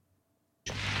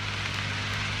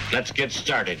Let's get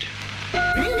started.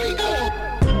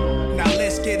 Now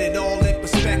let's get it all in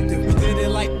perspective. We did it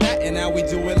like that, and now we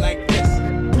do it like this.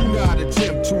 Do not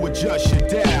attempt to adjust your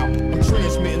dial. I'm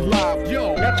transmitting live,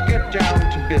 yo. Let's get down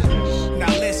to business. Now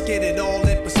let's get it all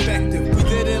in perspective. We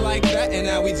did it like that, and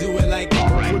now we do it like this. All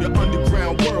right. For the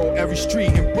underground world, every street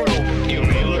and borough. You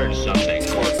may learn something.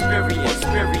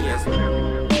 Experience.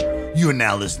 You are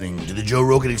now listening to the Joe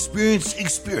Rogan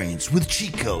Experience with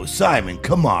Chico, Simon,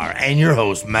 Kamar, and your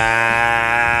host,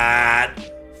 Matt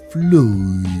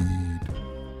Floyd.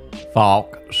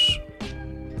 Fox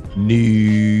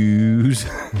News.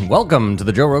 Welcome to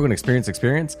the Joe Rogan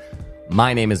Experience.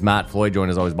 My name is Matt Floyd, joined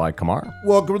as always by Kamar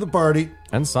Welcome to the party.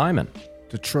 and Simon.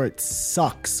 Detroit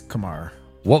sucks, Kamar.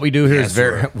 What we do here is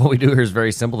Yes,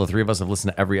 very simple. The three of us have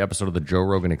listened to every episode of the Joe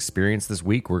Rogan Experience this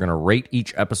week. We're going to rate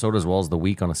each episode as well as the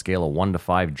week on a scale of 1 to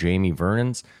 5 Jamie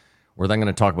Vernon's. We're then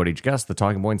going to talk about each guest, the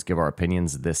talking points, give our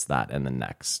opinions, this, that, and the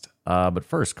next. But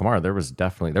first, Kamar, there was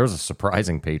a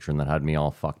surprising patron that had me all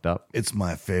fucked up. It's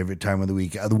my favorite time of the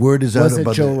week. The word is out Was it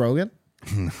about Joe Rogan?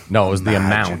 No, it was the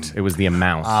Imagine. amount. It was the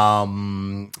amount.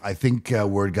 I think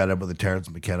word got out about the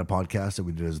Terrence McKenna podcast that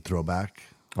we did as a throwback.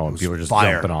 Oh, It and was people were just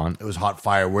fire. jumping on. It was hot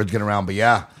fire. Words getting around. But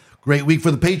yeah, great week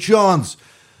for the Patreons.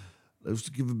 Let's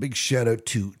give a big shout out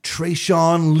to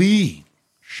Trayshawn Lee.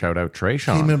 Shout out Came in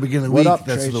Trayshawn. the beginning of the What week. up,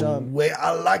 That's the Trayshawn? way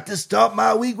I like to start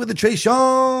my week with the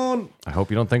Trayshawn. I hope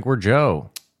you don't think we're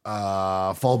Joe.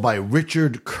 Followed by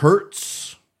Richard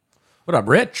Kurtz. What up,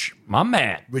 Rich? My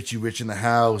man. Richie Rich in the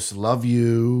house. Love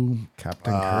you.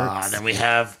 Captain Kurtz. And then we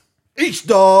have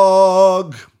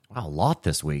H-Dog. Wow, a lot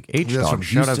this week. That's H-Dog, from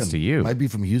shout outs Houston. to you. Might be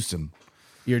from Houston.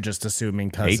 You're just assuming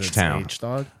because it's H-Town.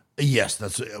 H-Dog? Yes,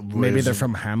 that's Maybe they're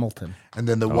from Hamilton. And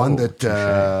then the one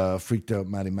that freaked out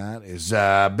Matty Matt is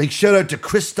big shout out to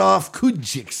Christoph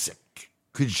Kudzik.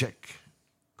 Kudzik.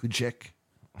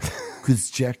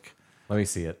 Let me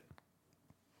see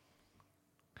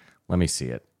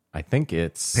it. I think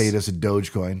it's... Paid us a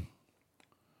Dogecoin.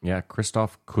 Yeah,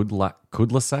 Christoph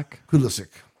Kudlasek.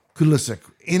 Kudlicek.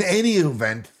 In any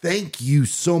event, thank you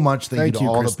so much. Thank Thank you to you,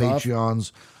 all Christoph. the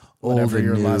Patreons. Whatever Old and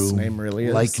your new. last name really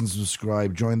is. Like and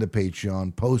subscribe. Join the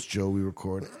Patreon. Post Joe. We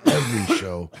record every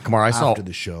show. Kamar, after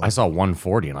the show. I saw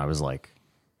 140 and I was like,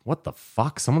 what the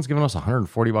fuck? Someone's giving us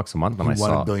 $140 a month, and I Won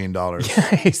saw $1 billion.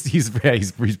 he's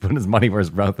putting his money where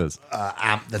his mouth is.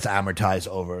 That's amortized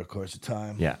over a course of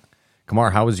time. Yeah. Kamar,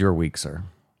 how was your week, sir?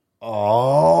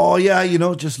 Oh, yeah,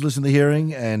 just listen to the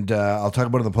hearing, and I'll talk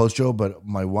about it in the post show, but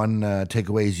my one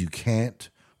takeaway is you can't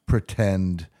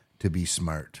pretend to be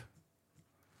smart.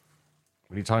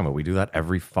 What are you talking about? We do that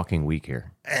every fucking week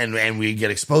here. And we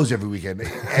get exposed every weekend.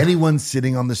 Anyone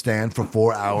sitting on the stand for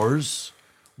 4 hours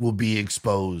will be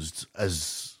exposed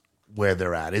as where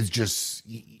they're at. It's just,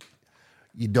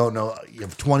 you don't know. You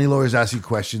have 20 lawyers ask you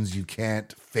questions. You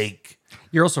can't fake.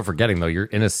 You're also forgetting, though, you're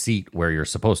in a seat where you're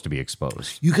supposed to be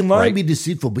exposed. You can lie Right. and be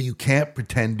deceitful, but you can't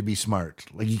pretend to be smart.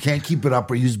 Like, you can't keep it up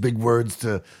or use big words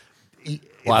to...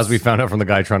 Well, as we found out from the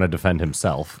guy trying to defend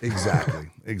himself. Exactly.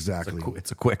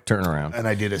 It's a quick turnaround. And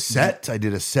I did a set.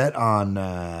 On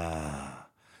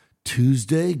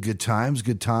Tuesday. Good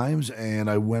times. And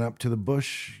I went up to the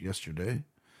bush yesterday.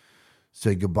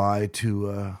 Say goodbye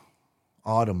to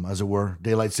autumn, as it were.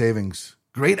 Daylight savings.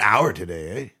 Great hour today,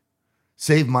 eh?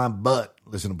 Save my butt.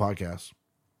 Listen to podcasts.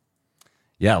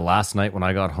 Yeah, last night when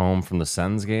I got home from the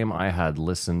Sens game, I had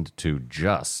listened to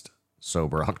just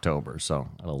Sober October, so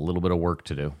I had a little bit of work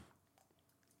to do.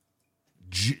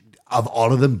 Of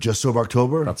all of them, just Sober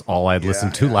October? That's all I had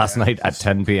listened to last night at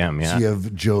 10 p.m. Yeah. So you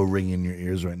have Joe ringing in your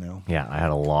ears right now. Yeah, I had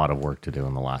a lot of work to do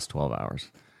in the last 12 hours.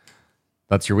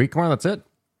 That's your week, Kamar? That's it?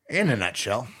 In a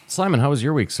nutshell. Simon, how was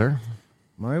your week, sir?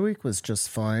 My week was just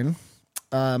fine.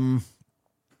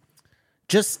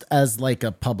 Just as like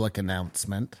a public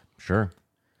announcement, Sure.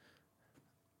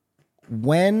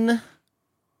 when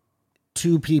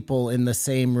two people in the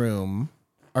same room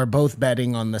are both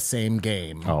betting on the same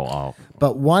game, Oh,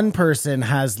 but one person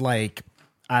has like,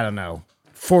 I don't know,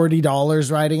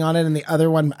 $40 riding on it, and the other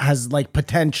one has like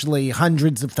potentially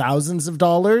hundreds of thousands of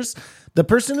dollars, the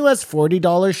person who has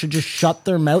 $40 should just shut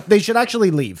their mouth. They should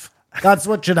actually leave. That's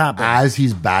what should happen. As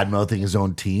he's bad-mouthing his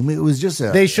own team, it was just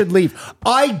a... They should leave.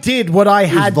 I did what I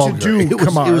had to do, It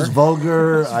Kamar. was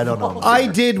vulgar. I don't know. I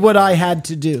did what I had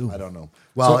to do. I don't know.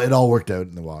 Well, it all worked out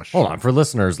in the wash. hold on. For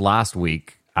listeners, last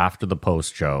week after the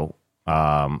post show,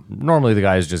 normally the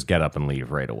guys just get up and leave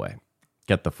right away.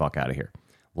 Get the fuck out of here.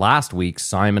 Last week,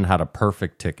 Simon had a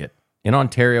perfect ticket. In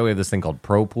Ontario, we have this thing called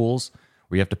Pro Pools,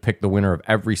 where you have to pick the winner of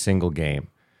every single game.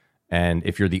 And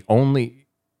if you're the only...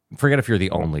 Forget if you're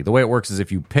the only. The way it works is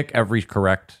if you pick every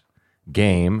correct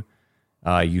game,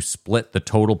 you split the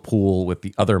total pool with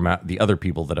the other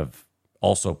people that have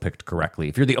also picked correctly.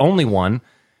 If you're the only one,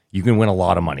 you can win a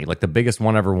lot of money. Like the biggest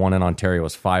one ever won in Ontario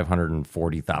was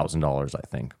 $540,000, I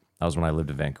think. That was when I lived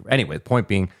in Vancouver. Anyway, the point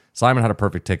being, Simon had a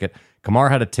perfect ticket. Kamar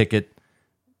had a ticket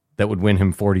that would win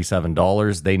him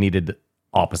 $47. They needed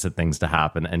opposite things to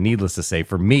happen. And needless to say,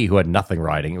 for me, who had nothing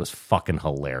riding, it was fucking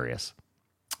hilarious.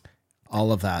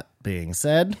 All of that being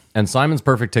said, And Simon's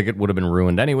perfect ticket would have been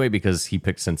ruined anyway because he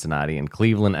picked Cincinnati and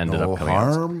Cleveland ended No up coming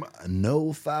out. harm,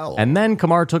 no foul. And then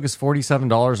Kamar took his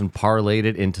 $47 and parlayed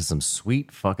it into some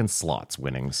sweet fucking slots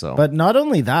winning. So but not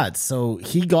only that, so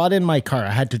he got in my car.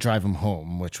 I had to drive him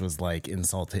home, which was like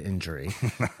insult to injury.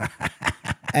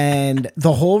 And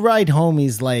the whole ride home,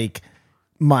 he's like,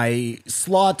 my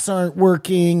slots aren't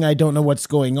working. I don't know what's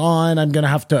going on. I'm going to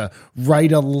have to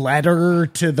write a letter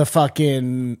to the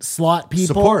fucking slot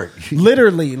people. Support.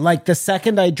 Literally, like the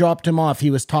second I dropped him off, he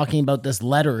was talking about this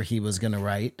letter he was going to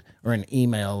write or an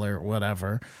email or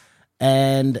whatever.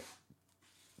 And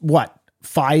what?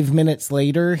 5 minutes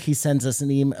later, he sends us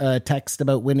a text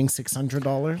about winning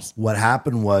 $600. What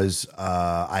happened was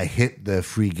I hit the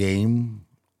free game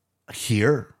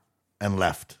here and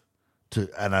left.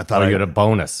 And I thought you had a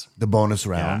bonus. the bonus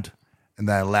round, and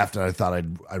then I left, and I thought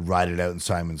I'd ride it out in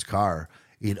Simon's car.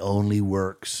 It only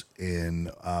works in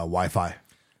Wi-Fi.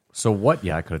 So what?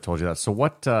 Yeah, I could have told you that. So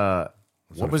what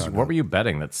what were you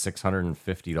betting that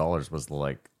 $650 was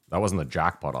that wasn't the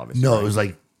jackpot, obviously? No, right? it was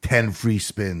like 10 free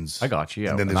spins. I got you. Yeah.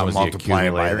 And then And there's that a was the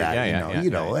multiplier by accumulator.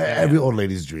 that. Yeah. Every old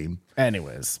lady's dream.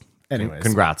 Anyways.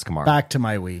 Congrats, Kamar. Back to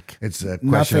my week. It's a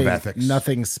question of ethics.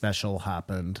 Nothing special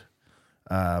happened.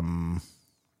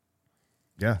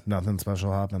 Yeah, nothing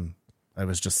special happened. I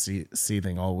was just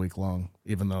seething all week long,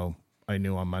 even though I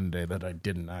knew on Monday that I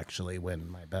didn't actually win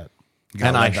my bet. You gotta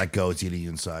And let I- that go. It's eating you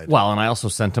inside. Well, and I also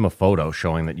sent him a photo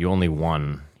showing that you only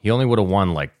won. He only would have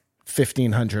won like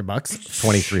 $1,500.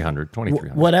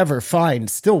 $2,300. Whatever, fine.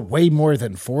 Still way more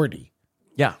than 40.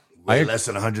 Yeah. Way less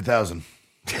than 100,000.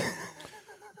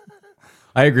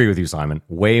 I agree with you, Simon.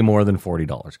 Way more than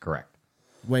 $40. Correct.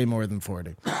 Way more than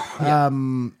 40. Yeah.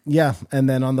 And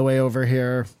then on the way over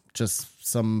here, just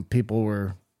some people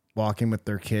were walking with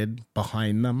their kid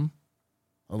behind them.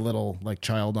 A little like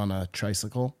child on a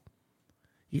tricycle.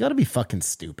 You got to be fucking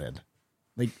stupid.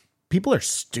 Like people are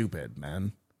stupid,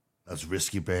 man. That's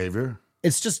risky behavior.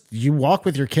 It's just you walk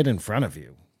with your kid in front of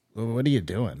you. What are you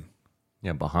doing?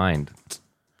 Yeah, behind.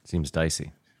 Seems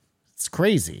dicey. It's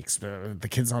crazy. The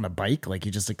kid's on a bike. Like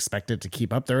you just expect it to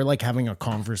keep up. They're like having a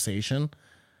conversation.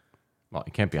 Well,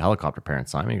 you can't be a helicopter parent,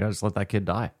 Simon. You got to just let that kid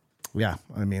die. Yeah.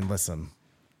 I mean, listen,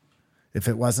 if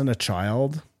it wasn't a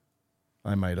child,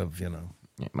 I might have, You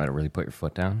might have really put your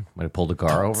foot down. Might have pulled a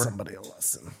car over. somebody a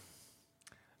lesson.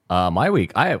 My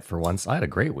week, I had a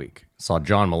great week. Saw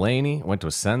John Mulaney. Went to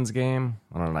a Sens game.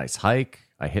 Went on a nice hike.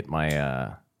 I hit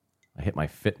my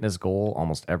fitness goal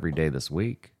almost every day this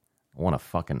week. I won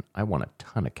a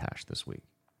ton of cash this week.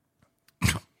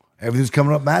 Everything's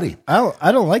coming up, Matty.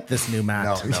 I don't like this new Matt.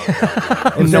 No.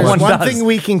 If there's one one does. thing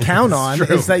we can count on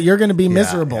is that you're going to be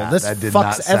miserable. Yeah, this that did not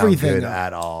fucks sound everything good up.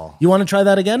 at all. You want to try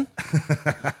that again?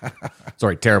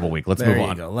 Sorry, terrible week. Let's There move you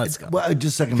on. go. Let's go. Well,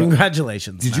 just a second.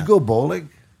 Congratulations. Did you Matt. go bowling?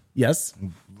 Yes.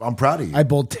 I'm proud of you. I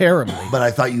bowled terribly. But I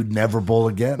thought you'd never bowl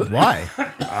again. Why?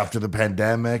 After the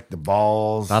pandemic, the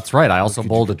balls. That's right. I also could you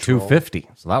bowled a control? 250,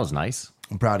 so that was nice.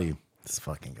 I'm proud of you. This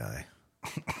fucking guy.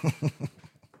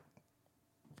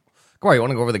 Corey, you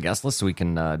want to go over the guest list so we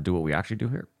can do what we actually do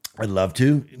here? I'd love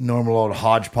to. Normal old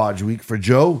hodgepodge week for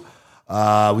Joe.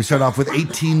 We start off with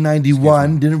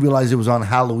 1891. Didn't realize it was on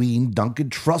Halloween. Duncan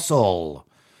Trussell.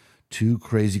 Two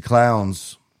crazy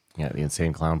clowns. Yeah, the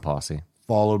Insane Clown Posse.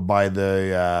 Followed by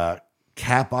the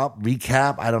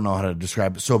recap. I don't know how to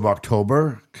describe it. Sober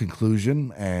October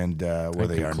conclusion, and where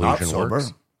they are not conclusion sober.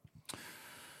 works.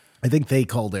 I think they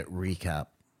called it recap.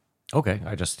 Okay,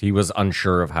 he was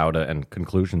unsure of how to, and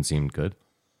conclusion seemed good.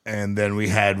 And then we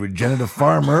had Regenerative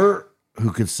Farmer,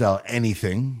 who could sell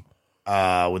anything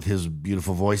with his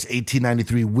beautiful voice.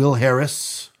 1893, Will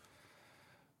Harris.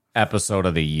 Episode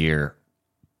of the year.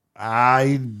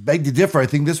 I beg to differ. I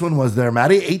think this one was there,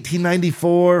 Matty.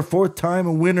 1894, fourth time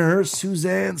a winner,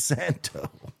 Suzanne Santo.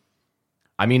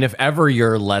 I mean, if ever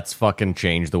your let's fucking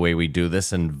change the way we do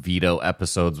this and veto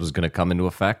episodes was going to come into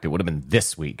effect, it would have been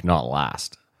this week, not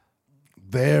last.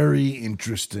 Very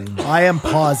interesting. I am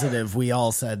positive we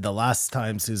all said the last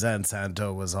time Suzanne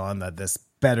Santo was on that this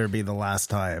better be the last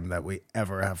time that we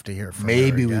ever have to hear from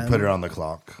Maybe her we again. put her on the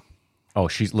clock. Oh,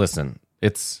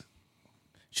 it's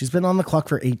She's been on the clock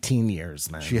for 18 years,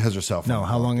 man. She has herself. No, on the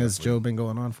how clock, long has definitely. Joe been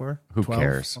going on for? Who 12?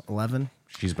 cares? 11?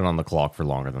 she's been on the clock for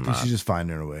longer than that. She's just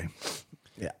finding her way.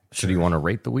 Yeah. So do you want to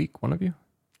rate the week, one of you?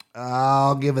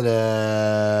 I'll give it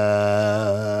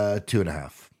a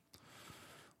 2.5.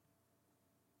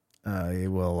 I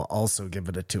will also give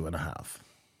it a 2.5.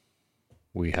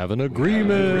 We have an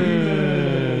agreement.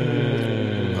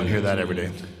 Don't hear that every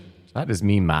day. That is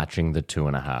me matching the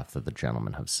 2.5 that the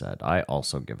gentlemen have said. I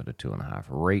also give it a 2.5,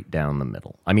 right down the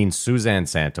middle. I mean, Suzanne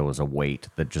Santo is a weight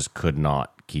that just could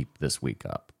not keep this week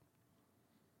up.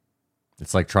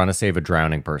 It's like trying to save a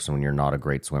drowning person when you're not a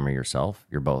great swimmer yourself.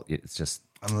 You're both. It's just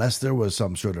Unless there was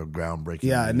some sort of groundbreaking.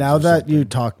 Yeah, news now or that something. you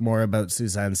talk more about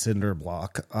Suzanne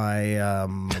Cinderblock,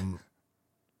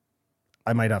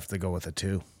 I might have to go with a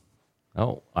 2.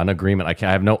 an agreement. I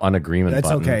have no unagreement. That's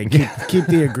button. okay. Keep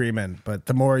the agreement. But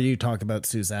the more you talk about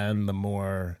Suzanne,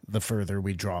 the further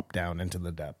we drop down into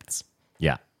the depths.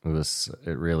 Yeah,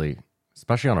 it really,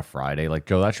 especially on a Friday. Like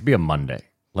Joe, that should be a Monday.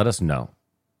 Let us know.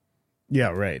 Yeah,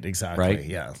 right. Exactly. Right?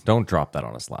 Yeah. Don't drop that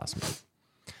on us last minute.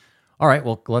 All right,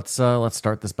 well, let's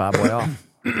start this bad boy off.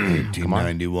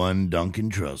 1891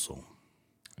 Duncan Trussell.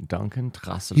 Duncan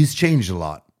Trussell. He's changed a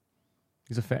lot.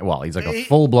 He's he's like a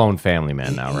full-blown family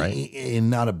man now, right? In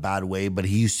not a bad way, but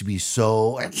he used to be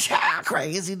so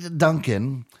crazy to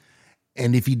Duncan.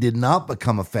 And if he did not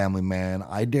become a family man,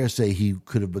 I dare say he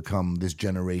could have become this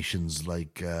generation's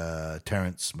like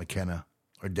Terrence McKenna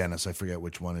or Dennis. I forget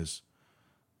which one is.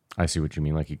 I see what you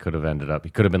mean. Like he could have been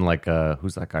like,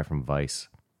 who's that guy from Vice?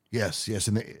 Yes,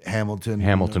 in the Hamilton.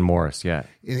 Hamilton Morris, yeah.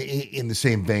 In the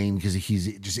same vein, because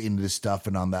he's just into this stuff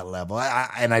and on that level.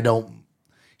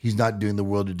 He's not doing the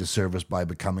world a disservice by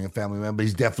becoming a family man, but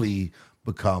he's definitely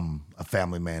become a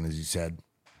family man, as he said.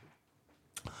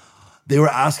 They were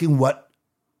asking what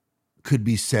could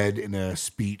be said in a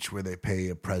speech where they pay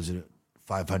a president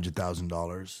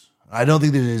 $500,000. I don't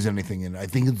think there is anything in it. I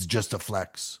think it's just a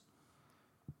flex.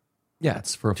 Yeah,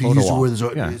 it's for a To photo use the op. words,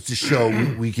 Yeah. it's to show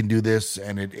we can do this,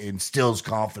 and it instills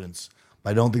confidence.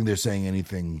 But I don't think they're saying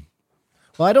anything.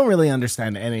 Well, I don't really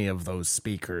understand any of those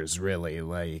speakers, really.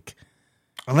 Like,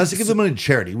 Unless they give them money to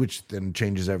charity, which then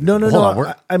changes everything. no. Hold on,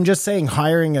 we're- I'm just saying,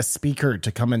 hiring a speaker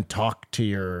to come and talk to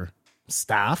your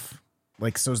staff.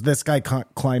 Like, so this guy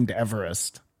climbed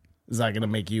Everest. Is that going to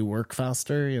make you work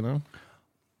faster? You know?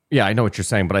 Yeah, I know what you're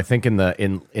saying, but I think in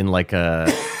like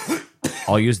a,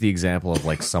 I'll use the example of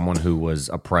like someone who was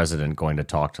a president going to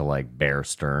talk to like Bear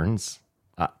Stearns,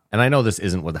 and I know this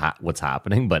isn't what's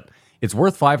happening, but it's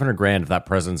worth $500,000 if that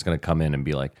president's going to come in and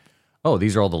be like, "Oh,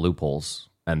 these are all the loopholes,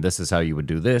 and this is how you would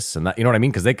do this," and that. You know what I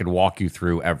mean? Because they could walk you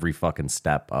through every fucking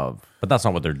step of, but that's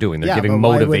not what they're doing. They're giving but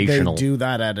why would motivational. they do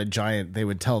that at a giant? They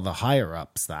would tell the higher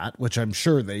ups that, which I'm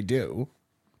sure they do.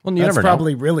 Well, you That's never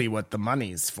probably know. really what the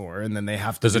money's for, and then they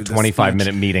have to. There's a do the 25-minute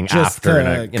speech meeting just after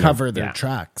to and cover their yeah.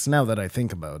 tracks. Now that I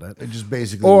think about it, It just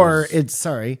basically or was- it's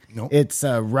it's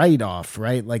a write off,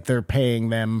 right? Like they're paying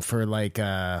them for like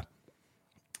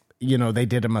they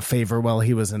did him a favor while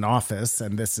he was in office,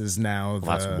 and this is now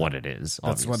That's what it is.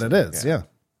 That's what obviously. it is. Yeah.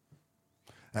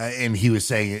 and he was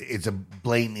saying it's a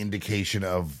blatant indication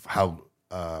of how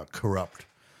corrupt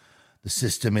the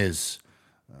system is.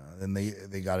 And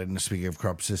they got it in the speaking of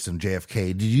corrupt system,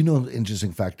 JFK. Did you know an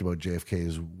interesting fact about JFK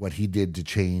is what he did to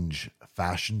change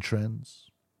fashion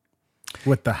trends?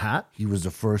 With the hat. He was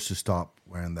the first to stop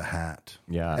wearing the hat.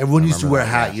 Yeah, everyone I used to remember wear a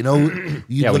that, hat. You know, you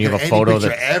Yeah, look when you at have a any photo picture,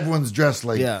 that- everyone's dressed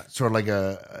like Yeah. sort of like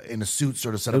in a suit,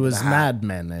 sort of set It up. was with a hat. Mad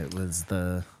Men. It was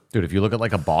the. Dude, if you look at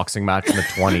like a boxing match in the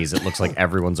 20s, it looks like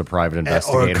everyone's a private or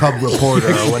investigator. a cub reporter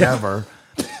or whatever.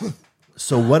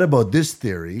 So what about this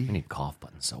theory? I need cough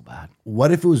buttons so bad.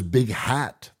 What if it was Big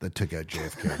Hat that took out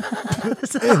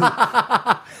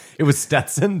JFK? It was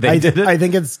Stetson. They did it. I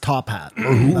think it's Top Hat.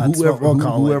 That's what we'll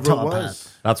call whoever it. Top it was.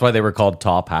 Hat. That's why they were called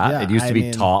Top Hat. Yeah, It used to I be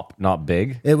mean- Top, not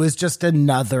Big. It was just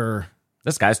another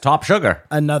This guy's Top Sugar.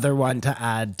 one to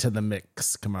add to the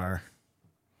mix, Kamar.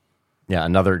 Yeah,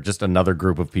 another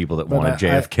group of people that But wanted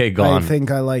JFK I gone.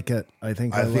 think I like it. I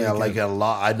think I like it a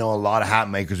lot. I know a lot of hat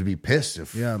makers would be pissed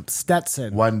if Yeah,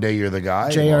 Stetson. one day you're the guy.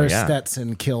 J.R. yeah.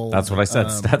 Stetson killed. That's what I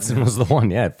said. Stetson was the one.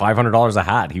 Yeah, $500 a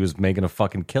hat. He was making a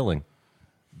fucking killing.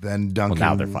 Then Duncan Well,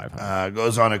 now they're 500.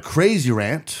 Goes on a crazy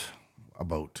rant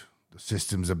about the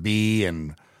systems of B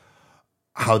and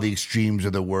how the extremes are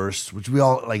the worst, which we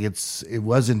all like. It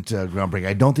wasn't groundbreaking.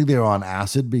 I don't think they were on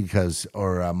acid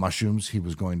or mushrooms. He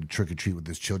was going to trick or treat with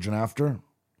his children after.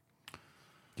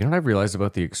 You know what I've realized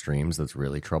about the extremes that's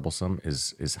really troublesome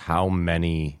is how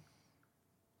many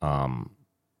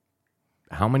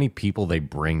people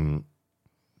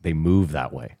they move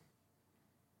that way.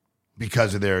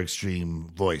 Because of their extreme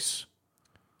voice.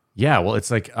 Yeah, well, it's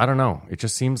like, I don't know. It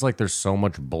just seems like there's so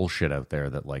much bullshit out there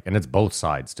that like, and it's both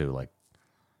sides too. Like,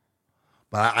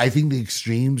 But I think the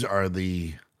extremes are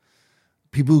the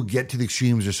people who get to the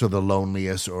extremes are sort of the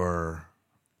loneliest or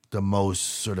the most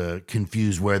sort of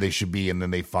confused where they should be, and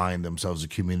then they find themselves a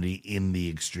community in the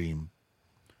extreme.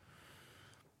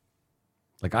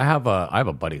 Like I have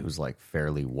a buddy who's like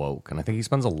fairly woke, and I think he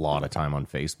spends a lot of time on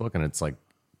Facebook, and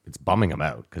it's bumming him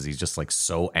out because he's just like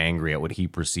so angry at what he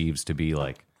perceives to be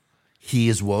like. He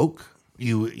is woke.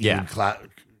 You Yeah.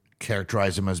 would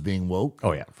characterize him as being woke,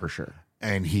 Oh yeah, for sure.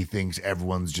 and he thinks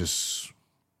everyone's just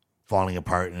falling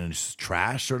apart and it's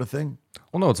trash sort of thing.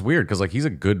 Well, no, it's weird because like he's a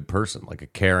good person, like a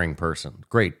caring person,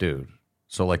 great dude.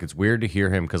 So like it's weird to hear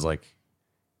him because like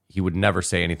he would never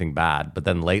say anything bad, but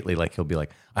then lately like he'll be like,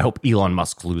 "I hope Elon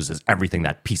Musk loses everything,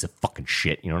 that piece of fucking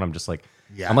shit," you know. And I'm just like,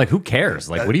 Yeah. I'm like, who cares?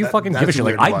 Like, what do you fucking give a that's shit? a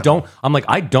Like, weird I one. don't. I'm like,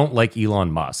 I don't like Elon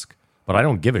Musk, but I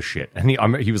don't give a shit. And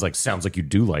he was like, "Sounds like you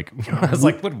do like." I was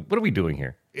like, what are we doing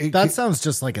here? That sounds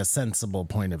just like a sensible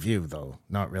point of view, though,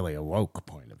 not really a woke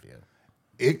point of view.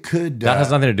 It could. That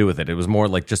has nothing to do with it. It was more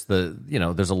like just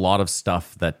there's a lot of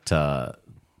stuff that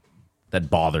that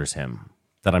bothers him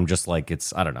that I'm just like,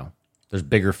 I don't know. There's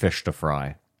bigger fish to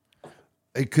fry.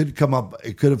 It could come up.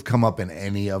 It could have come up in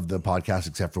any of the podcasts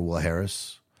except for Will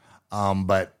Harris.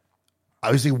 But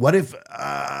obviously, what if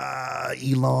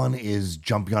Elon is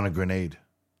jumping on a grenade,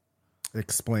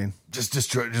 Explain. just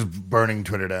burning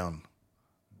Twitter down?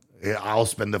 Yeah, I'll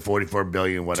spend the 44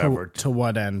 billion, whatever. To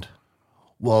what end?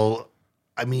 Well,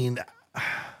 I mean,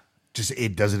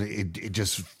 it doesn't. It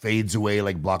just fades away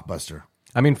like Blockbuster.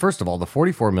 I mean, first of all, the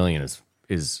 44 million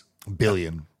is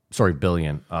Billion. sorry,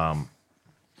 billion.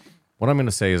 What I'm going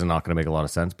to say is not going to make a lot of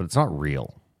sense, but it's not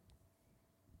real.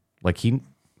 Like He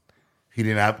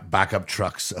didn't have backup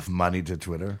trucks of money to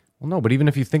Twitter. well, no, but even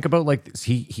if you think about like this,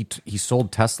 he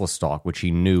sold Tesla stock, which he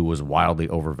knew was wildly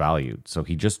overvalued. So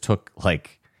he just took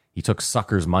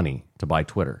suckers' money to buy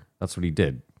Twitter. That's what he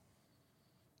did.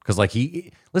 Because like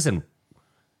listen,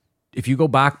 if you go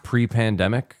back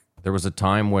pre-pandemic, there was a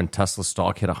time when Tesla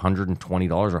stock hit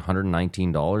 $120 or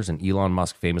 $119, and Elon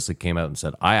Musk famously came out and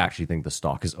said, "I actually think the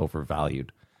stock is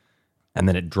overvalued." And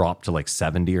then it dropped to like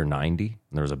 70 or 90.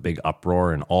 And there was a big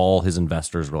uproar, and all his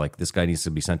investors were like, "This guy needs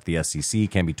to be sent to the SEC,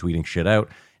 can't be tweeting shit out."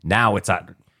 Now it's at,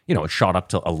 it shot up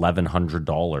to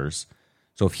 $1,100.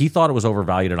 So if he thought it was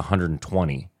overvalued at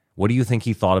 120, what do you think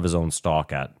he thought of his own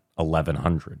stock at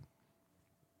 1,100?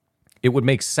 It would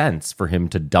make sense for him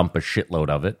to dump a shitload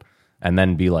of it and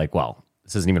then be like, well,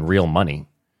 this isn't even real money.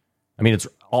 I mean, it's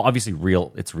obviously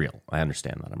real. It's real. I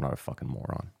understand that. I'm not a fucking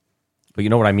moron. But you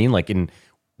know what I mean? Like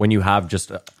when you have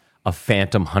just a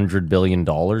phantom $100 billion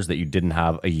that you didn't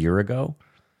have a year ago,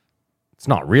 it's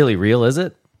not really real, is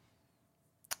it?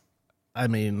 I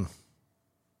mean,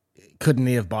 couldn't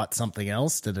he have bought something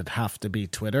else? Did it have to be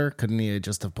Twitter? Couldn't he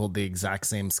just have pulled the exact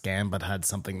same scam but had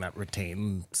something that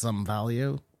retained some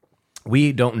value?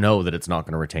 We don't know that it's not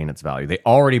going to retain its value. They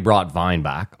already brought Vine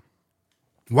back.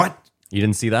 What? You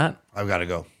didn't see that? I've got to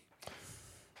go.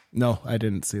 No, I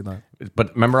didn't see that.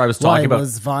 But remember I was Why talking about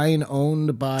was Vine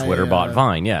owned by Twitter bought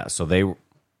Vine, yeah. So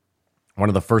one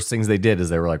of the first things they did is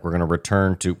they were like, we're going to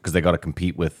return to, because they got to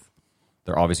compete with,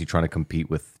 they're obviously trying to compete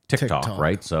with TikTok,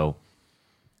 right? So,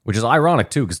 which is ironic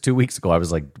too, because 2 weeks ago I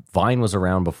was like, Vine was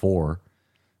around before,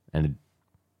 and it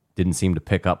didn't seem to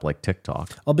pick up like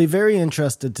TikTok. I'll be very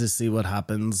interested to see what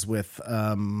happens with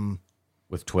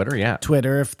With Twitter, yeah.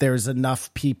 Twitter, if there's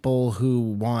enough people who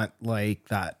want like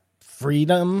that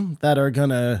freedom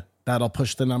that'll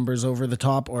push the numbers over the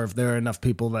top, or if there are enough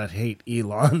people that hate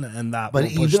Elon and that But will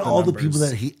push even all the numbers people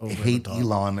that over the hate top.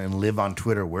 Elon and live on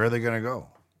Twitter, where are they going to go?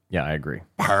 Yeah, I agree.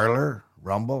 Parler,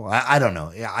 Rumble? I don't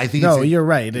know. Yeah, I think. No, you're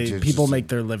right. it's People just- make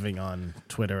their living on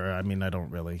Twitter. I mean, I don't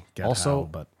really get Also, how,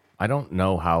 but I don't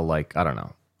know how, like, I don't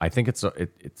know. I think it's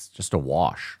just a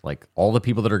wash. Like, all the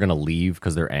people that are going to leave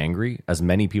because they're angry, as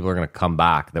many people are going to come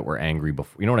back that were angry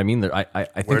before. You know what I mean? I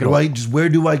think Where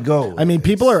do I go? I mean,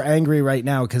 people are angry right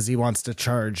now because he wants to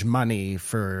charge money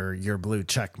for your blue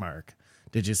check mark.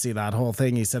 Did you see that whole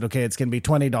thing? He said, okay, it's going to be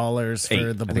 $20 for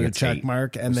 $8. the I think blue it's check $8.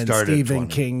 mark. And then Started at Stephen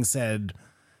 20. King said,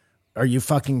 are you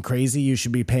fucking crazy? You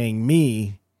should be paying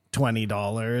me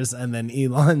 $20. And then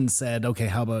Elon said, okay,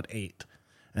 how about $8?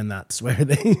 And that's where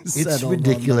they It's settled on the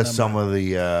ridiculous. number. Some of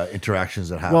the interactions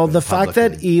that happen. Well, the fact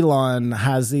that publicly. Elon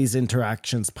has these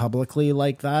interactions publicly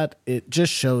like that, it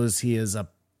just shows he is a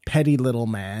petty little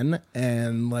man.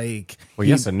 And like, Well,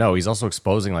 yes and no. He's also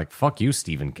exposing, like, fuck you,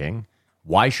 Stephen King.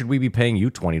 Why should we be paying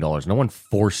you $20? No one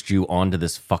forced you onto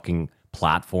this fucking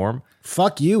platform.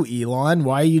 fuck you, Elon.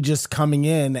 Why are you just coming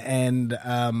in and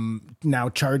now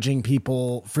charging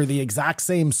people for the exact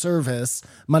same service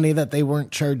money that they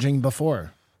weren't charging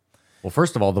before? Well,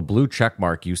 first of all, the blue check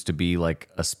mark used to be like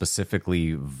a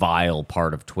specifically vile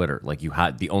part of Twitter. Like you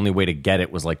had the only way to get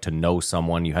it was like to know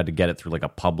someone. You had to get it through like a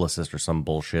publicist or some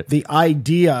bullshit. The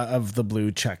idea of the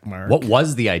blue check mark What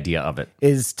was the idea of it?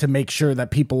 is to make sure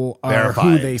that people are who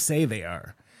Verified. they say they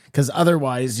are. Because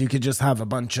otherwise, you could just have a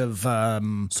bunch of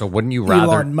So wouldn't you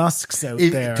rather? Elon Musks out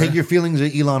there. Take your feelings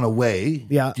of Elon away.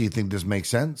 Yeah. Do you think this makes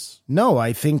sense? No,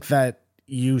 I think that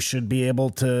you should be able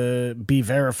to be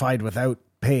verified without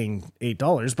paying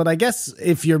 $8. But I guess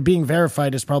if you're being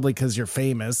verified, it's probably because you're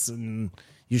famous and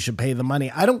you should pay the money.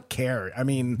 I don't care. I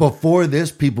mean, Before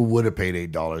this, people would have paid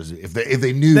 $8 if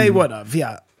they knew they would have.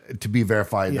 Yeah. to be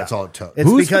verified. That's Yeah. all it took. It's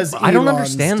Who's because I don't Elon's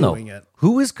understand though. doing it.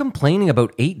 Who is complaining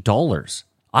about $8?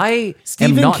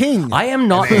 Stephen am not, King. I am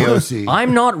not. And AOC.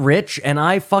 I'm not rich, and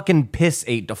I fucking piss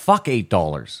fuck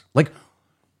 $8. Like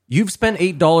you've spent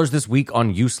 $8 this week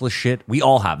on useless shit. We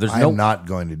all have. There's no. I'm not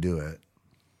going to do it.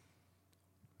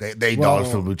 They $8 Well,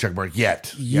 for the blue check mark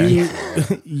yet.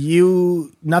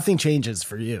 Nothing changes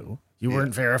for you. You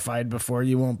weren't verified before.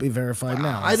 You won't be verified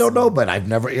now. I don't know, but I've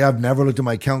never looked at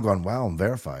my account and gone, wow, I'm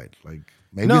verified. Like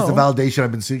maybe No. it's the validation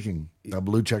I've been seeking. The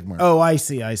blue check mark. Oh, I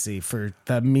see. For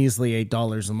the measly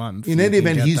 $8 a month. In you any can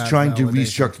event, get he's that trying to validation.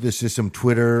 restructure the system.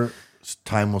 Twitter,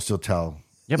 time will still tell.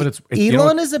 Yeah, but it's Elon you know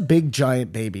what? is a big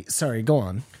giant baby. Sorry, go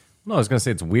on. No, I was gonna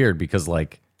say it's weird because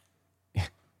like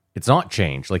it's not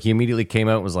changed. Like he immediately came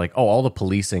out and was like, "Oh, all the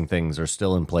policing things are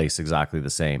still in place, exactly the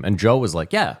same." And Joe was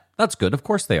like, "Yeah, that's good. Of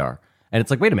course they are." And it's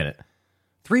like, wait a minute.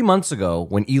 3 months ago,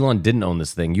 when Elon didn't own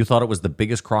this thing, you thought it was the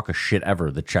biggest crock of shit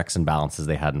ever. The checks and balances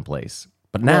they had in place,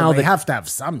 but now Well, they they have to have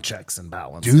some checks and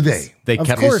balances. Do they? They Of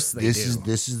kept course they This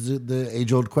do. is the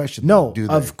age old question. No, do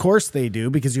they? of course they do,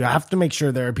 because you have to make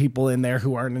sure there are people in there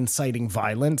who aren't inciting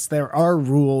violence. There are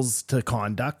rules to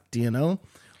conduct, you know?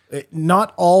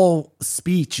 Not all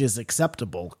speech is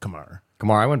acceptable, Kamar.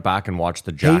 Kamar, I went back and watched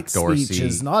the Jack Hate Dorsey. speech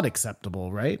is not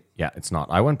acceptable, right? Yeah, it's not.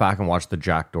 I went back and watched the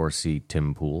Jack Dorsey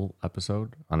Tim Pool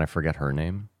episode, and I forget her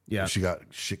name. Yeah. She got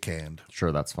shit canned.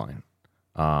 Sure, that's fine.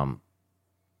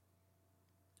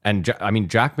 And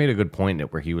Jack made a good point in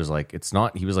it where he was like, it's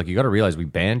not. He was like, you got to realize we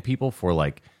ban people for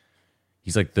like,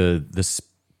 he's like the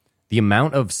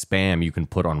amount of spam you can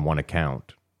put on one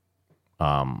account,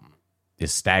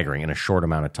 is staggering in a short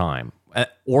amount of time,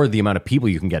 or the amount of people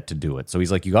you can get to do it. So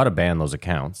he's like, you got to ban those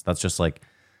accounts. That's just like,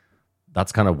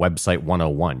 that's kind of website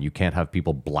 101. You can't have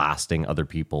people blasting other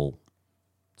people.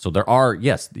 So there are,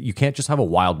 yes, you can't just have a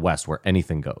Wild West where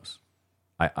anything goes.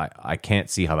 I can't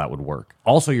see how that would work.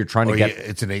 Also, you're trying to get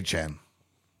It's an 8chan.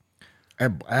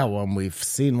 Well, we've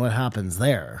seen what happens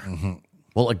there.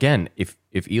 well again. If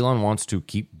Elon wants to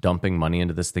keep dumping money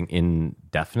into this thing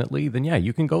indefinitely, then yeah,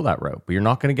 you can go that route. But you're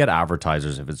not going to get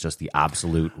advertisers if it's just the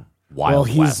absolute Wild Well,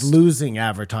 he's West. losing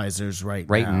advertisers right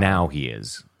Now he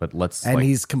is. But let's And like,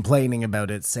 he's complaining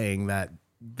about it, saying that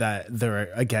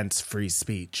they're against free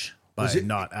speech by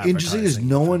not advertising. Interesting is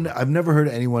no one. I've never heard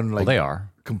anyone like they are.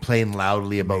 complain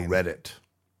loudly about Reddit.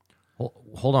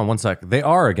 Hold on one sec. They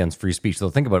are against free speech, though.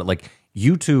 Think about it. Like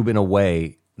YouTube, in a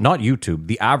way, not YouTube.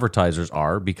 The advertisers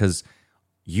are, because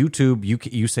YouTube,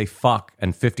 you say fuck,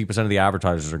 and 50% of the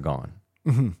advertisers are gone.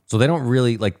 So they don't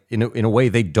really like. In a way,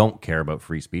 they don't care about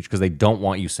free speech because they don't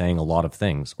want you saying a lot of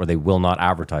things, or they will not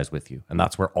advertise with you, and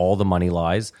that's where all the money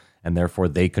lies. And therefore,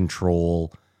 they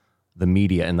control the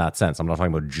media in that sense. I'm not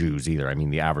talking about Jews either. I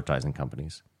mean the advertising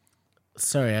companies.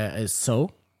 Sorry,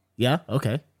 yeah,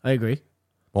 okay, I agree.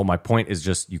 Well, my point is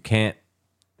just you can't.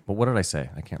 But what did I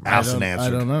say? I can't remember. Asked and I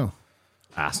answered. don't know.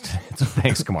 Asked.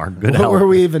 Thanks, Kamar. Good What help. were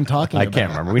we even talking I about? can't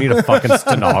remember. We need a fucking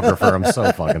stenographer. I'm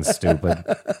so fucking stupid.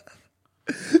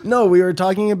 No, we were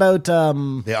talking about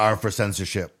They are for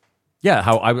censorship. Yeah,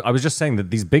 how I was just saying that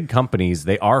these big companies,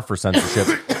 they are for censorship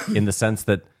in the sense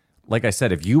that, like I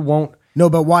said, if you won't. no,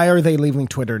 but why are they leaving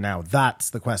Twitter now?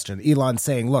 That's the question. Elon's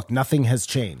saying, look, nothing has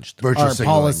changed. Virtue Our signaling.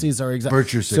 policies are exact.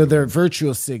 Virtue So they're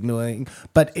virtue signaling.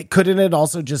 But couldn't it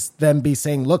also just them be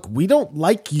saying, look, we don't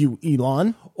like you,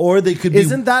 Elon? Or they could be.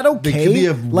 Isn't that okay? They could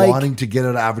be Like- wanting to get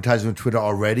out advertising on Twitter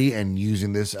already and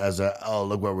using this as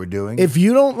look what we're doing. If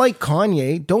you don't like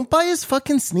Kanye, don't buy his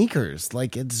fucking sneakers.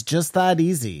 Like, it's just that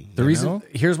easy. The reason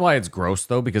here's why it's gross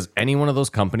though, because any one of those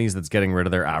companies that's getting rid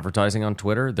of their advertising on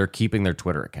Twitter, they're keeping their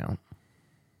Twitter account.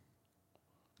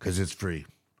 Because it's free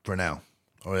for now.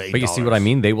 Or $8. But you see what I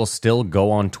mean? They will still go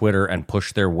on Twitter and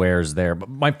push their wares there. But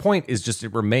my point is just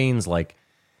it remains like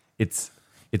it's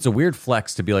a weird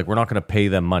flex to be like, we're not going to pay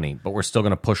them money, but we're still going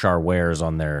to push our wares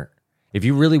on there. If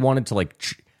you really wanted to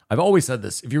I've always said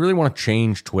this, if you really want to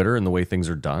change Twitter and the way things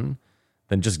are done,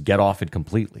 then just get off it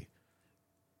completely.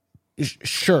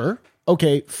 Sure.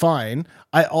 okay, fine.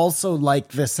 I also like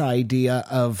this idea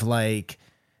of like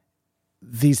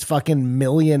these fucking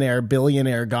millionaire,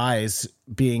 billionaire guys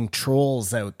being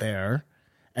trolls out there.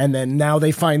 And then now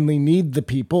they finally need the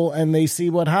people and they see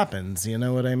what happens. You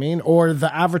know what I mean? Or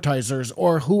the advertisers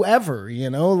or whoever, you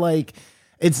know, like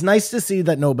it's nice to see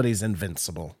that nobody's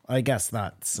invincible. I guess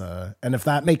that's, and if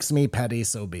that makes me petty,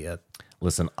 so be it.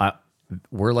 Listen,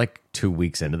 we're like 2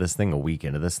 weeks into this thing, a week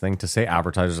into this thing. To say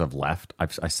advertisers have left,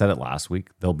 I said it last week,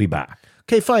 they'll be back.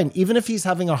 Okay, fine. Even if he's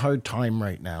having a hard time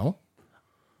right now,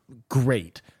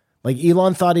 great. Like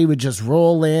Elon thought he would just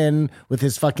roll in with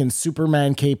his fucking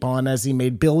Superman cape on as he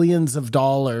made billions of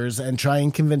dollars and try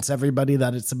and convince everybody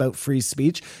that it's about free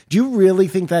speech. Do you really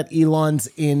think that Elon's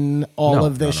in all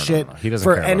of this shit He doesn't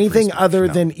for care about anything free speech, other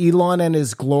than Elon and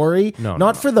his glory?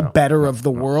 Not for the better of the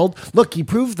world. Look, he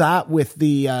proved that with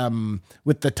the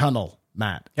tunnel,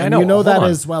 Matt. Yeah, and I know. you know Hold that on.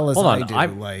 as well as Hold I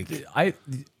on. do. I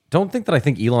don't think that I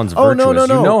think Elon's Oh, virtuous.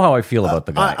 no. You know how I feel about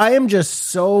the guy. I am just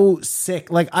so sick.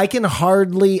 Like, I can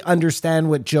hardly understand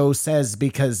what Joe says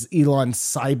because Elon's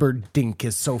cyber dink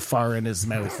is so far in his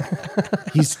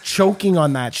mouth. He's choking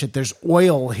on that shit. There's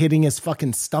oil hitting his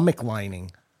fucking stomach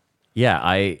lining. Yeah,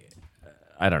 I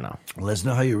don't know. Let us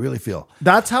know how you really feel.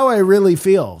 That's how I really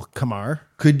feel, Kamar.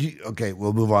 Could you? Okay,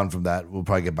 we'll move on from that. We'll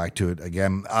probably get back to it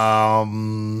again.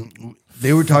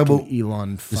 They were talking about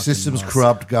Elon. the system's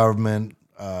corrupt, government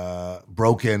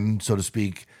broken, so to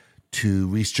speak. To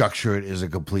restructure it is a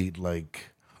complete like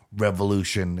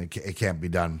revolution. It can't be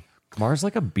done. Kamar's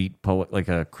like a beat poet, like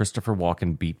a Christopher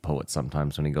Walken beat poet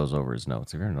sometimes when he goes over his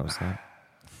notes. Have you ever noticed that?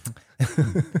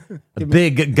 A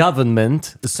big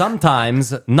government,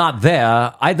 sometimes not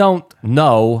there. I don't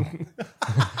know.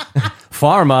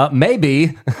 Pharma,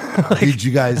 maybe. Did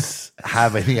you guys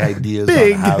have any ideas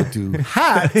Big on how to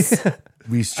hats.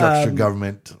 restructure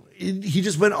government? He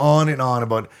just went on and on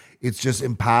about it's just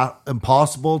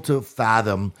impossible to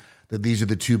fathom that these are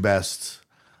the two best.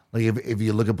 Like if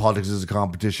you look at politics as a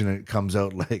competition and it comes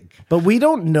out like, But we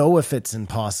don't know if it's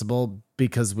impossible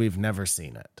because we've never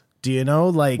seen it. Do you know?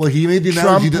 Like, well, he made the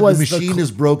analogy that the was machine is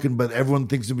broken, but everyone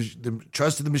thinks the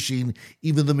trust in the machine.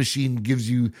 Even the machine gives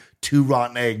you 2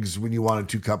 rotten eggs when you wanted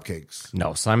 2 cupcakes.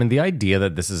 No, Simon, the idea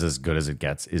that this is as good as it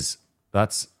gets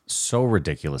that's so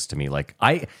ridiculous to me. Like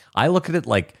I look at it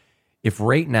like if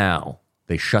right now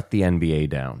they shut the NBA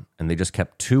down and they just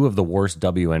kept 2 of the worst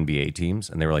WNBA teams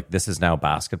and they were like, this is now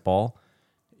basketball,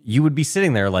 you would be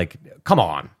sitting there like, come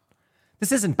on,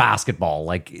 this isn't basketball.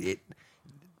 Like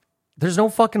there's no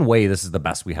fucking way this is the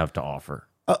best we have to offer.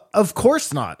 Of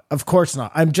course not. Of course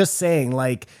not. I'm just saying,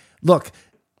 like, look,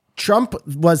 Trump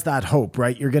was that hope,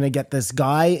 right? You're going to get this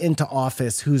guy into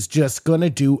office who's just going to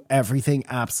do everything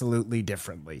absolutely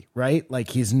differently, right? Like,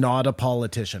 he's not a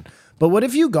politician. But what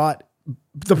if you got,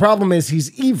 the problem is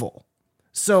he's evil.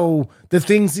 So the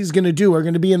things he's going to do are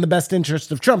going to be in the best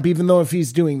interest of Trump, even though if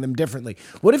he's doing them differently.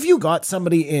 What if you got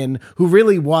somebody in who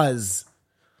really was,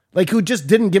 like, who just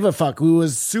didn't give a fuck, who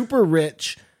was super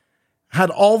rich, had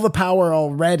all the power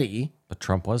already. But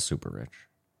Trump was super rich.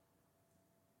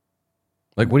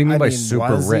 Like, what do you mean by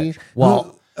super was he? rich?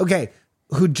 Well,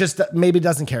 Who just maybe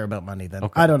doesn't care about money then.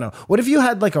 Okay. I don't know. What if you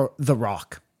had like The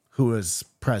Rock who was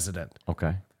president?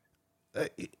 okay.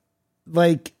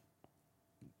 Like,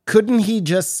 couldn't he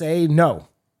just say no?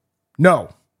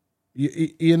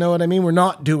 You know what I mean? We're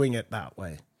not doing it that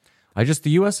way. The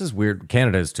U.S. is weird.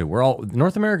 Canada is too.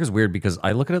 North America is weird because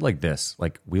I look at it like this.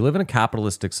 Like, we live in a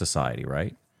capitalistic society,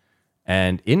 right?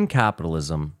 And in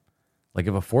capitalism, like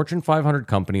if a Fortune 500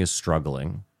 company is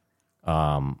struggling,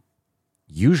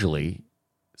 usually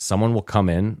someone will come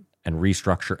in and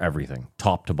restructure everything,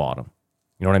 top to bottom.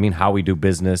 You know what I mean? How we do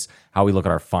business, how we look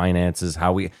at our finances,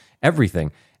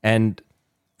 everything. And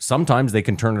sometimes they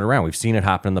can turn it around. We've seen it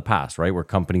happen in the past, right? Where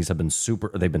companies have been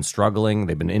they've been struggling,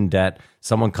 they've been in debt.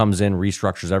 Someone comes in,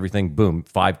 restructures everything, boom,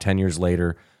 5-10 years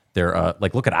later, they're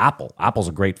like, look at Apple. Apple's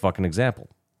a great fucking example.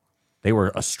 They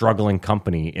were a struggling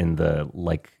company in the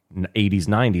like 80s,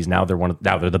 90s. Now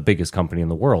they're the biggest company in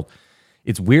the world.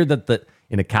 It's weird that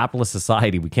in a capitalist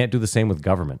society, we can't do the same with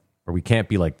government, or we can't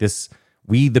be like this.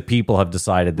 We, the people, have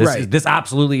decided this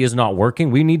absolutely is not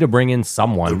working. We need to bring in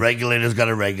someone. The regulators got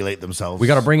to regulate themselves. We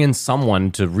got to bring in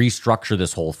someone to restructure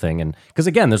this whole thing. And because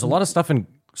again, there's a lot of stuff in.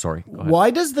 Sorry, go ahead.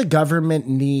 Why does the government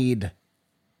need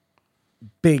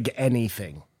big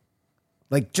anything?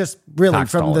 Like, just really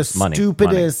Tax from dollars, the money.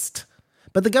 stupidest.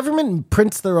 But the government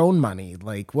prints their own money.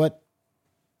 Like, what?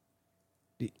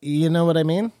 You know what I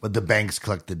mean? But the banks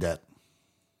collect the debt.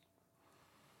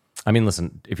 I mean,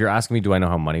 listen, if you're asking me, do I know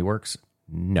how money works?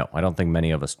 No, I don't think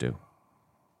many of us do.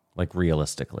 Like,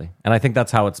 realistically. And I think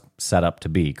that's how it's set up to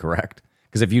be, correct?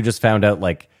 Because if you just found out,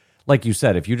 like you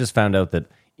said, if you just found out that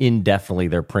indefinitely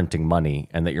they're printing money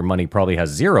and that your money probably has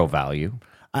zero value.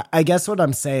 I guess what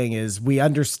I'm saying is we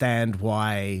understand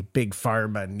why Big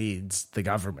Pharma needs the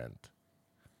government.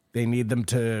 They need them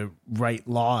to write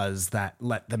laws that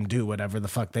let them do whatever the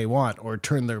fuck they want or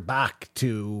turn their back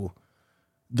to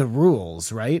the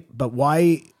rules, right? But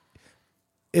why,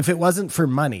 if it wasn't for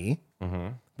money,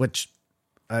 which,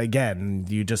 again,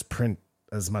 you just print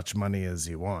as much money as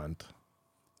you want.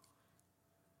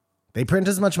 They print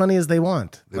as much money as they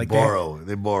want. They borrow.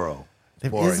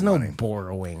 There is no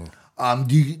borrowing.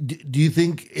 Do you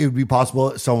think it would be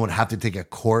possible someone would have to take a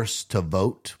course to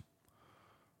vote?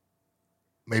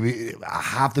 Maybe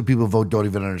half the people who vote don't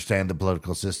even understand the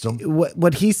political system.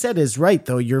 What he said is right,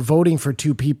 though. You're voting for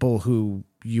two people who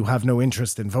you have no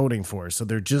interest in voting for, so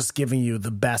they're just giving you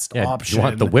the best option. You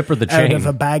want the whip or the out chain? of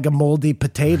a bag of moldy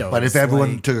potatoes. But if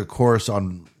everyone took a course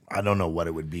on, I don't know what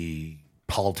it would be,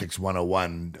 Politics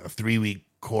 101, a 3-week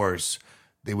course,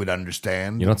 they would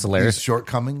understand. You know what's hilarious? These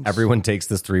shortcomings. Everyone takes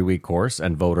this 3-week course,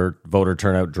 and voter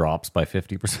turnout drops by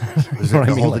 50%. Is it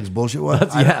the whole thing's bullshit one?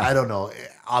 Yeah. I don't know.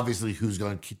 Obviously, who's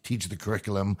going to teach the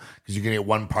curriculum? Because you're going to get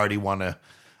one party want to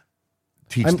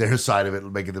teach their side of it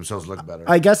and make it themselves look better.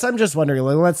 I guess I'm just wondering.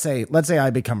 Let's say I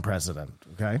become president,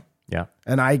 okay? Yeah.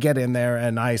 And I get in there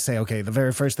and I say, okay, the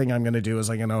very first thing I'm going to do is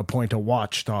I'm going to appoint a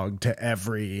watchdog to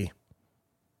every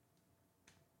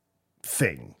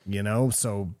thing,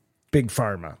 So Big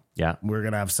Pharma. Yeah. We're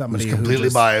going to have somebody Who's completely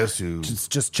biased, who's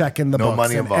just checking the no books.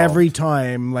 money And involved. every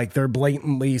time, like, they're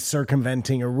blatantly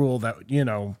circumventing a rule that,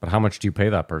 But how much do you pay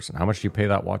that person? How much do you pay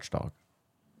that watchdog?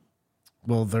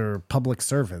 well, they're public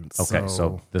servants. Okay,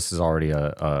 so this is already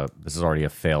a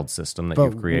failed system that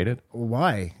you've created.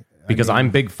 Why? Because I'm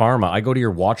Big Pharma. I go to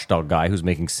your watchdog guy who's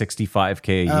making $65K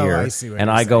a year, I see what and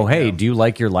you're I go, saying, "Hey, yeah. do you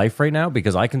like your life right now?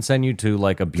 Because I can send you to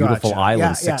like a beautiful Gotcha. island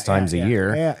Yeah, six yeah, times yeah, a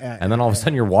year." And then all of a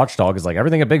sudden, your watchdog is like,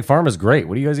 "Everything at Big Pharma is great.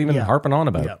 What are you guys even harping on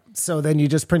about?" Yeah. So then you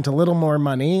just print a little more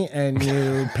money and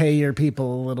you pay your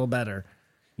people a little better.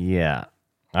 Yeah,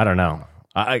 I don't know.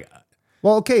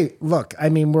 Well, okay, look, I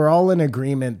mean, we're all in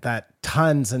agreement that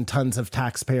tons and tons of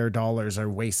taxpayer dollars are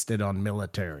wasted on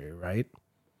military, right?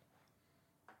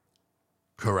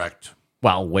 Correct.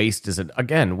 Well, waste is it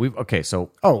again? So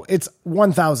Oh, it's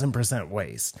 1,000%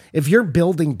 waste. If you're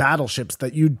building battleships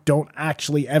that you don't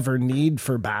actually ever need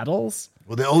for battles,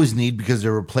 Well, they always need because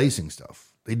they're replacing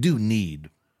stuff. They do need,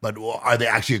 but are they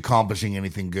actually accomplishing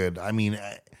anything good? I mean,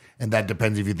 and that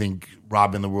depends if you think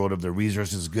robbing the world of their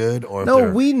resources is good or if no,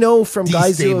 they're we know from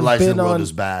guys who have destabilizing been the world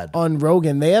is bad. on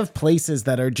Rogan, they have places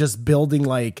that are just building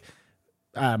like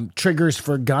triggers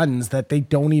for guns that they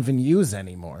don't even use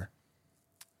anymore.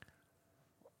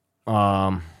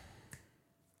 what's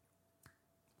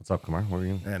up, Kumar? What were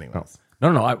you? Anyways.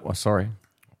 No. Sorry,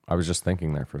 I was just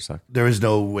thinking there for a sec. There is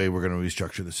no way we're going to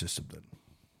restructure the system then.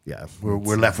 Yeah, We're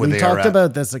left where we they talked are at.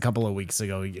 about this a couple of weeks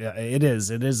ago. Yeah, it is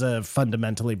a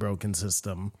fundamentally broken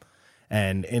system,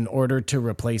 and in order to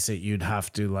replace it, you'd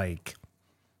have to like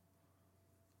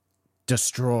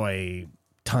destroy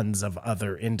tons of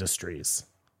other industries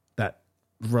that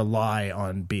rely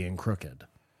on being crooked.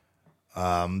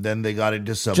 Then they got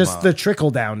into some... Just the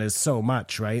trickle down is so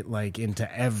much, right? Like into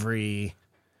every,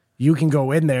 you can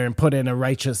go in there and put in a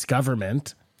righteous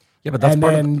government. Yeah, but that's and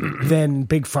part then, then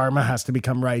Big Pharma has to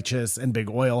become righteous and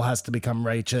Big Oil has to become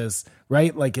righteous,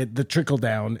 right? Like the trickle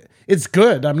down, it's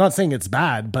good. I'm not saying it's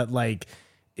bad, but like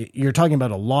you're talking about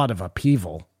a lot of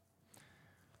upheaval.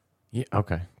 Yeah,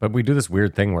 okay. But we do this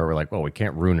weird thing where we're like, well, we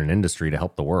can't ruin an industry to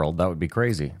help the world. That would be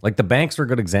crazy. Like the banks are a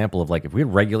good example of like, if we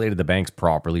had regulated the banks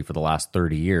properly for the last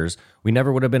 30 years, we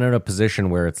never would have been in a position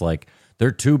where it's like, they're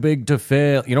too big to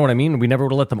fail. You know what I mean? We never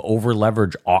would have let them over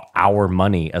leverage our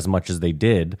money as much as they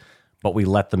did, but we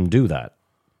let them do that.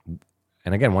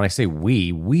 And again, when I say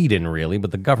we didn't really, but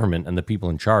the government and the people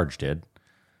in charge did.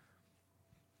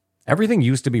 Everything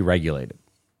used to be regulated.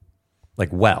 Like,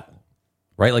 well.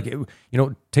 Right? Like,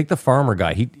 take the farmer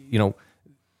guy.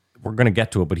 We're going to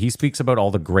get to it, but he speaks about all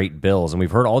the great bills. And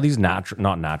we've heard all these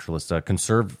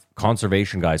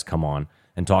conservation guys come on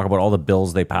and talk about all the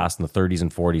bills they passed in the 30s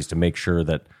and 40s to make sure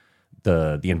that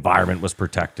the environment was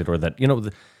protected or that,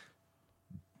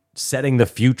 setting the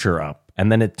future up.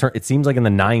 And then it seems like in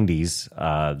the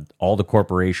 90s, all the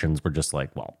corporations were just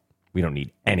like, well, we don't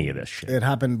need any of this shit. It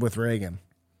happened with Reagan.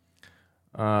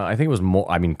 I think it was more.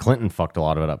 I mean, Clinton fucked a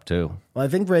lot of it up too. Well, I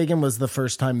think Reagan was the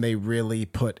first time they really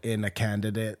put in a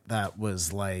candidate that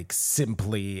was like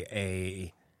simply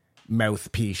a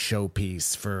mouthpiece,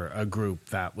 showpiece for a group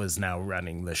that was now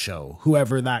running the show.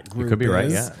 Whoever that group You could be is.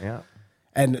 right. Yeah.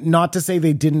 And not to say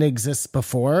they didn't exist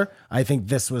before. I think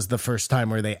this was the first time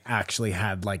where they actually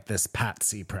had like this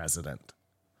patsy president.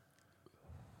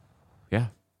 Yeah.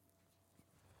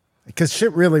 Because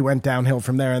shit really went downhill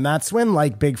from there. And that's when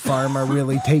like big pharma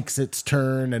really takes its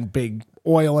turn, and big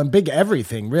oil and big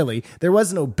everything, really. There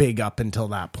was no big up until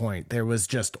that point. There was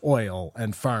just oil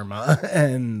and pharma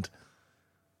and...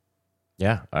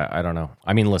 Yeah, I don't know.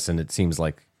 I mean, listen, it seems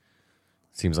like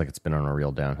it's been on a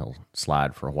real downhill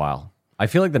slide for a while. I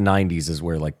feel like the 90s is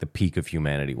where like the peak of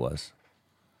humanity was.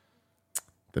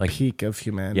 The peak of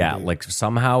humanity. Yeah, like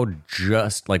somehow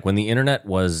just like when the internet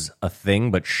was a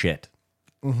thing, but shit.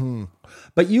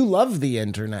 But you love the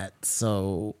internet,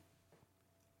 so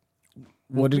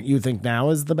wouldn't you think now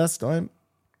is the best time?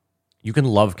 You can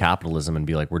love capitalism and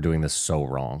be like, we're doing this so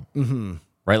wrong.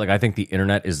 Right? Like I think the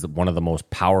internet is one of the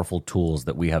most powerful tools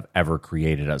that we have ever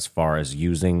created as far as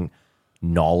using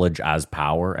knowledge as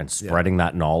power and spreading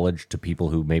that knowledge to people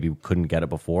who maybe couldn't get it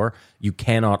before. You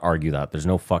cannot argue that. There's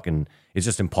no fucking, it's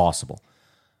just impossible.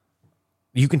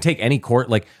 You can take any course,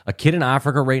 like a kid in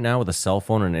Africa right now with a cell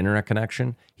phone and an internet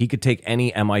connection, he could take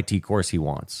any MIT course he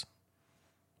wants.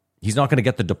 He's not going to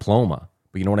get the diploma,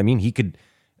 but you know what I mean? He could,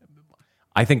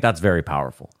 I think that's very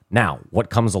powerful. Now, what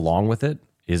comes along with it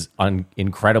is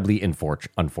incredibly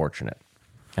unfortunate.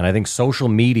 And I think social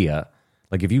media,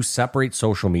 like if you separate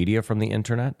social media from the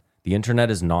internet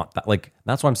is not that, like,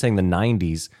 that's why I'm saying the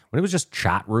 90s, when it was just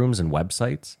chat rooms and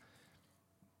websites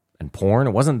and porn,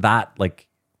 it wasn't that, like,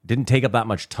 didn't take up that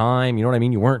much time. You know what I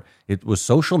mean? It was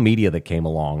social media that came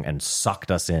along and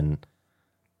sucked us in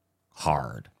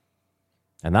hard.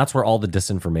 And that's where all the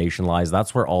disinformation lies.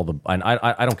 That's where all the, and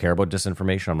I don't care about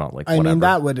disinformation. I'm not like, whatever.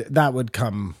 I mean, that would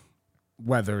come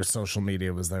whether social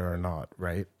media was there or not,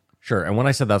 right? Sure. And when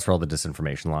I said that's where all the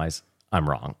disinformation lies, I'm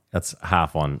wrong. That's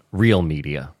half on real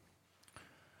media.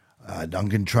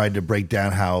 Duncan tried to break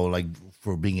down how, like,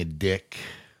 for being a dick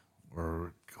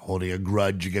or holding a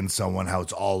grudge against someone, how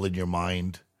it's all in your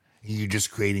mind. You're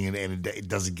just creating it, and it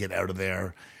doesn't get out of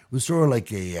there. It was sort of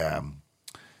like a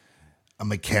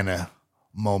McKenna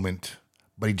moment,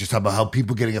 but he just talked about how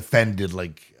people getting offended,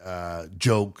 like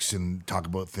jokes and talk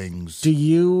about things. Do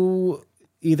you,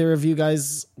 either of you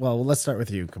guys, well, let's start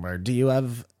with you, Kumar. Do you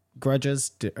have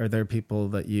grudges? Are there people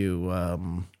that you,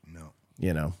 No.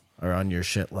 you know, are on your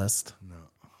shit list? No.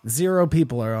 0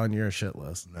 people are on your shit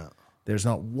list. No. There's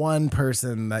not one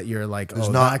person that you're like, There's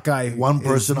oh, not that guy. one is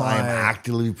person I am my-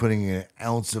 actively putting an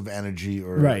ounce of energy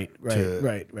or Right.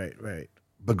 to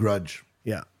begrudge.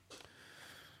 Yeah.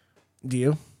 Do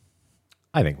you?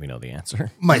 I think we know the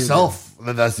answer. Myself,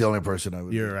 that's the only person I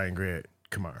would. You're angry at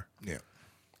Kumar. Yeah.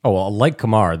 Oh, well, like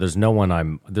Kumar, there's no one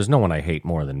I hate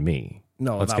more than me.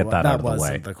 No, Let's get that out of the way.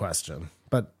 wasn't the question.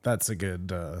 But that's a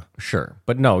good. Sure.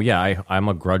 But no, yeah, I'm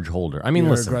a grudge holder. I mean,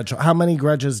 you're a listen, grudge. How many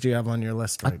grudges do you have on your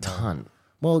list right a now? ton.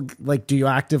 Well, like, do you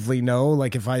actively know?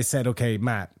 Like, if I said, okay,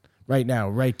 Matt, right now,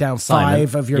 write down Simon,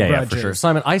 5 of your yeah, grudges. Yeah, for sure.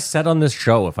 Simon, I said on this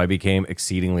show, if I became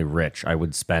exceedingly rich, I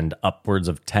would spend upwards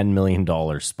of $10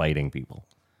 million spiting people.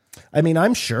 I mean,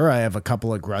 I'm sure I have a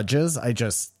couple of grudges. I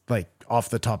just, like, off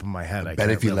the top of my head, I Bet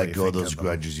can't if you really let go of think those them.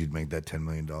 grudges, you'd make that $10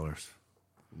 million.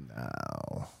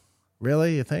 No.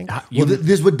 Really? You think? Well,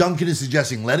 this is what Duncan is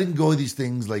suggesting. Letting go of these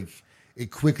things, like,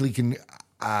 it quickly can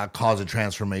cause a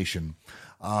transformation.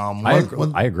 I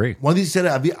agree. One of these said,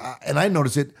 and I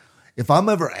notice it, if I'm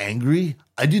ever angry,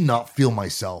 I do not feel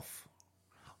myself.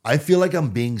 I feel like I'm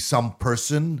being some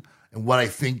person and what I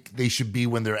think they should be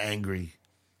when they're angry.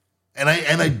 And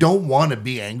I don't want to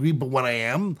be angry, but when I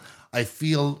am, I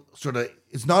feel sort of,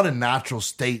 it's not a natural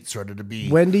state sort of to be.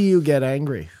 When do you get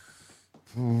angry?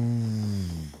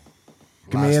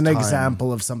 Give me an Last time.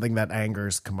 example of something that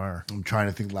angers Kumar. I'm trying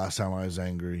to think last time I was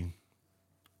angry.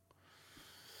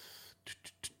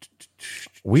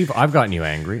 I've gotten you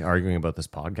angry arguing about this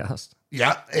podcast.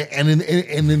 Yeah, and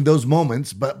in those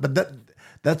moments, but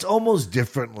that's almost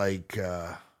different. Like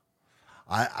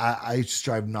I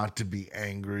strive not to be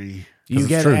angry. You It's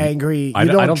get true. angry. You I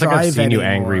don't think I've drive seen you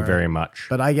angry anymore, very much.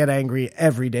 But I get angry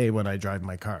every day when I drive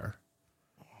my car.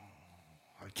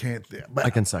 I can't. But I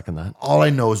can second that. all I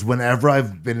know is whenever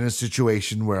I've been in a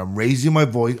situation where I'm raising my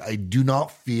voice, I do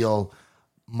not feel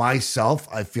myself.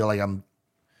 I feel like I'm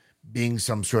being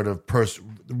some sort of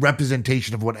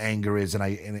representation of what anger is,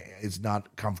 and it's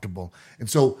not comfortable. And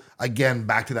so again,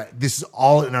 back to that. This is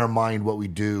all in our mind. What we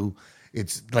do.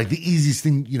 It's like the easiest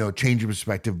thing, change your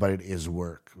perspective, but it is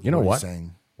work. You know I'm what?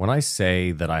 saying. When I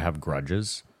say that I have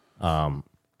grudges, I've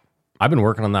been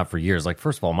working on that for years. Like,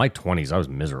 first of all, in my 20s, I was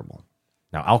miserable.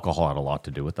 Now, alcohol had a lot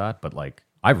to do with that, but like,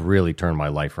 I've really turned my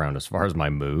life around as far as my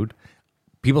mood.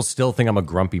 People still think I'm a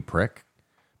grumpy prick.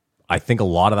 I think a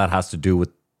lot of that has to do with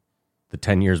the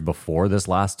 10 years before this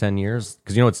last 10 years.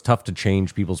 Because, you know, it's tough to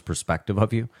change people's perspective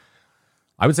of you.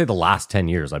 I would say the last 10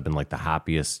 years, I've been like the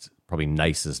happiest, probably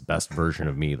nicest, best version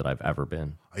of me that I've ever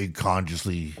been. Are you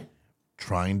consciously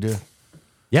trying to?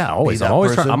 Yeah, always. that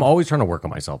person? I'm always trying to work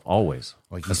on myself. Always.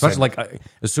 Like you Especially said-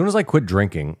 as soon as I quit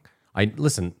drinking,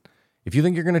 listen, if you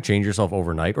think you're going to change yourself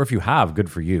overnight, or if you have,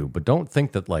 good for you. But don't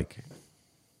think that like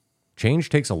change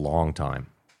takes a long time.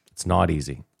 It's not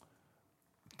easy.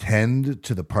 Tend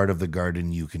to the part of the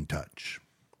garden you can touch.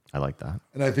 I like that.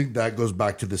 And I think that goes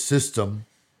back to the system.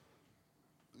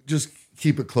 Just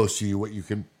keep it close to you, what you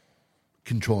can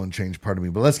control and change, part of me.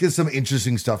 But let's get some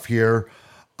interesting stuff here.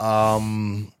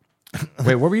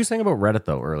 Wait, what were you saying about Reddit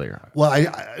though earlier? Well, I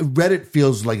Reddit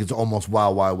feels like it's almost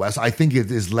Wild Wild West. I think it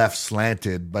is left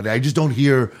slanted, but I just don't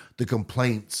hear the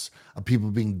complaints of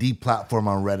people being deplatformed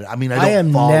on Reddit. I mean, I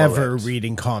am follow never it.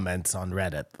 reading comments on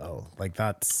Reddit though. Like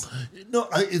that's No,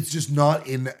 it's just not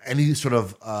in any sort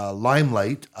of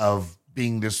limelight of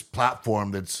being this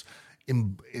platform that's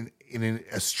in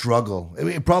a struggle. I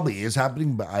mean, it probably is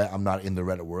happening, but I'm not in the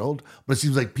Reddit world. But it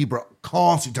seems like people are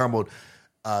constantly talking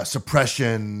about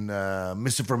suppression,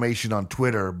 misinformation on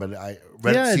Twitter. But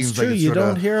Reddit Yeah, it's seems true. like it's You sort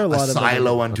don't of hear a lot a about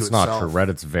silo it. unto It's itself. not true.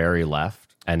 Reddit's very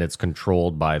left, and it's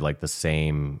controlled by like the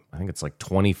same. I think it's like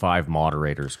 25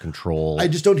 moderators control. I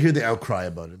just don't hear the outcry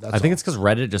about it. That's I think all. it's because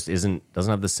Reddit just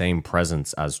doesn't have the same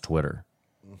presence as Twitter.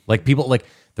 Like people, like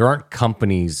there aren't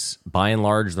companies by and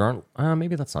large. There aren't.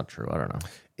 Maybe that's not true. I don't know.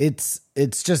 it's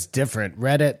just different.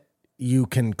 Reddit, you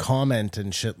can comment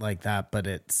and shit like that, but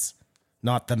it's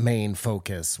not the main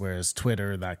focus. Whereas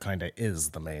Twitter, that kind of is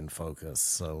the main focus.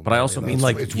 So, But I also mean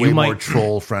like it's you way might. more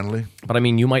troll friendly. But I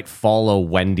mean, you might follow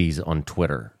Wendy's on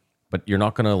Twitter, but you're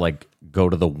not gonna like go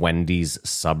to the Wendy's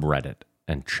subreddit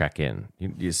and check in.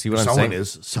 You see what I'm saying?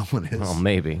 Someone is. Well,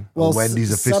 maybe. well,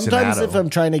 Wendy's sometimes aficionado. if I'm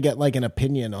trying to get like an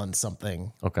opinion on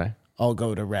something, Okay. I'll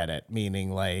go to Reddit, meaning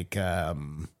like,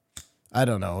 I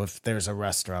don't know, if there's a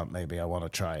restaurant maybe I want to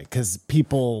try, because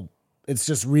people, it's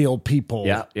just real people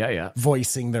Yeah.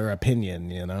 voicing their opinion,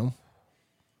 you know?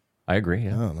 I agree.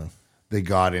 Yeah. I don't know. They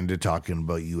got into talking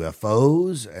about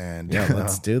UFOs and Yeah,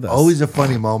 let's do this. Always a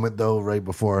funny moment though, right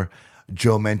before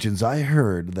Joe mentions, I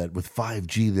heard that with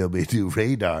 5G they'll be able to do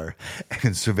radar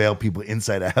and surveil people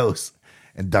inside a house.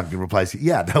 And Duncan replies,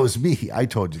 yeah, that was me. I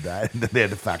told you that. And then they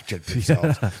had to fact check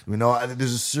themselves. You know,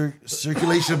 there's a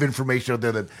circulation of information out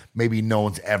there that maybe no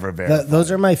one's ever verified. Those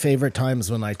are my favorite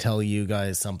times when I tell you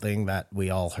guys something that we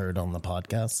all heard on the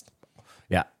podcast.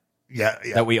 Yeah. yeah.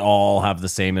 That we all have the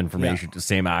same information, the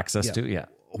same access to. Yeah.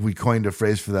 We coined a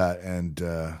phrase for that. And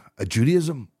a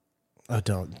Judaism. Oh,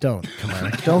 don't come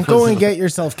on. Don't go and get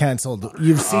yourself canceled.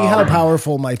 You see how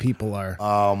powerful my people are.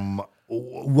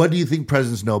 What do you think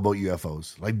presidents know about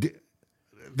UFOs? Like,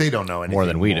 they don't know anything More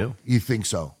than we do. You think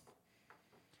so?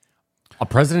 A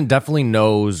president definitely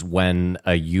knows when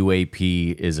a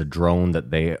UAP is a drone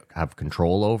that they have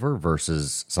control over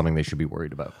versus something they should be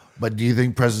worried about. But do you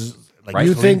think presidents like Right.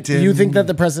 you Clinton think that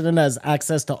the president has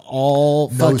access to all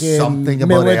Knows fucking something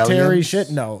about military aliens? shit?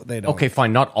 No, they don't. Okay,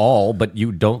 fine, not all, but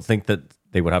you don't think that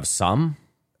they would have some?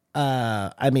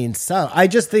 I mean, I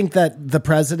just think that the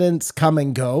presidents come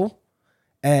and go,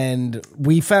 and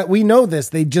we know this.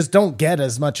 They just don't get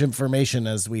as much information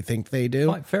as we think they do.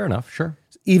 Fine, fair enough, sure.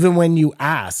 Even when you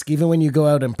ask, even when you go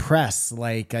out and press,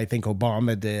 like I think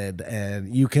Obama did,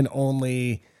 and you can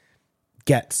only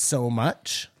get so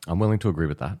much. I'm willing to agree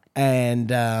with that.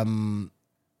 And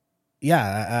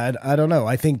yeah, I don't know.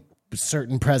 I think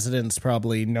certain presidents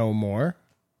probably know more,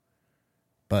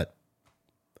 but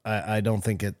I don't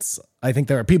think it's. I think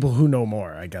there are people who know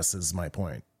more, I guess is my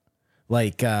point.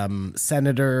 Like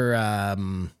Senator,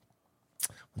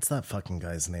 what's that fucking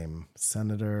guy's name?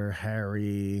 Senator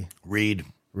Harry Reid?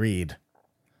 Reid.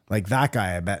 Like that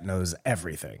guy, I bet knows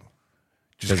everything.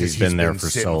 Just 'Cause he's been there for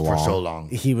sitting so For so long. long.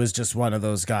 He was just one of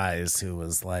those guys who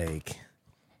was like,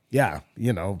 yeah,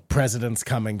 you know, presidents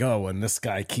come and go, and this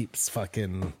guy keeps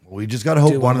fucking. We just got to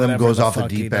hope Doing one of them whatever goes the off the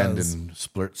fuck he deep end does. and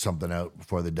splurts something out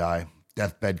before they die.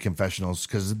 Deathbed confessionals,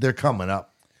 because they're coming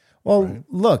up. Well,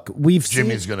 look,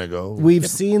 Jimmy's going to go. We've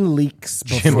seen leaks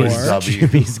before. Jimmy's W.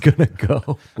 Jimmy's gonna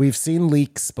go. We've seen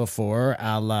leaks before,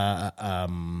 a la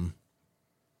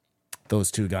those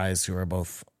two guys who are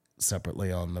both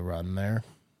separately on the run there,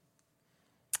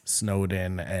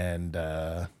 Snowden and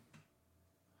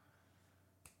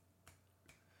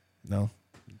no.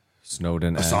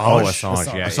 Snowden and Assange.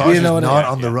 Assange. Yeah, Assange You know is what not I-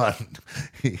 on the run.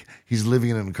 He's living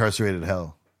in an incarcerated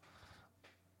hell.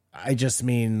 I just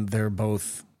mean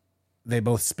they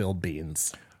both spilled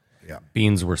beans. Yeah.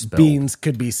 Beans were spilled. Beans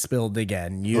could be spilled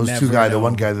again. You Those never two guys, the know.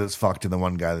 one guy that's fucked and the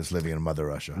one guy that's living in Mother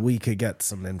Russia. We could get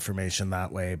some information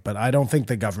that way, but I don't think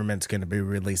the government's going to be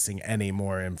releasing any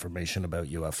more information about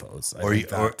UFOs. I think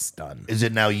that's done. Is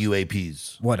it now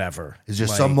UAPs? Whatever. Is there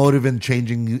some motive in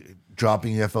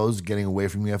dropping UFOs, getting away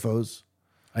from UFOs?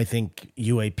 I think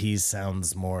UAPs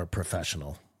sounds more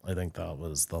professional. I think that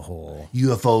was the whole.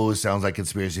 UFOs sounds like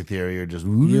conspiracy theory or just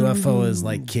UFO is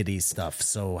like kiddie stuff.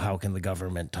 So how can the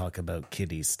government talk about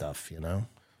kiddie stuff? You know,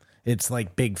 it's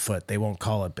like Bigfoot. They won't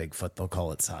call it Bigfoot. They'll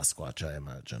call it Sasquatch, I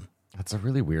imagine. That's a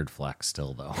really weird flex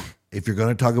still, though. If you're going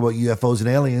to talk about UFOs and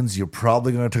aliens, you're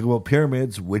probably going to talk about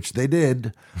pyramids, which they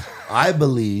did. I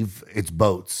believe it's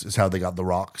boats is how they got the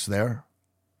rocks there.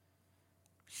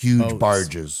 Huge Boats.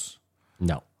 barges.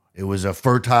 No. It was a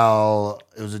fertile.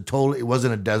 It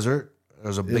wasn't a desert. There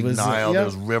was a big Nile. There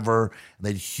was river. And they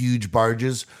had huge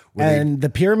barges. And the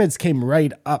pyramids came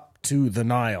right up to the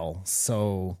Nile.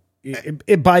 So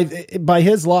by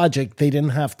his logic, they didn't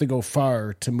have to go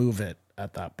far to move it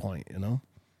at that point, you know?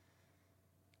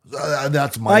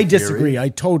 That's my I theory. disagree. I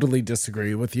totally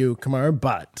disagree with you, Kamar,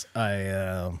 but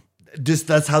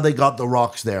That's how they got the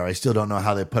rocks there. I still don't know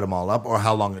how they put them all up or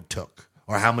how long it took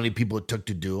or how many people it took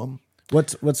to do them.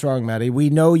 What's wrong, Maddie? We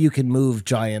know you can move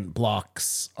giant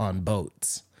blocks on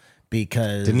boats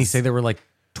because Didn't he say there were like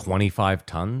 25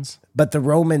 tons? But the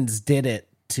Romans did it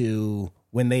to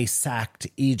when they sacked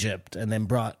Egypt and then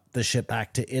brought the ship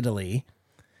back to Italy.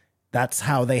 That's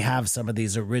how they have some of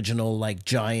these original like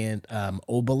giant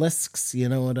obelisks. You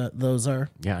know what those are?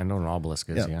 Yeah, I know what an obelisk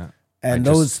is, yeah. And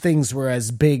those things were as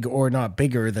big or not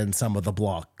bigger than some of the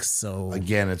blocks. So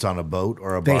Again, it's on a boat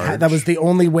or a barge. that was the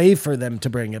only way for them to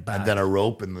bring it back. And then a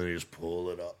rope, and they just pull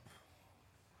it up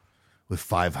with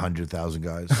 500,000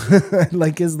 guys.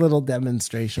 Like his little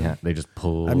demonstration. Yeah, they just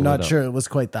pull I'm not it up. sure it was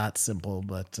quite that simple,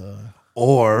 but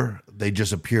Or they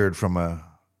just appeared from a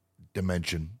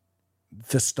dimension.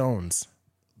 the stones.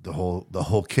 The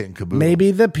whole kit and caboodle. Maybe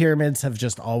the pyramids have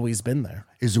just always been there.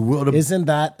 Is the world? Isn't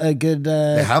that a good?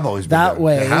 They have always been that there.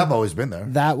 way. They have always been there.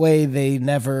 That way, they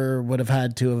never would have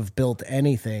had to have built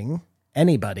anybody,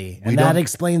 and that don't-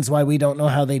 explains why we don't know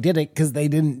how they did it because they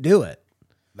didn't do it.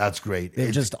 That's great.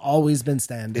 They've just always been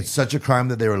standing. It's such a crime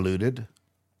that they were looted.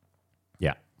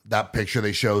 Yeah. That picture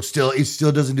they show it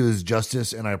still doesn't do us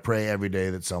justice, and I pray every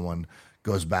day that someone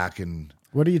goes back and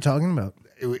What are you talking about?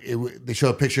 they show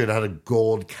a picture that had a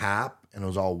gold cap and it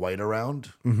was all white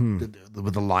around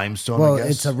with the limestone. Well, I guess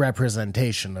it's a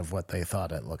representation of what they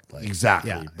thought it looked like. exactly.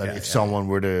 Yeah, But yeah, if yeah. someone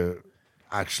were to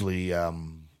actually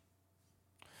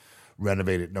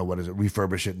renovate it, no, what is it?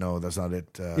 Refurbish it? No, that's not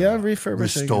it.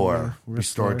 refurbishing,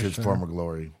 restore it to its sure. former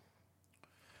glory.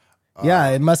 Yeah,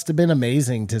 it must have been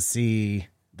amazing to see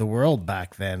the world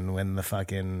back then when the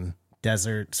fucking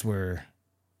deserts were,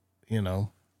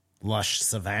 lush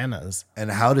savannas.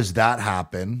 And how does that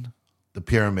happen? The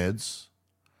pyramids,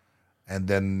 and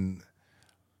then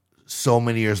so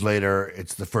many years later,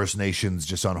 it's the First Nations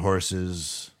just on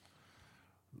horses,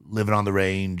 living on the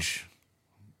range,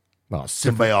 Well, it's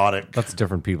different- symbiotic. that's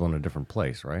different people in a different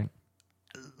place, right?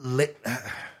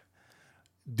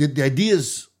 Did the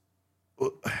ideas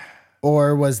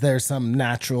Or was there some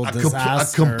natural a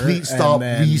disaster? complete stop and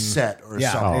then- reset or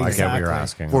Yeah. something? Oh, I get what you're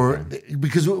Exactly. asking. Or okay.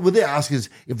 because what they ask is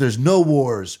if there's no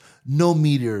wars, no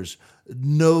meteors,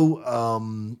 no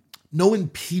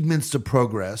impediments to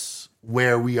progress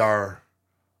where we are,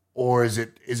 or is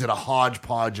it a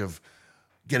hodgepodge of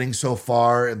getting so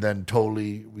far and then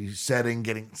totally resetting,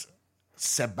 getting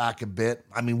set back a bit?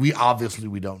 I mean, we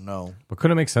don't know. But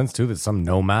couldn't it make sense too that some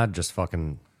nomad just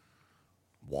fucking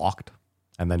walked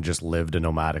and then just lived a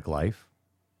nomadic life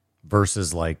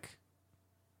versus like,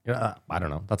 I don't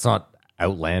know. That's not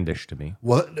outlandish to me.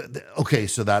 Well, okay,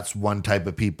 so that's one type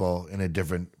of people in a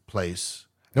different place.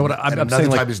 No, what And I'm another saying,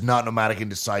 like- type is not nomadic and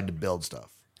decide to build stuff.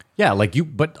 Yeah,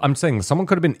 but I'm saying someone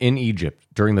could have been in Egypt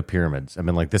during the pyramids and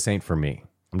been like, this ain't for me.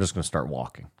 I'm just going to start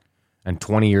walking. And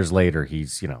 20 years later,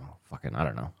 he's, fucking, I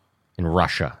don't know, in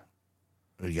Russia.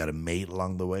 You got a mate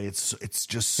along the way. It's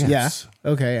just Yeah. it's-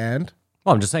 Okay, and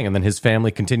Well, I'm just saying. And then his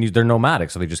family continues. They're nomadic,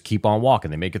 so they just keep on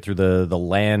walking. They make it through the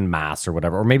land mass or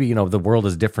whatever. Or maybe, the world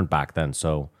is different back then,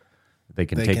 so they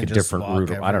can take can a just different walk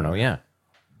route. I don't know, everywhere. yeah.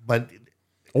 But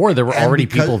Or there were and already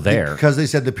because- people there. because they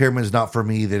said the pyramid's not for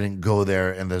me. They didn't go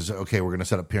there, and there's okay. We're going to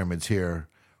set up pyramids here.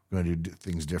 We're going to do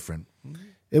things different.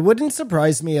 it wouldn't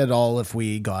surprise me at all if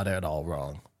we got it all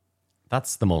wrong.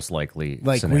 That's the most likely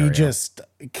Like scenario. we just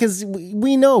because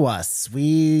we know us.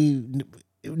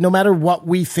 No matter what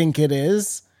we think it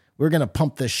is, we're gonna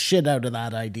pump the shit out of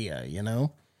that idea,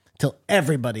 till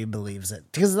everybody believes it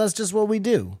because that's just what we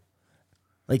do.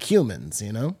 like humans,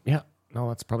 you know? Yeah. No,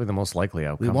 that's probably the most likely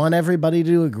outcome. We want everybody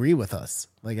to agree with us.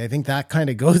 Like, I think that kind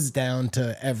of goes down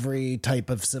to every type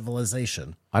of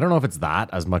civilization. I don't know if it's that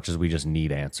as much as we just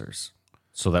need answers.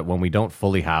 So that when we don't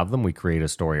fully have them, we create a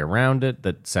story around it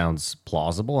that sounds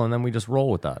plausible, and then we just roll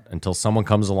with that until someone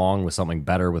comes along with something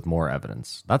better with more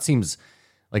evidence. That seems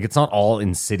like it's not all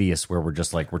insidious where we're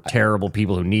just like, we're terrible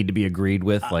people who need to be agreed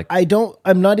with. Like,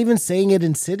 I'm not even saying it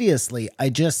insidiously. I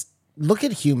just look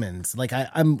at humans. Like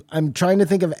I'm trying to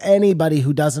think of anybody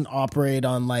who doesn't operate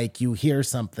on like, you hear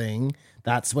something,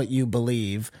 that's what you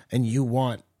believe, and you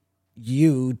want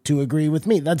you to agree with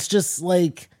me. That's just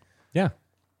like, yeah.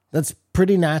 that's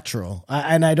pretty natural.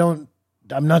 I'm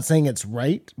not saying it's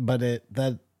right, but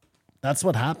that's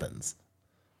what happens.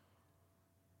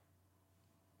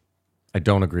 I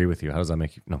don't agree with you. How does that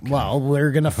make you? No. Well,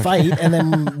 we're going to fight and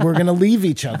then we're going to leave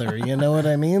each other. You know what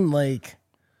I mean? Like,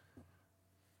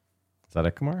 Is that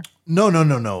it, Kumar? No.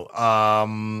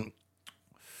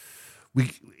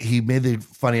 He made the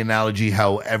funny analogy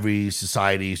how every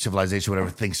society, civilization, whatever,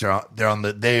 thinks they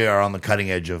are on the cutting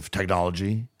edge of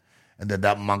technology, and then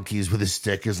that monkeys with his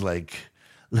stick is like,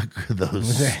 look at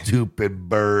those stupid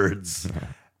birds,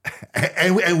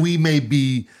 and we may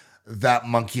be that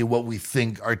monkey, what we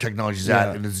think our technology is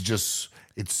at, and it's just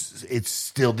it's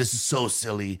still, this is so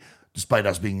silly, despite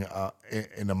us being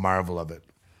in a marvel of it.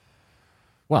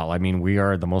 Well, I mean, we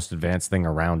are the most advanced thing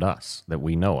around us that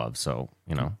we know of. So,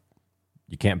 you know,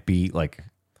 you can't be like.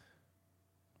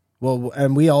 Well,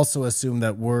 and we also assume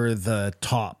that we're the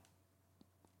top.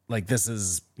 Like, this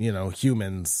is, you know,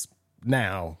 humans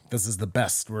now. This is the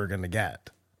best we're going to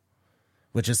get,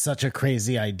 which is such a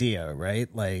crazy idea,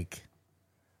 right? Like,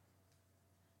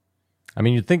 I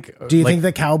mean, you'd think. do you think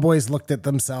the cowboys looked at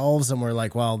themselves and were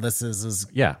like, well, this is as.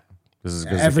 Yeah. This is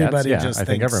as good as it Everybody gets. just I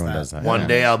think thinks everyone that. does that. One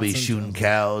day I'll be shooting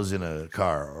cows in a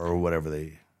car or whatever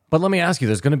they. But let me ask you,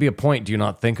 there's going to be a point, do you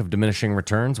not think, of diminishing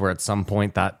returns where at some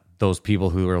point that those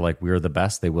people who are like, we're the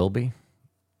best, they will be?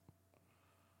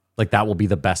 Like, that will be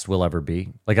the best we'll ever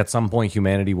be? Like, at some point,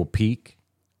 humanity will peak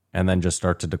and then just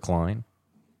start to decline?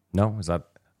 No? Is that,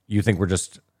 you think we're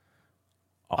just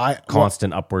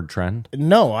constant upward trend?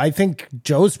 No, I think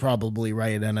Joe's probably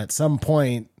right. And at some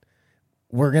point,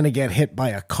 we're going to get hit by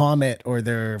a comet, or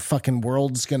their fucking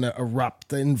world's going to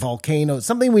erupt in volcanoes,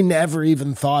 something we never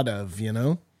even thought of, you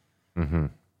know? Mm-hmm.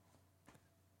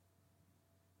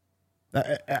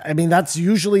 I mean, that's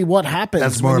usually what happens.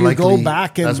 That's more when you likely- go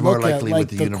back and that's more look at likely like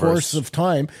with the the course universe. of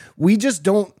time. We just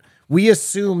don't, we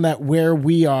assume that where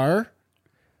we are,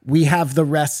 we have the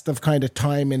rest of kind of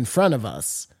time in front of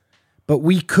us, but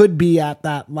we could be at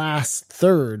that last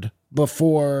third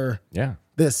before Yeah.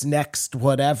 this next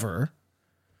whatever.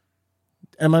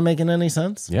 Am I making any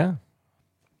sense? Yeah.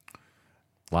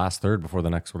 Last third before the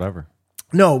next whatever.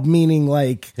 No, meaning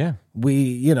like Yeah. we,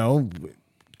 you know,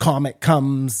 comet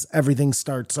comes, everything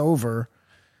starts over.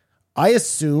 I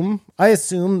assume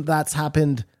that's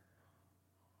happened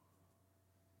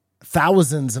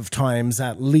thousands of times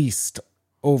at least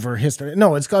over history.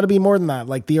 No, it's got to be more than that.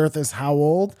 Like, the earth is how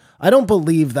old? I don't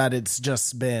believe that it's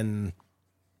just been,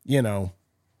 you know,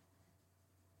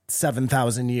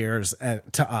 7,000 years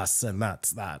to us, and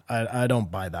that's that. I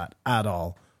don't buy that at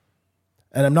all.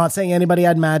 And I'm not saying anybody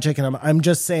had magic, and I'm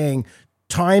just saying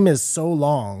time is so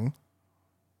long.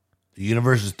 The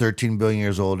universe is 13 billion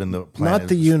years old, and the planet Not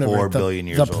the is universe, 4 the, billion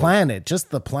years the old. planet,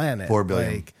 just the planet. 4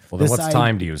 billion. Like, Well, then this what's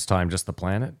time to you? Is time just the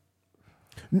planet?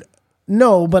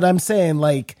 No, but I'm saying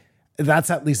like that's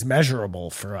at least measurable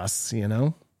for us, you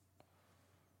know?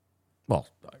 Well,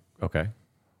 okay.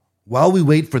 While we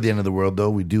wait for the end of the world, though,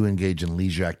 we do engage in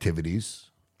leisure activities.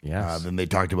 Yes. Then they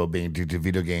talked about being addicted to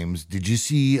video games. Did you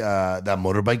see that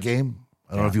motorbike game?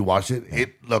 I don't know if you watched it. Yeah.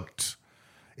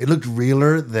 It looked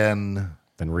realer than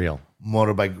Real.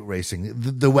 motorbike racing.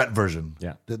 The wet version.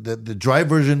 Yeah. The dry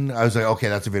version, I was like, okay,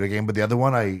 that's a video game. But the other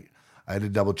one, I had to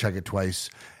double check it twice.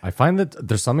 I find that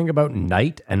there's something about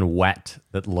night and wet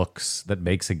that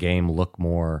makes a game look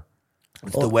more.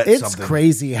 It's the wet It's something.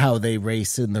 crazy how they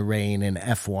race in the rain in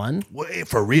F1. Well,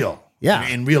 for real. Yeah.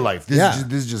 In real life. This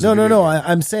is just no. a video game.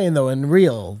 I'm saying though, in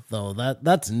real though,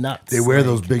 that's nuts. They wear Like,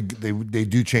 those big. They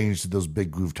do change to those big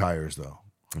groove tires though.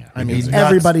 I mean, nuts.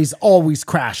 everybody's always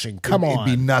crashing. Come It'd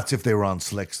be on. nuts if they were on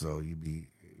slicks though. You'd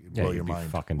blow you'd your be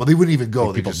mind. fucking- Well, they wouldn't even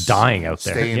go. They people just dying out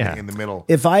there, stay yeah. in the middle.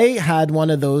 If I had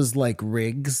one of those like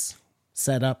rigs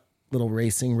set up, little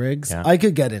racing rigs, Yeah. I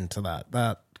could get into that.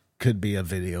 That could be a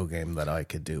video game that I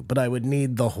could do, but I would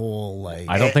need the whole like.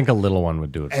 I don't think a little one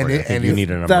would do it for and you. I it- think and you if-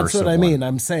 need an immersive That's what I mean. one.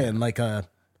 I'm saying like I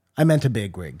meant a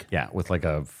big rig. Yeah, with like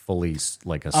a fully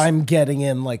like a. I'm getting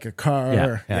in like a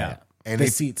car. yeah. And The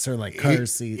seats are like car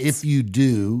seats. If you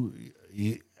do,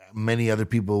 many other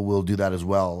people will do that as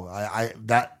well.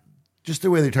 That just the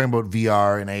way they're talking about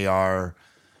VR and AR,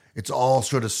 it's all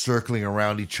sort of circling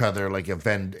around each other like a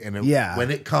Venn. And when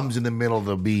it comes in the middle,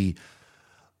 it'll be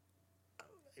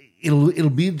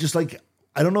just like,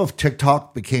 I don't know if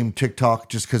TikTok became TikTok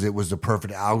just because it was the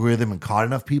perfect algorithm and caught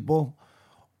enough people,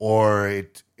 or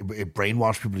it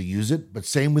brainwashed people to use it. But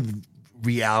same with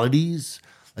realities.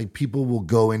 Like people will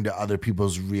go into other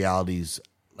people's realities,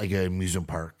 like an amusement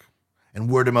park, and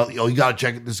word of mouth. Oh, you got to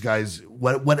check this guy's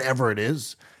whatever it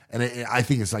is. And I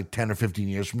think it's like 10 or 15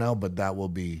 years from now, but that will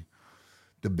be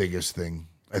the biggest thing.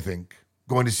 I think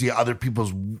going to see other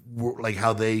people's like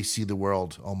how they see the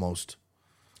world almost.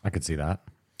 I could see that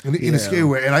in a scary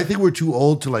way. And I think we're too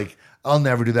old to like. I'll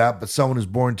never do that. But someone who's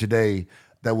born today,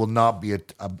 that will not be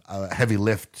a heavy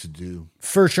lift to do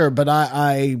for sure. But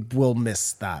I will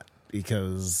miss that.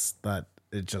 Because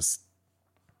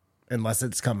unless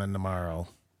it's coming tomorrow.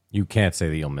 You can't say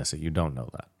that you'll miss it. You don't know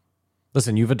that.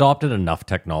 Listen, you've adopted enough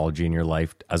technology in your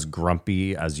life, as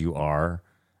grumpy as you are.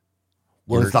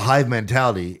 Well, it's the hive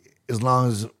mentality. As long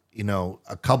as,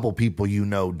 a couple people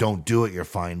don't do it, you're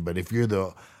fine. But if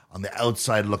you're on the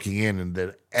outside looking in and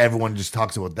that everyone just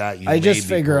talks about that, I just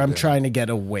figure I'm trying to get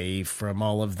away from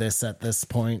all of this at this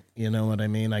point. You know what I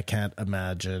mean? I can't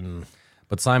imagine.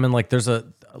 But Simon, like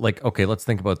okay, let's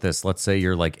think about this. Let's say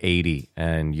you're like 80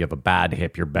 and you have a bad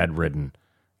hip, you're bedridden,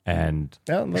 and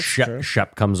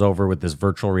Shep comes over with this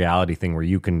virtual reality thing where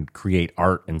you can create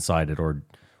art inside it or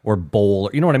bowl,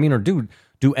 you know what I mean? Or do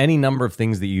any number of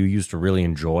things that you used to really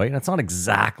enjoy. And it's not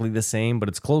exactly the same, but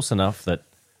it's close enough that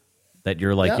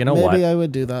you're like, what? Maybe I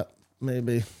would do that.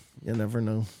 Maybe. You never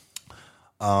know.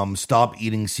 Stop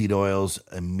eating seed oils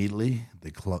immediately.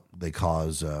 They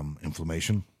cause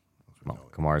inflammation. Well,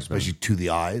 Kamar's especially to the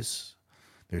eyes.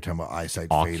 They're talking about eyesight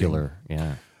ocular, fading.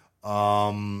 Yeah.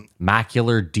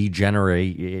 Macular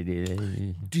degenerate.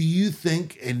 Do you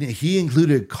think, and he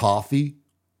included coffee,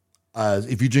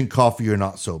 if you drink coffee, you're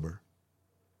not sober?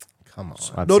 Come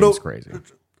on. That seems crazy.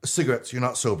 Cigarettes, you're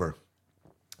not sober.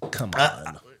 Come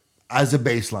on. As a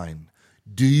baseline,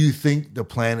 do you think the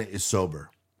planet is sober?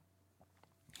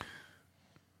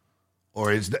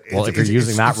 Or if you're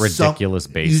using that ridiculous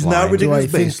baseline. Do I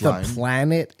think the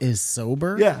planet is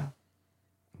sober? Yeah.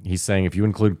 He's saying if you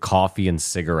include coffee and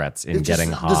cigarettes in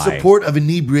getting high. The support of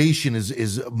inebriation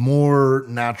is more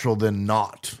natural than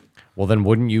not. Well, then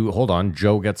wouldn't you, hold on,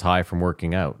 Joe gets high from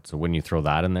working out. So wouldn't you throw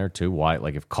that in there too? Why?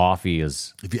 Like if coffee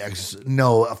is... If you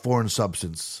no, a foreign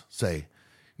substance, say,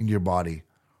 in your body.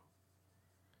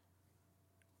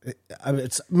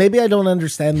 Maybe I don't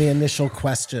understand the initial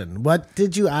question. What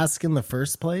did you ask in the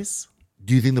first place?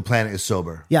 Do you think the planet is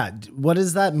sober? Yeah. What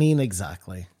does that mean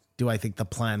exactly? Do I think the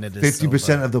planet is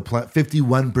 50% of the planet,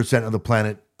 51% of the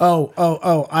planet. Oh!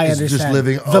 I understand. Just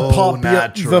living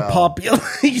natural. The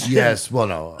population. Yes. Well,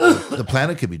 no, the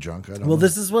planet could be drunk. I don't know.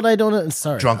 This is what I don't.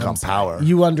 Sorry, drunk on power.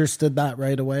 You understood that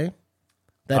right away.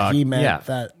 That he meant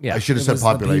that. Yeah, I should have said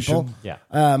population. Yeah.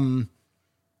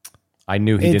 I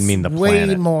knew he didn't mean the planet.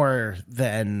 Way more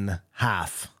than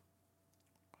half.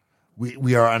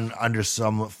 We are under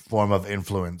some form of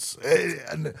influence.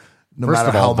 No First matter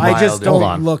of all, how mild I just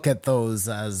don't look at those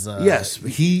as yes.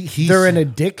 They're an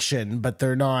addiction, but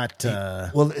they're not.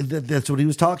 Well, that's what he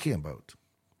was talking about.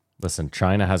 Listen,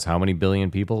 China has how many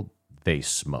billion people? They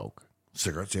smoke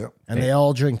Cigarettes, yeah, and they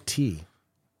all drink tea.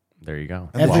 There you go.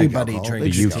 Everybody alcohol.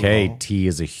 drinks The tea. UK, tea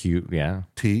is a huge,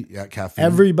 tea, caffeine.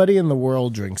 Everybody in the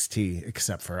world drinks tea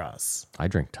except for us. I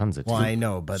drink tons of tea. Well, I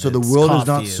know, but so the world is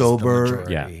not the sober.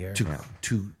 majority here.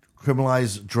 To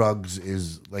criminalize drugs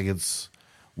is like it's.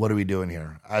 What are we doing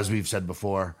here? As we've said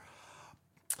before,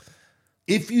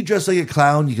 if you dress like a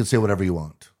clown, you can say whatever you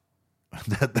want.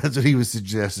 That's what he was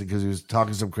suggesting because he was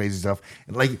talking some crazy stuff.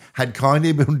 And like, had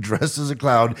Kanye been dressed as a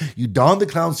clown, you don the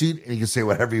clown suit and you can say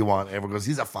whatever you want. Everyone goes,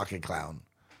 he's a fucking clown.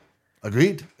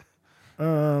 Agreed?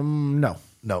 No.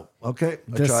 Okay.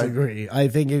 Disagree. I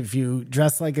think if you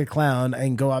dress like a clown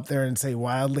and go up there and say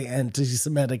wildly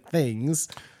anti-Semitic things,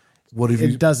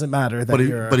 it doesn't matter that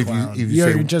you're a clown. If you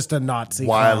you're say just a Nazi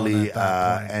wildly clown at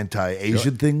that point.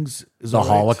 anti-Asian things, is The all right.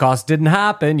 Holocaust didn't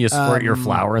happen. You squirt your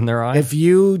flour in their eye. If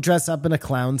you dress up in a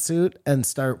clown suit and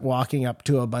start walking up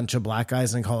to a bunch of black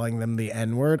guys and calling them the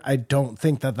N-word, I don't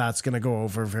think that that's going to go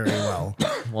over very well.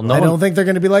 Well, I don't think they're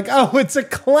going to be like, oh, it's a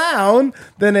clown.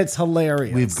 Then it's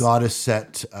hilarious. We've got to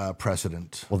set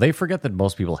precedent. Well, they forget that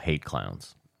most people hate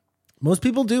clowns. Most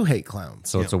people do hate clowns.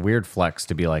 So it's a weird flex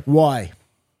to be like, Why?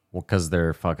 well, because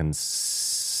they're fucking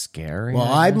scary. Well,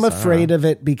 I I'm guess. I don't afraid know. of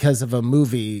it because of a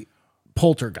movie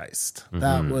Poltergeist.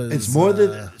 That was. It's more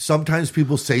that sometimes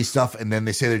people say stuff and then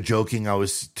they say they're joking. I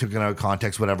was taken out of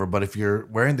context, whatever. But if you're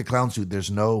wearing the clown suit,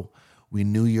 we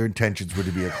knew your intentions were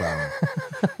to be a clown.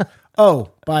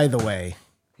 Oh, by the way,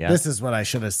 Yeah. this is what I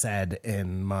should have said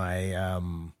in my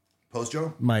Post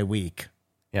Joe? my week.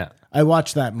 Yeah. I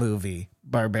watched that movie,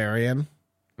 Barbarian.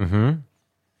 Mm-hmm.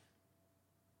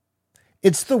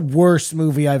 It's the worst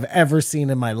movie I've ever seen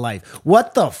in my life.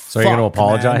 What the fuck? So you're gonna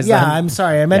apologize man? Yeah, then? I'm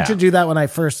sorry. I meant to Yeah. do that when I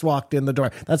first walked in the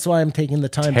door. That's why I'm taking the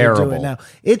time to do Terrible. it now.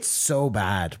 It's so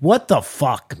bad. What the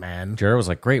fuck, man? Jared was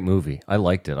like, great movie. I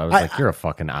liked it. I was like, you're a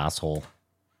fucking asshole.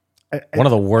 One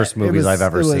of the worst movies I've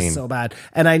ever it was seen. so bad.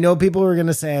 And I know people were going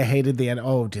to say I hated the end.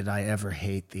 Oh, did I ever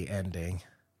hate the ending?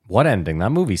 What ending?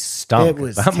 That movie stunk. It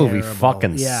was that movie terrible.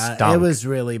 fucking yeah, stunk. it was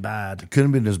really bad.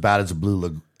 Couldn't have been as bad as a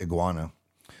blue iguana.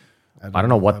 I don't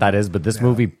know what that is, but this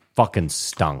movie fucking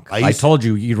stunk. I I used- told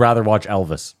you you'd rather watch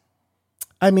Elvis.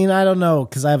 I mean, I don't know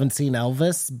because I haven't seen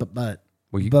Elvis, but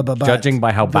Well, you- but judging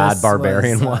by how bad this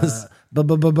Barbarian was.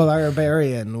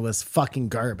 Barbarian was fucking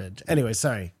garbage. Anyway,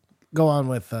 sorry. Go on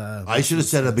with. I should have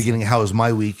said at the beginning, how was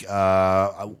my week?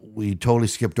 We totally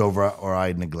skipped over, or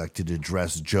I neglected to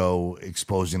address Joe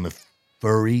exposing the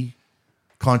furry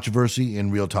controversy in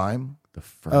real time.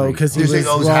 Because he They're saying, was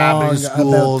oh, it's happening wrong in about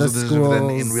schools. the and this, and then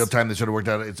in schools. real time, they sort of worked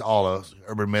out it's all a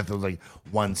urban myth. It was like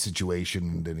one situation.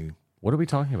 And then he, What are we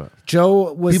talking about?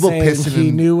 Joe was People saying pissing he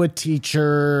in- knew a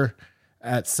teacher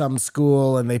at some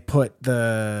school and they put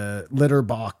the litter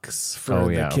box for Oh,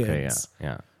 the yeah. kids. Okay.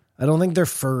 Yeah. I don't think they're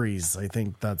furries. I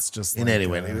think that's just in like any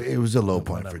way, it was a low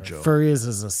point for Joe. Furries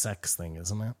is a sex thing,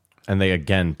 isn't it? And they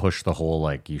again push the whole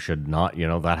like you should not,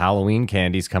 that Halloween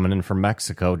candy's coming in from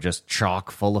Mexico, just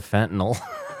chock full of fentanyl.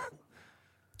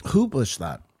 Who pushed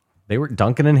that? They were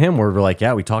Duncan and him were like,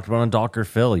 yeah, we talked about it on Dr.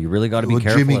 Phil. You really got to be Well,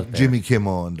 careful. out there. Jimmy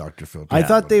Kimmel and Dr. Phil. I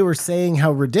thought they were saying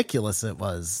how ridiculous it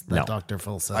was that No. Dr.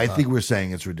 Phil said I that. think we're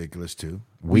saying it's ridiculous too.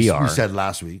 We are. We said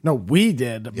last week. No, we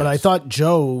did, but I thought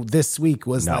Joe this week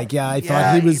was No. like, I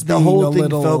thought he was the being whole a thing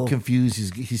little. felt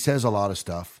confused. He says a lot of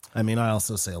stuff. I mean, I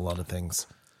also say a lot of things.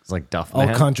 It's like Duff I'll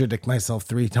Man. contradict myself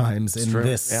 3 times in true,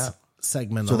 this yeah.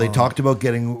 segment. So they alone. talked about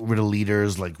getting rid of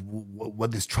leaders, like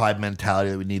what this tribe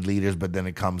mentality that we need leaders, but then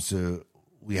it comes to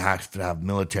we have to have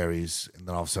militaries, and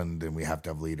then all of a sudden then we have to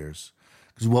have leaders.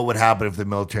 Because what would happen if the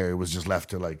military was just left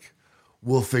to like,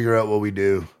 we'll figure out what we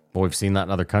do. Well, we've seen that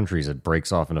in other countries. It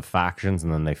breaks off into factions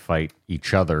and then they fight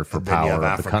each other for And then you power have of the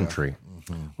Africa. country.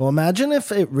 Well, imagine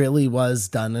if it really was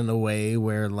done in a way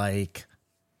where like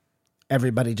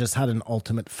everybody just had an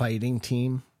ultimate fighting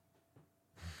team,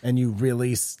 and you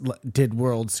really did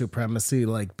world supremacy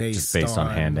like Just based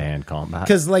on hand-to-hand combat.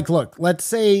 Because, like, look, let's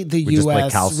say the We just play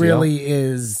U.S. Calcio. really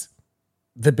is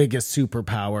the biggest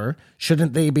superpower.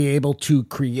 Shouldn't they be able to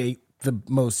create the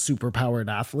most superpowered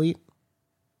athlete?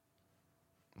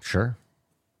 Sure.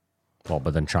 Well,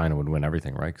 but then China would win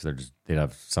everything, right? Because they'd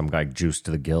have some guy juiced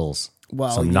to the gills.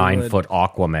 Well, some you 9-foot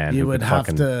Aquaman. You who would could have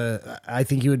fucking, to. I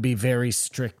think you would be very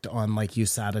strict on like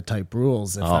USADA type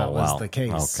rules if that was the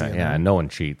case. Okay, you yeah, know? and no one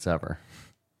cheats ever.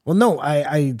 Well, no,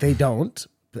 they don't.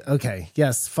 But okay,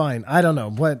 yes, fine. I don't know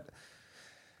what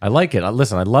I like it.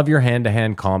 Listen, I love your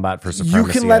hand-to-hand combat for supremacy.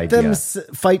 you can let idea. them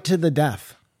fight to the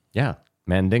death. Yeah,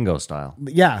 Mandingo style.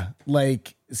 Yeah,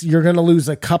 like you're gonna lose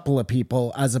a couple of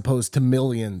people as opposed to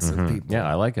millions of people. Yeah,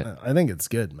 I like it. I think it's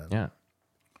good, man. Yeah.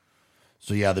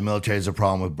 So yeah, the military has a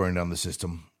problem with burning down the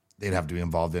system. They'd have to be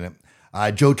involved in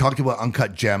it. Joe talked about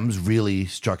Uncut Gems, really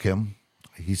struck him.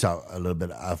 He saw a little bit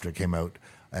after it came out.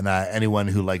 And anyone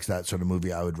who likes that sort of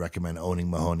movie, I would recommend Owning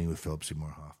Mahoney with Philip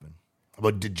Seymour Hoffman.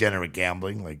 About degenerate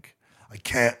gambling. Like, I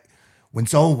can't, when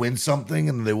someone wins something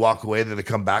and they walk away, then they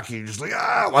come back and you're just like,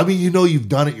 I mean, you've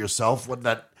done it yourself. What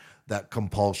that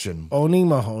compulsion. Owning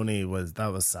Mahoney was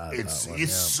sad. It's that one,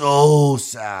 so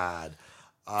sad.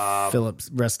 Phillips,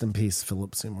 rest in peace,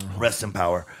 Philip Seymour. Rest in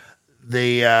power.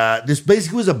 They this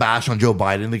basically was a bash on Joe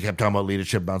Biden. They kept talking about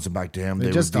leadership bouncing back to him.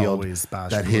 They just always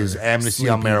bash that his poor amnesty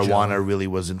on Sleepy marijuana Joe. really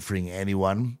wasn't freeing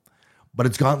anyone. But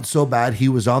it's gotten so bad. He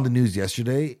was on the news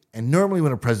yesterday, and normally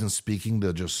when a president's speaking,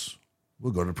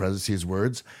 we'll go to the president, see his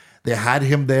words. They had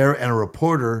him there and a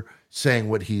reporter saying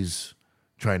what he's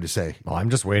trying to say. Well, I'm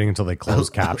just waiting until they close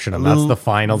caption him. That's the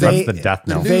final. That's the death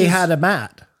note. They had a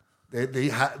mat.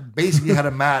 They basically had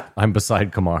a Matt I'm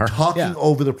beside Kamar. talking Yeah.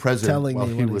 over the president Telling while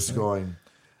me he what he was said. going.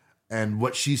 And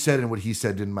what she said and what he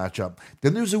said didn't match up.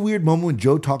 Then there's a weird moment when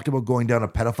Joe talked about going down a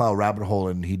pedophile rabbit hole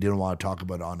and he didn't want to talk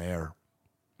about it on air.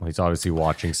 Well, he's obviously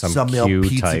watching some Some Q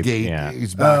Pizza type. Gate Yeah.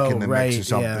 is back in the right, mix or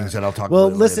something. yeah. He said, I'll talk Well,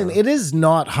 about it listen, later. it is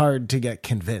not hard to get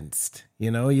convinced.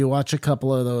 You know, you watch a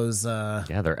couple of those.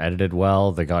 Yeah, they're edited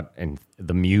well. They got and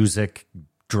the music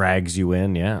drags you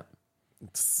in. Yeah.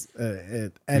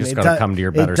 And just gotta come to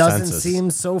your better It doesn't senses.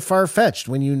 seem so far fetched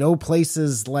when you know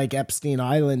places like Epstein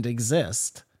Island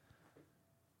exist.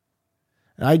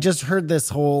 I just heard this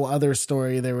whole other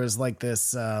story. There was like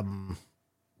this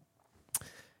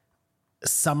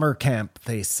summer camp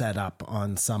they set up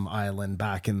on some island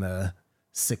back in the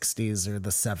 60s or the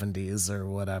 70s or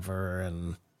whatever,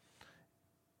 and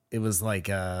it was like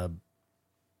a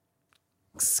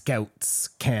scouts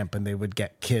camp, and they would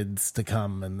get kids to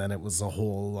come, and then it was a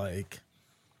whole like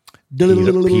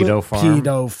Pedo farm.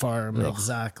 pedo farm,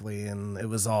 exactly, and it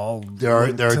was all There are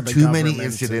linked to the too many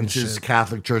government and incidences, shit.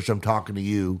 Catholic Church, I'm talking to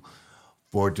you,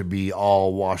 for it to be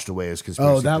all washed away as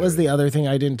conspiracy. Oh, that was theory. the other thing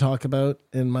I didn't talk about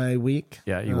in my week.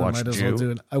 Yeah, you watched might as well Jew.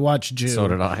 do it. I watched Jew. So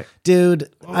did I. Dude,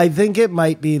 I think it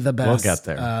might be the best. We'll get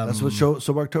there. That's what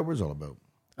Sober October is all about.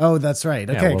 Oh, that's right.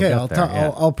 Okay, we'll okay. get I'll, there,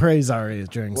 yeah. I'll praise Ari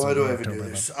during Why do I Sober even do October.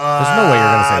 this? There's no way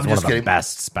you're going to say I'm it's one just of the kidding.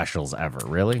 best specials ever.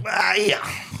 Really? Yeah.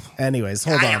 Anyways,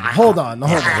 hold on. We'll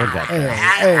get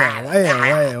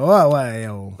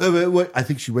there. What? I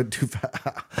think she went too far.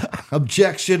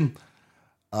 Objection.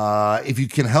 If you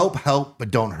can help,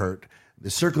 but don't hurt.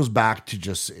 This circles back to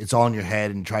just it's all in your head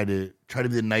and try to be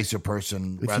the nicer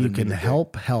person. If rather you than can the-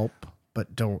 help,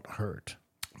 but don't hurt.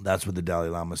 That's what the Dalai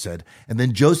Lama said. And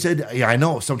then Joe said, yeah, I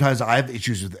know. Sometimes I have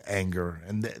issues with anger.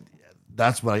 And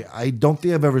that's what I don't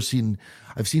think I've ever seen.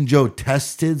 I've seen Joe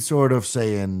tested, sort of,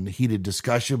 say, in heated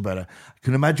discussion, but I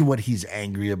can imagine what he's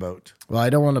angry about. Well, I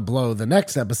don't want to blow the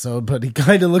next episode, but he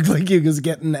kind of looked like he was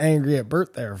getting angry at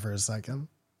Bert there for a second.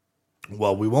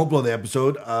 Well, we won't blow the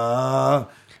episode.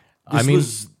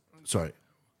 Sorry.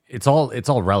 It's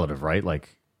all relative, right?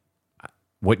 Like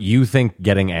what you think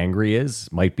getting angry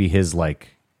is might be his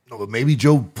like. No, but maybe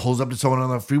Joe pulls up to someone on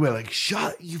the freeway like,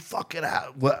 shut you fucking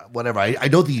out. Whatever. I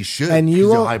don't think he should. And you He's a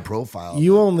won't- high profile.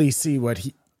 You only see what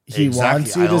he Exactly.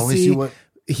 wants you I to only see see. what-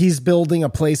 He's building a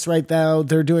place right now.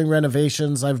 They're doing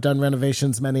renovations. I've done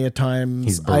renovations many a times.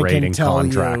 He's I can berating tell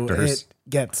contractors. You, it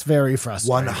gets very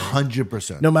frustrating.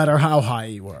 100%. No matter how high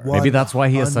you are. Maybe that's why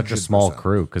he has such a small 100%.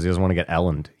 crew because he doesn't want to get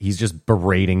Ellened. He's just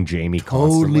berating Jamie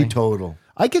constantly. Totally total.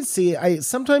 I could see.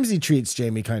 Sometimes he treats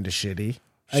Jamie kind of shitty.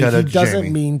 Shout he out to doesn't Jamie.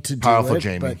 mean to do Powerful it,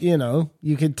 Jamie. but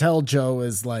you could tell Joe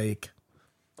is like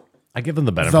I give him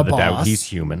the benefit The of the doubt. boss. He's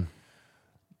human.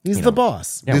 he's the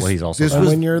boss. Yeah, This- well, he's also. this And was-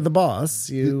 when you're the boss,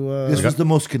 you This was the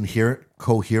most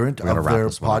coherent gotta of wrap their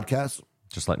this one up. podcasts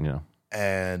just letting you know.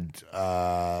 and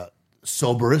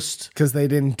soberest. because they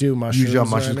didn't do mushrooms. Usually on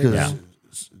or mushrooms anything.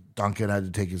 because Duncan had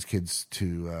to take his kids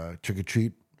to trick or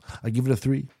treat. I give it a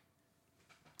 3.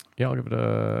 Yeah, I'll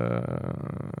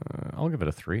give it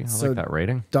a 3. I So- like that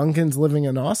rating. Duncan's living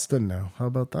in Austin now. How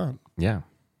about that? Yeah.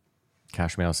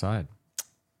 Cash me outside.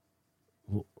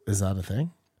 Is that a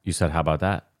thing? You said, how about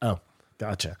that? Oh,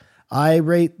 gotcha. I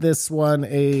rate this one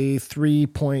a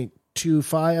 3.25,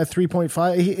 a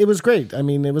 3.5. It was great. I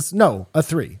mean, a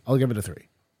 3. I'll give it a 3.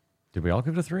 Did we all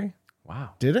give it a 3?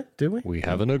 Wow. Did it? Did we? We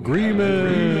have an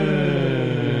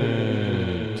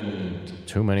agreement.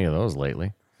 Too many of those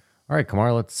lately. All right,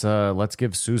 Kamar, let's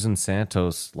give Susan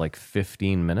Santos like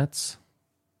 15 minutes.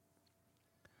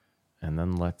 And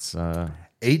then let's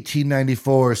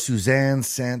 1894, Suzanne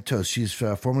Santos. She's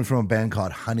formerly from a band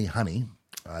called Honey Honey,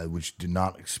 which did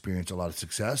not experience a lot of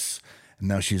success. And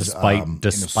now she's Despite- in a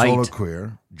despite- solo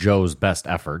career. Joe's best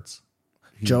efforts.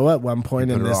 Joe at one point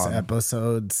put in her this on.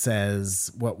 episode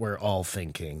says what we're all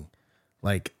thinking.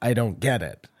 Like, I don't get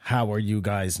it. How are you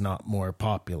guys not more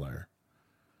popular?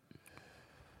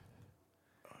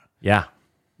 Yeah.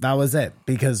 That was it,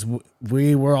 because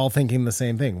we were all thinking the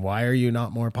same thing. Why are you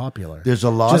not more popular? There's a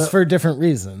lot Just of for different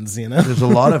reasons, you know? there's a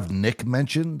lot of Nick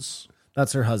mentions.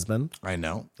 That's her husband. I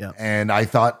know. Yeah. And I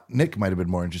thought Nick might have been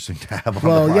more interesting to have on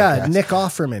Well, the yeah, podcast. Nick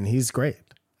Offerman. He's great.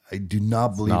 I do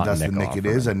not believe not that's Nick the Nick it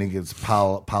is. Offerman. I think it's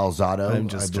Pal Zotto. I'm I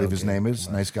just believe his joking. name is.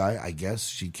 Nice guy, I guess.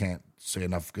 She can't say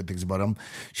enough good things about him.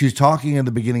 She was talking in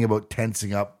the beginning about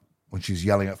tensing up when she's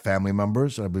yelling at family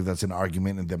members. I believe that's an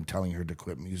argument and them telling her to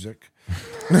quit music.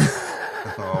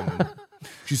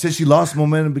 She says she lost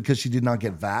momentum because she did not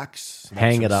get vax. That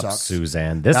Hang sort it of up, sucks.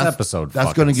 Suzanne. This episode That's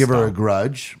fucking going to give her a stunk.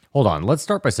 grudge. Hold on. Let's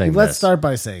start by saying Let's this. start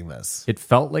by saying this. It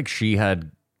felt like she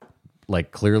had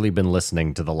like clearly been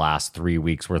listening to the last 3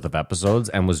 weeks worth of episodes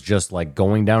and was just like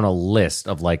going down a list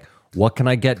of like, what can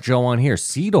I get Joe on here?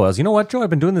 Seed oils. You know what, Joe? I've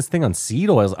been doing this thing on seed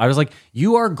oils. I was like,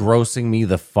 you are grossing me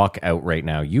the fuck out right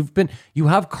now. You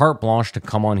have carte blanche to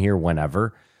come on here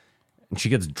whenever. And she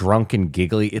gets drunk and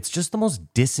giggly. It's just the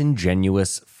most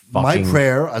disingenuous fucking. My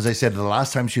prayer, as I said the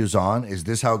last time she was on, is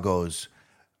this how it goes.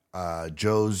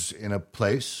 Joe's in a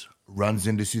place, runs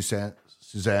into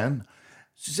Suzanne.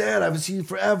 Suzanne, I haven't seen you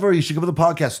forever. You should come to the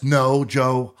podcast. No,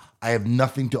 Joe, I have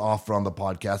nothing to offer on the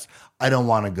podcast. I don't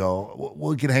want to go.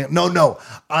 We can hang. No,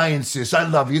 I insist. I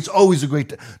love you. It's always a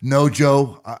great. No,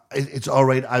 Joe, it's all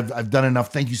right. I've done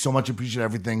enough. Thank you so much. Appreciate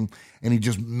everything. And he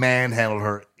just manhandled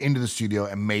her into the studio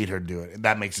and made her do it. And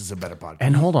that makes this a better podcast.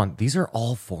 And hold on, these are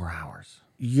all 4 hours.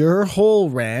 Your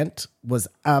whole rant was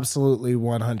absolutely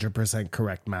 100%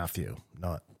 correct, Matthew.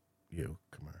 Not you,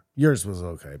 Kamar. Yours was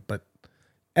okay, but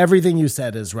everything you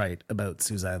said is right about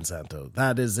Suzanne Santo.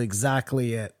 That is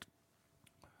exactly it.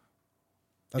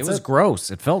 It was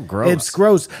gross. It felt gross. It's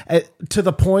gross. To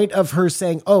the point of her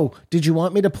saying, "Oh, did you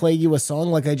want me to play you a song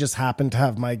like I just happened to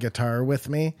have my guitar with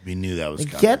me?" We knew that was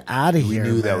coming. Get out of here. We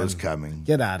knew that man. was coming.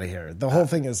 Get out of here. The whole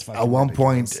thing is fucking At one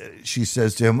ridiculous. point, she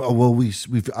says to him, "Oh well,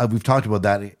 we've talked about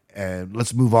that, and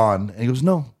let's move on." And he goes,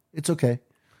 "No, it's okay."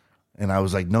 And I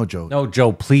was like, "No, Joe, No,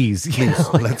 Joe, please.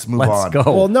 let's move on." Let's go.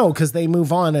 Well, no, because they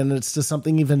move on and it's to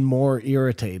something even more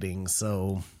irritating.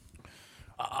 So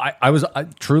I was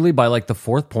truly by like the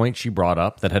 4th point she brought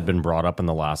up that had been brought up in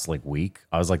the last like week.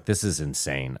 I was like, this is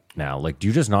insane now. Like, do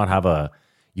you just not have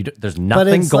there's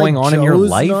nothing going on in your Joe's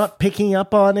life? not picking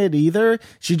up on it either.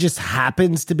 She just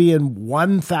happens to be in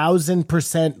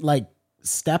 1000% like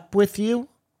step with you.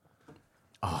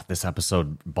 Oh, this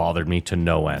episode bothered me to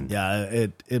no end. Yeah,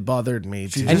 it bothered me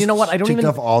too. And you know what? I don't ticked even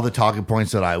off all the talking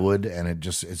points that I would, and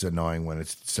it's annoying when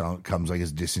it comes like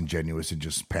it's disingenuous and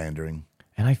just pandering.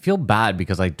 And I feel bad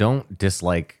because I don't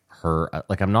dislike her.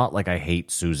 Like, I'm not like I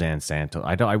hate Suzanne Santo.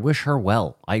 I wish her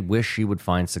well. I wish she would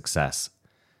find success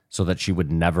so that she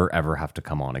would never, ever have to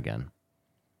come on again.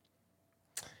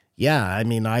 Yeah, I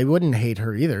mean, I wouldn't hate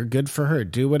her either. Good for her.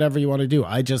 Do whatever you want to do.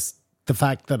 The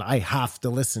fact that I have to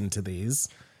listen to these,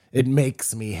 it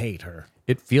makes me hate her.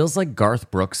 It feels like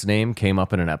Garth Brooks' name came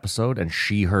up in an episode and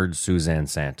she heard Suzanne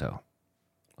Santo.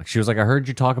 Like, she was like, I heard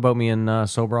you talk about me in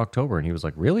Sober October. And he was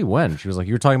like, really? When? She was like,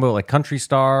 you were talking about like country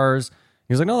stars.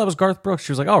 He was like, no, that was Garth Brooks.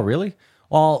 She was like, oh, really?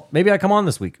 Well, maybe I come on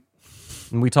this week.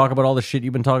 And we talk about all the shit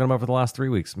you've been talking about for the last 3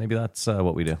 weeks. Maybe that's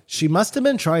what we do. She must have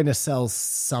been trying to sell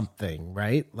something,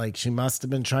 right? Like she must have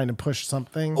been trying to push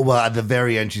something. Well, at the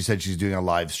very end, she said she's doing a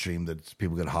live stream that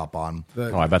people could hop on.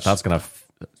 Oh, I bet that's going to have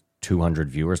 200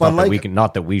 viewers. But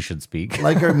Not that we should speak.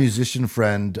 Like our musician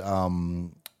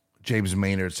friend, James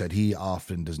Maynard said, he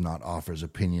often does not offer his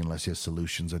opinion unless he has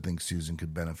solutions. I think Susan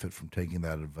could benefit from taking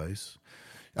that advice.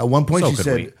 At one point, So she could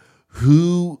said, we.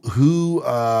 "Who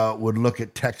would look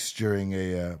at text during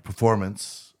a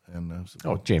performance?" And I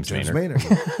said, James Maynard.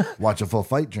 Watch a full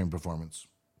fight during performance.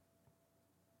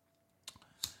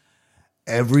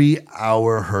 Every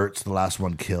hour hurts. The last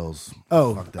one kills.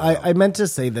 Oh, Fuck that up. I meant to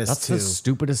say this That's too. the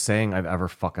stupidest saying I've ever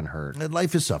fucking heard.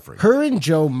 Life is suffering. Her and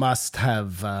Joe must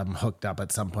have hooked up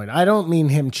at some point. I don't mean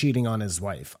him cheating on his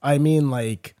wife. I mean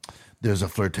like There's a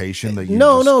flirtation that you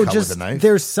cut with a knife.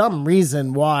 there's some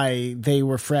reason why they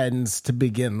were friends to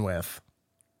begin with.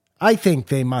 I think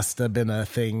they must have been a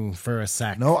thing for a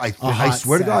sec. No, A I hot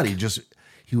swear to God, sec.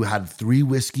 he had 3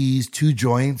 whiskeys, 2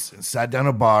 joints, and sat down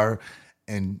at a bar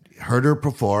and heard her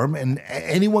perform. And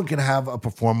anyone can have a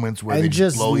performance where they and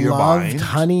just blow your loved mind.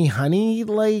 honey,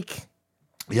 like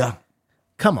Yeah,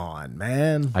 come on,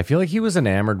 man. I feel like he was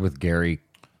enamored with Gary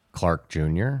Clark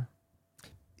Jr.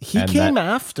 He And came that-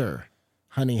 after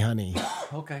honey.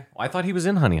 Okay. I thought he was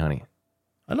in Honey Honey.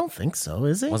 I don't think so,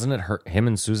 is he? Wasn't it him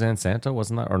and Suzanne Santo?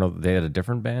 Wasn't that? Or no, they had a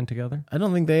different band together? I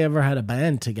don't think they ever had a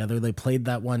band together. They played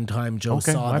that one time. Joe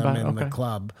Okay, saw my them bad. in the Okay.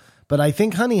 club. But I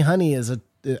think Honey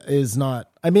is not.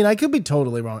 I mean, I could be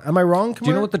totally wrong. Am I wrong? Do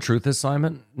you know what the truth is,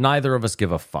 Simon? Neither of us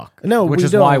give a fuck. No, which we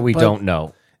is why don't, we but- don't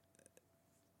know.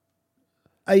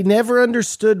 I never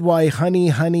understood why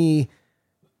Honey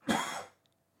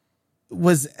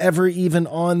was ever even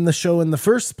on the show in the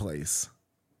first place.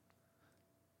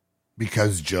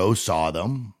 because Joe saw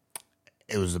them.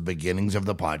 It was the beginnings of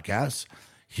the podcast.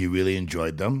 He really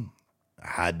enjoyed them,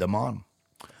 had them on.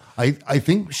 I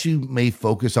think she may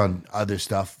focus on other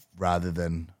stuff rather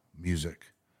than music.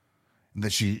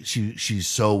 That she's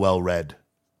so well read.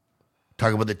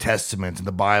 Talking about the Testaments and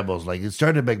the Bibles, like it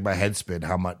started to make my head spin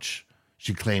how much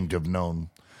she claimed to have known.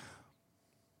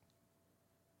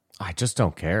 I just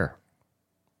don't care.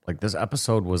 Like, this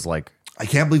episode was like, I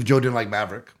can't believe Joe didn't like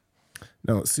Maverick.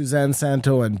 No, Suzanne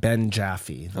Santo and Ben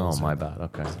Jaffe. oh, my bad.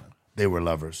 Okay. They were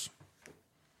lovers.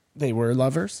 They were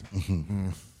lovers. Mm-hmm.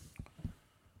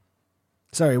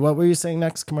 Sorry, what were you saying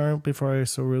next, Kamara, before I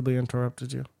so rudely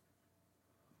interrupted you?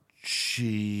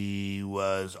 She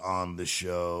was on the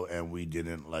show and we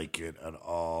didn't like it at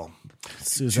all.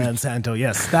 Suzanne Santo.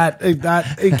 Yes, that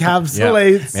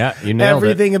encapsulates Yeah, you nailed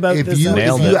everything it. about If this. you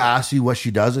Nailed if it. you ask me what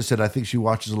she does, I said I think she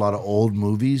watches a lot of old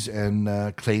movies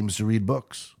and claims to read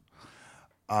books.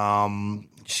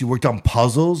 She worked on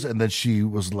puzzles, and then she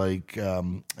was like,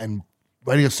 and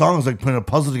writing a song was like putting a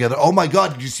puzzle together. Oh my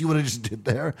God, did you see what I just did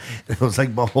there? It was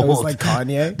like, behold. It was like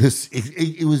Kanye.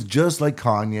 It was just like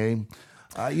Kanye.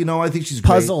 I think she's great.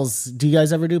 Puzzles. Do you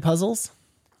guys ever do puzzles?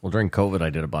 Well, during COVID, I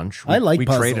did a bunch. I like we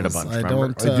puzzles. traded a bunch. I remember?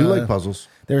 don't. I do like puzzles.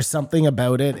 There's something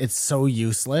about it. It's so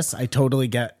useless. I totally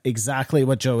get exactly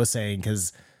what Joe was saying,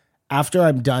 because after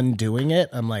I'm done doing it,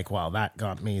 I'm like, wow, that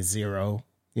got me 0.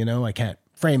 I can't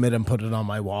frame it and put it on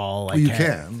my wall. you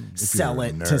can't can, if sell you're a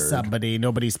it to nerd. somebody.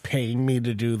 Nobody's paying me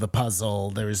to do the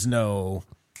puzzle. There's no,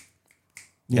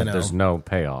 There's no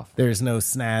payoff. there's no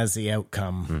snazzy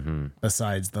outcome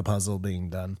besides the puzzle being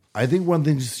done. I think one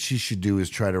thing she should do is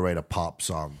try to write a pop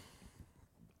song,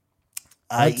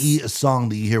 i.e., a song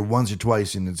that you hear once or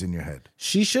twice and it's in your head.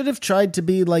 She should have tried to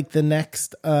be like the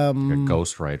next, A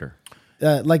ghostwriter.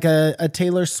 like a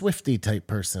Taylor Swifty type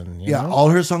person. You Yeah, know? all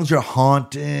her songs are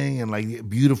haunting and like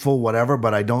beautiful, whatever,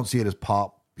 but I don't see it as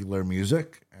popular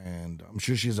music. And I'm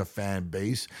sure she has a fan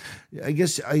base. I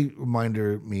guess I remind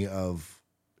me of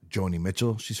Joni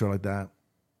Mitchell. She's sort of like that,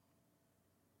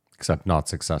 Except not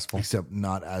successful. except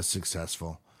not as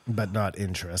successful. but not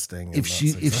interesting. and If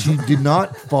not she did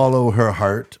not follow her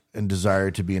heart and desire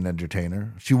to be an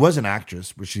entertainer, she was an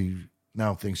actress, which she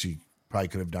now thinks she probably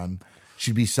could have done.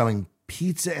 She'd be selling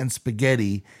pizza and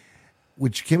spaghetti,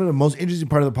 which came in the most interesting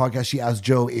part of the podcast. She asked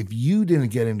Joe, if you didn't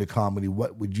get into comedy,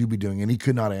 what would you be doing? And he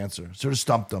could not answer. Sort of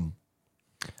stumped him.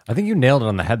 I think you nailed it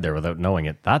on the head there without knowing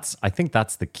it. I think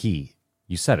that's the key.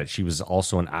 You said it. She was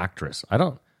also an actress. If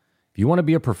you want to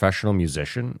be a professional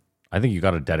musician, I think you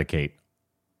got to dedicate,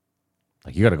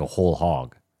 like you got to go whole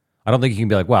hog. I don't think you can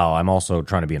be like, well, I'm also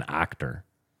trying to be an actor.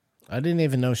 I didn't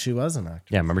even know she was an actor.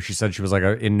 Yeah, remember she said she was like,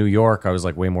 in New York, I was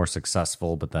like way more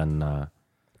successful, but then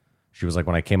she was like,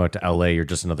 when I came out to LA, you're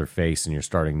just another face and you're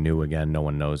starting new again. No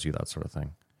one knows you, that sort of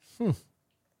thing.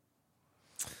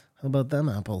 How about them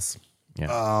apples?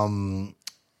 Yeah.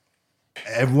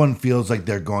 Everyone feels like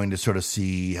they're going to sort of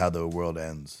see how the world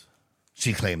ends.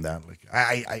 She claimed that. Like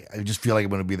I just feel like I'm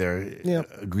going to be there. Yeah.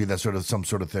 Agree that's sort of some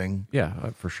sort of thing.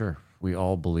 Yeah, for sure. We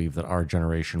all believe that our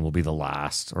generation will be the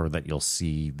last, or that you'll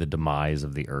see the demise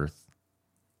of the earth,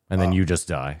 and then you just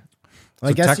die. I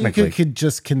So guess you technically- could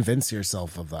just convince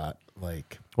yourself of that.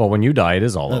 Like Well, when you die, it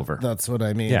is all over. that's what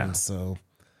I mean. Yeah. So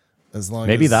as long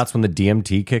Maybe as that's when the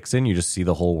DMT kicks in. You just see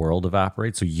the whole world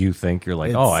evaporate. So you think you're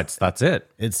like, that's it.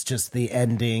 it's just the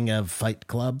ending of Fight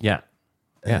Club. Yeah,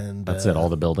 yeah, And, that's it. All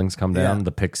the buildings come down. yeah.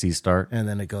 The pixies start. And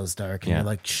then it goes dark, and Yeah. you're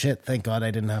like, shit, thank God I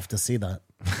didn't have to see that.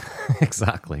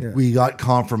 Exactly. We got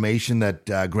confirmation that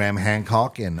Graham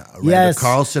Hancock and Randall Yes.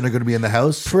 Carlson are going to be in the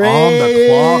house on the Praise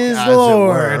clock, the as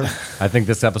Lord. it were. I think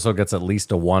this episode gets at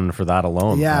least a 1 for that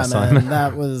alone. Yeah, Simon. man.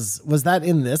 That was that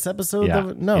in this episode?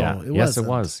 Yeah. No, Yeah. it Yes, wasn't. it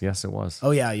was. Yes, it was.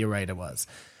 Oh yeah, you're right. It was.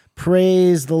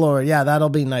 Praise the Lord. Yeah, that'll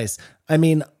be nice. I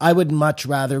mean, I would much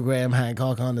rather Graham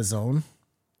Hancock on his own,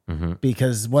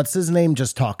 because what's his name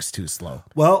just talks too slow.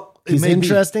 Well, it He's may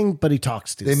interesting, but he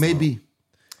talks too Be. They slow. may be.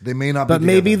 They may not. But be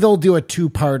maybe together. they'll do a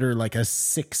 2-parter, like a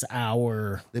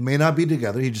 6-hour. They may not be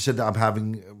together. He just said that I'm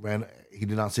having. He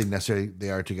did not say necessarily they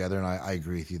are together, and I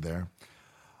agree with you there.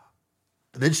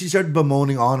 Then she started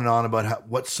bemoaning on and on about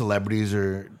what celebrities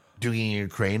are doing in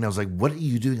Ukraine. I was like, "What are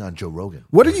you doing on Joe Rogan?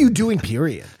 What are you doing?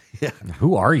 Period.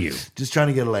 Who are you? Just trying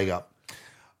to get a leg up."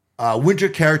 Winter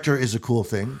character is a cool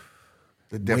thing.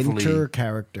 That definitely Winter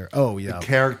character. Oh yeah.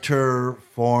 character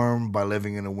formed by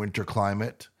living in a winter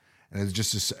climate, and it's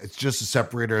just a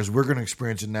separator. As we're going to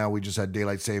experience it now, we just had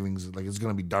daylight savings. Like it's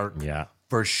going to be dark, Yeah.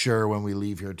 for sure when we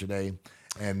leave here today,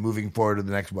 and moving forward to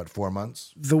the next 4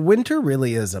 months. The winter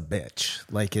really is a bitch.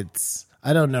 Like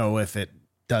I don't know if it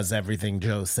does everything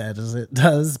Joe said as it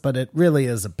does, but it really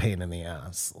is a pain in the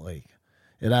ass. Like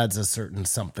it adds a certain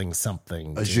something.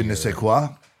 A je ne sais quoi.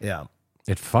 Yeah.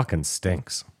 It fucking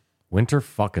stinks. Winter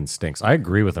fucking stinks. I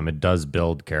agree with him. It does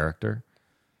build character.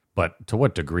 But to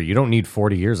what degree? You don't need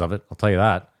 40 years of it. I'll tell you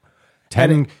that.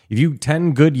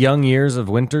 10 good young years of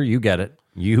winter, you get it.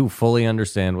 You fully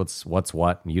understand what's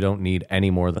what. You don't need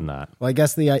any more than that. Well, I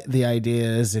guess the idea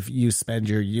is if you spend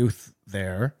your youth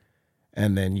there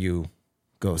and then you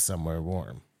go somewhere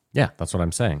warm. Yeah, that's what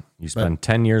I'm saying. You spend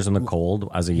 10 years in the cold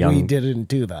as a young. We didn't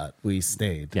do that. We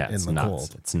stayed Yeah, in it's the nuts.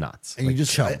 cold. It's nuts. And you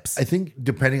just, chumps. I think,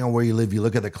 depending on where you live, you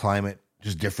look at the climate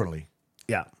just differently.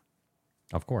 Yeah.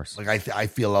 Of course. Like I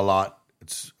feel a lot.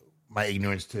 It's my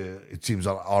ignorance to. It seems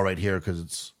all right here because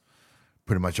it's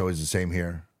pretty much always the same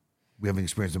here. We haven't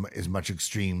experienced as much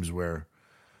extremes where,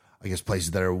 I guess,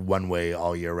 places that are one way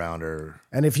all year round are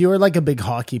And if you were like a big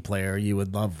hockey player, you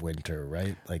would love winter,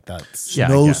 right? Like that's Yeah, I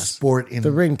no guess. sport in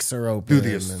the rinks are open.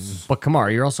 this. And But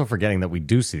Kamar, you're also forgetting that we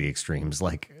do see the extremes.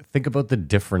 Like, think about the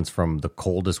difference from the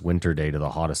coldest winter day to the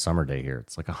hottest summer day here.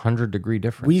 It's like 100-degree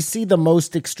difference. we see the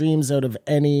most extremes out of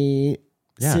any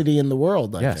Yeah. city in the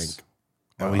world, I Yes. think.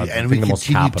 And we, I and think we the most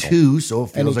continue capital. to, so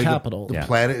it Any feels like capital. the Yeah.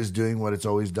 planet is doing what it's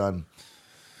always done.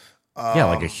 Yeah,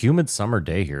 like a humid summer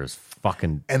day here is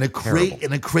fucking And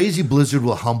terrible. a crazy blizzard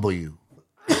will humble you.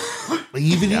 Like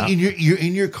even you're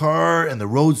in your car and the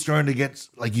road's starting to get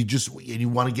like you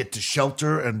want to get to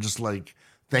shelter and just like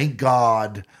thank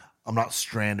God I'm not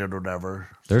stranded or whatever.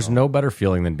 There's no better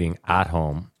feeling than being at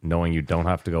home, knowing you don't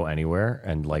have to go anywhere,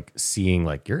 and like seeing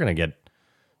like you're gonna get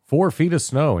 4 feet of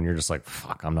snow, and you're just like,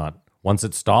 fuck, I'm not. Once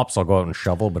it stops, I'll go out and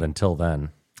shovel. But until then,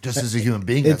 Just as a human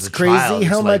being, It's as a crazy child,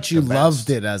 how it's much like you the loved best.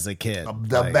 it as a kid.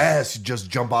 The Like, best. You just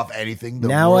jump off anything. The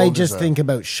now I world just is think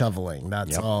about shoveling.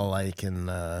 That's Yep. all I can.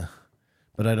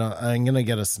 But I don't. I'm gonna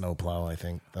get a snowplow. I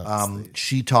think. That's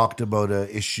she talked about an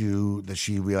issue that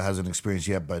she really hasn't experienced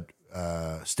yet, but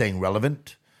staying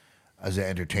relevant as an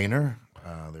entertainer.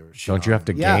 don't you have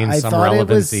to Yeah, gain I some thought it was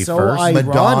relevancy so first?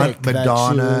 ironic that she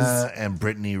Madonna was- and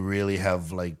Britney really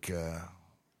have like.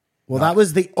 Well, that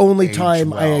was the only age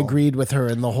time I well. agreed with her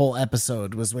in the whole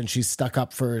episode was when she stuck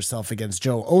up for herself against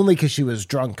Joe. Only because she was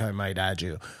drunk, I might add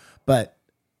you. But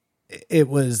it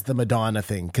was the Madonna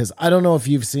thing. Because I don't know if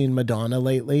you've seen Madonna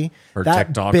lately. Her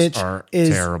that TikToks bitch are is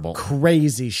terrible.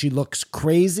 crazy. She looks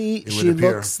crazy. would She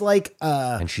appear. looks like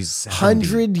a And she's 70.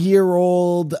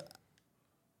 100-year-old.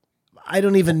 I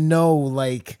don't even know.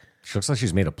 Like She looks like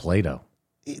she's made of Play-Doh.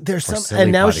 there's Or some, silly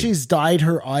and now putty. she's dyed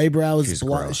her eyebrows She's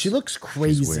blonde. gross. She looks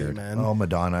crazy, weird. man. Oh,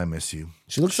 Madonna, I miss you.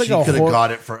 She looks like she a could have hor-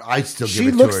 got it for. I still give She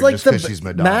it to looks her like just the because she's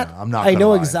Madonna. Matt. I'm not. I Gonna know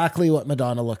lie. exactly what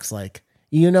Madonna looks like.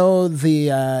 You know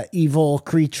the evil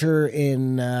creature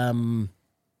in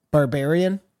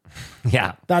Barbarian.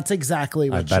 Yeah, That's exactly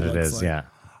what I bet she it looks is. like.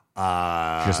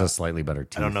 Yeah, just has slightly better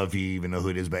teeth. I don't know if you even know who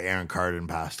it is, but Aaron Carden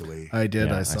passed away. I did.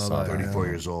 Yeah, I I saw, saw that. that. 34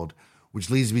 years old, which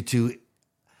leads me to: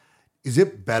 is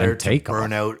it better And to take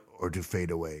burn off. out or to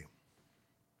fade away?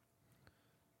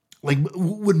 Like,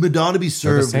 would Madonna be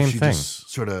They're the served same if she thing.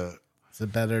 just sort of Is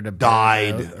it better to burn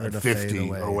died out or at to fade 50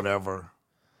 away? or whatever?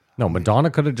 No, Madonna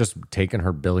could have just taken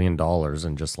her $1 billion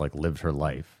and just like lived her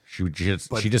life. She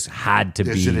just had to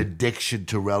There's be. an addiction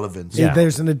to relevance. Yeah.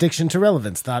 There's an addiction to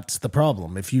relevance. That's the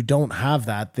problem. If you don't have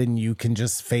that, then you can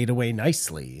just fade away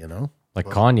nicely. You know. Like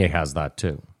Kanye has that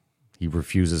too. He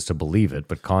refuses to believe it,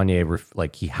 but Kanye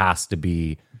like he has to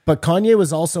be. But Kanye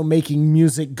was also making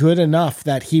music good enough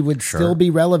that he would still be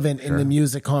relevant in the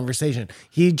music conversation.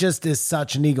 He just is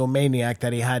such an egomaniac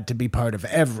that he had to be part of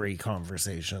every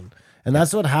conversation. And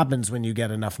that's what happens when you get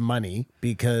enough money,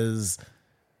 because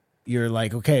you're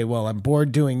like, okay, well, I'm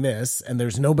bored doing this and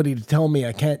there's nobody to tell me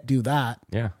I can't do that.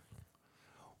 Yeah,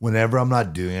 Whenever I'm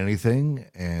not doing anything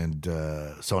and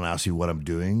someone asks you what I'm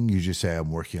doing, you just say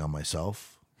I'm working on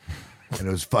myself. And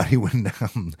it was funny when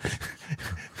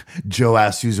Joe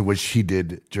asked Susan what she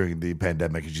did during the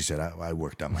pandemic, and she said, I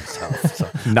worked on myself. So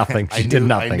nothing. She did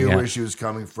nothing. I knew yeah. where she was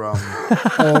coming from.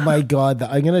 Oh my God.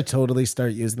 I'm going to totally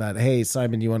start using that. Hey,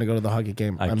 Simon, you want to go to the hockey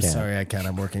game? I'm can't. sorry, I can't.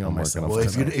 I'm working on myself. Well,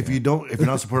 if you're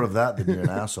not supportive of that, then you're an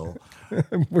asshole.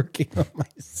 I'm working on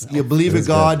myself. You believe in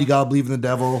God, you gotta believe in the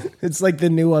devil. It's like the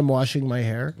new I'm washing my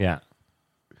hair. Yeah.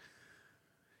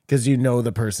 Because you know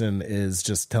the person is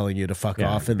just telling you to fuck Yeah,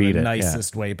 off in beat the it,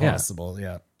 nicest yeah. way Yeah. possible.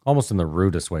 Yeah. Almost in the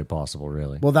rudest way possible,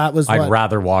 really. Well, that was I'd what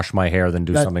rather wash my hair than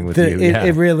do that- something with the- you. It, Yeah.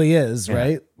 it really is,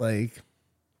 right? Like,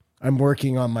 I'm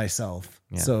working on myself.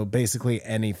 So basically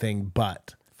anything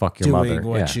but Fuck your doing mother.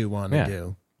 what Yeah. you want to Yeah.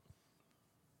 do.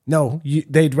 No,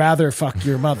 they'd rather fuck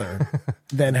your mother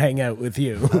than hang out with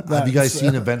you. Have you guys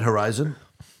seen Event Horizon?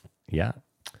 Yeah.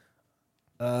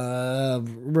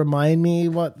 Remind me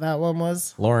what that one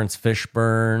was? Lawrence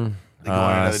Fishburne. They go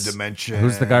on another dimension.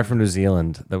 Who's the guy from New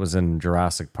Zealand that was in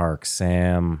Jurassic Park?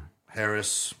 Sam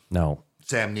Harris, Neill.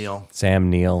 Sam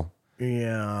Neill.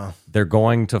 Yeah. They're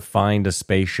going to find a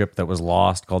spaceship that was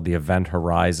lost called the Event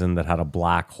Horizon that had a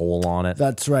black hole on it.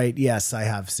 That's right. Yes, I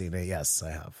have seen it. Yes,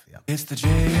 I have. Yeah. It's the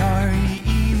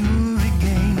JRE movie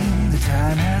game. The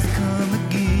time has come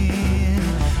again.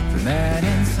 For Matt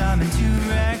and Simon to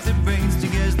rack their brains to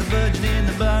guess the budget in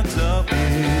the box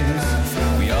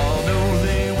office. We all know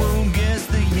they won't guess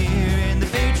the year, and the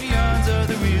Patreons are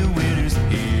the real winners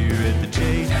here at the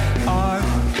JRE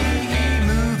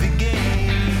movie game.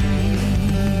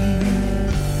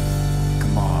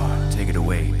 Come on, take it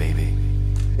away, baby.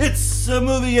 It's a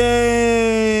movie Movie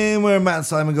Game, where Matt and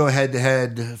Simon go head to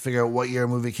head, figure out what year a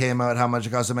movie came out, how much it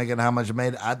cost to make it, and how much it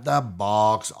made at the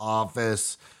box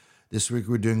office. This week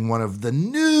we're doing one of the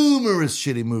numerous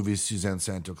shitty movies Suzanne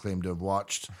Santo claimed to have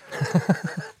watched.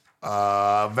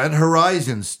 Event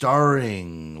Horizon,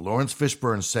 starring Lawrence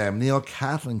Fishburne, Sam Neill,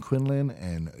 Kathleen Quinlan,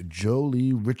 and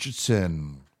Jolie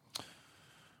Richardson.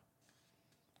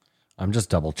 I'm just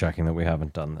double checking that we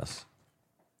haven't done this.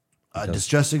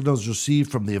 Distress signals received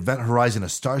from the Event Horizon, a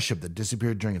starship that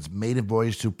disappeared during its maiden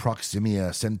voyage to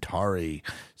Proxima Centauri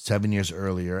 7 years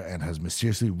earlier and has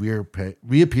mysteriously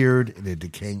reappeared in a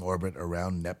decaying orbit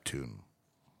around Neptune.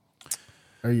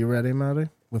 Are you ready, Matty?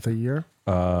 With a year?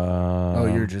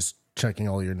 You're just checking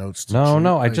all your notes. To No, cheat?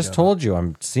 no, I just told you.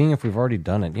 I'm seeing if we've already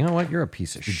done it. You know what? You're a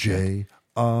piece of shit.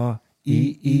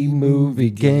 J-R-E-E Movie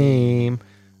Game.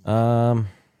 Do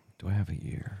I have a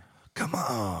year? Come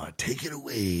on, take it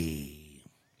away.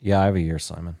 Yeah, I have a year,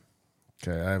 Simon.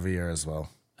 Okay, I have a year as well.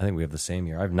 I think we have the same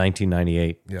year. I have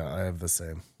 1998. Yeah, I have the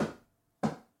same.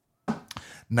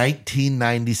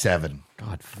 1997.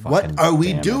 God, fucking What are we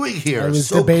damn it. doing here? I was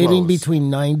So debating close. between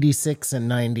 96 and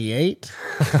 98.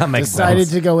 That makes Decided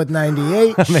sense. to go with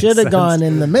 98. makes Should have sense. gone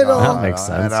in the middle. That makes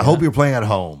sense. And I yeah. hope you're playing at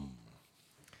home.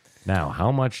 Now,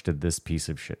 how much did this piece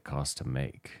of shit cost to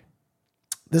make?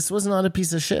 This was not a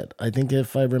piece of shit. I think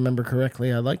if I remember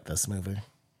correctly, I liked this movie.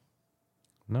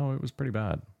 No, it was pretty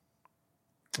bad.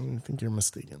 I think you're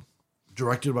mistaken.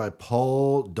 Directed by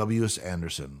Paul W.S.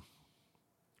 Anderson.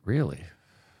 Really?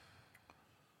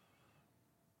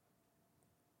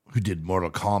 Who did Mortal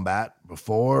Kombat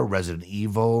before, Resident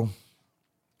Evil.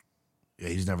 Yeah,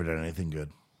 he's never done anything good.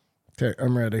 Okay,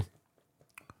 I'm ready.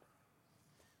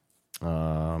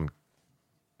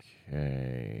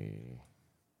 Okay.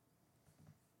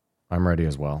 I'm ready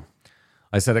as well.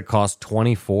 I said it cost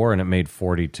 24 and it made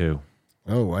 42.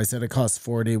 Oh, I said it cost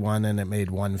 41 and it made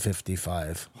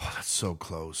 155. Oh, that's so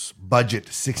close. Budget,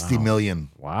 60 million.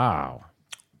 Wow.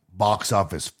 Box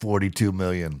office, 42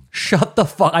 million. Shut the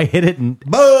fuck. I hit it.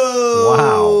 Boom!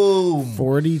 Wow.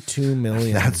 42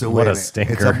 million. That's a What win. a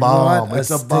stinker. It's a bomb. What a It's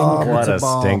a bomb. stinker. It's What a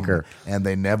bomb. stinker. And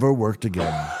they never worked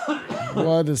again.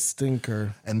 What a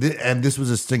stinker. And this was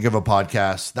a stink of a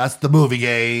podcast. That's the movie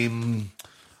game.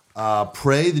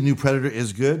 Prey, the new Predator,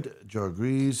 is good. Joe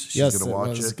agrees. She's Yes, going it to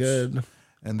watch was it. good.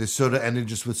 And this sort of ended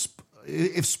just with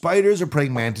if spiders or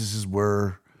praying mantises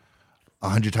were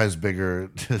 100 times bigger,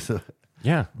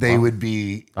 Yeah. they would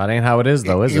be. That ain't how it is,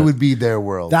 though, is it? It would be their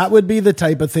world. That would be the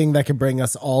type of thing that could bring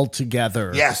us all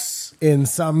together. Yes, In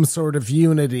some sort of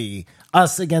unity.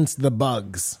 Us against the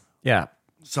bugs. Yeah.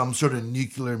 some sort of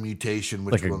nuclear mutation,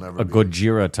 which Like will never a be.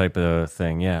 Gojira type of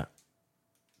thing. Yeah.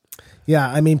 Yeah,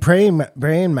 I mean, praying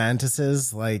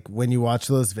mantises, like when you watch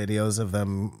those videos of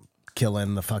them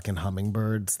killing the fucking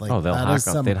hummingbirds, like Oh, they'll that hack is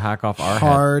off- some they'd hack off our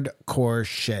head. hardcore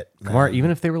shit. man. Or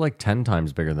even if they were like 10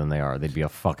 times bigger than they are, they'd be a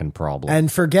fucking problem.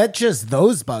 And forget just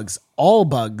those bugs, all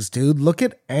bugs, dude. Look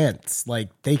at ants. Like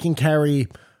they can carry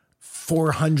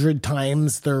 400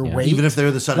 times their weight. Even if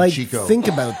they're the son like, of Chico. think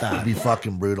about It'd that. be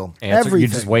fucking brutal. Answer, you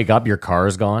just everything. wake up, your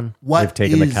car's gone. What They've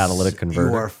taken the is catalytic converter.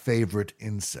 your favorite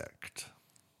insect?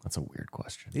 That's a weird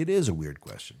question. It is a weird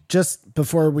question. Just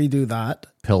before we do that,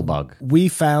 Pill bug. we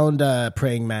found a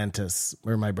praying mantis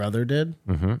where my brother did.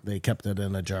 Mm-hmm. They kept it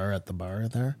in a jar at the bar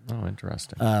there. Oh,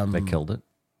 interesting. They killed it.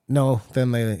 No,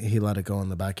 then he let it go in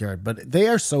the backyard. But they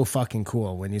are so fucking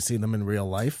cool when you see them in real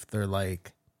life. They're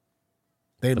like,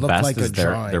 they The look best like a is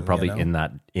drawing. they're probably you know?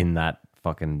 in that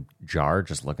fucking jar,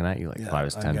 just looking at you. Like if I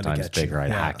was I'm 10 gonna times get you. bigger, I'd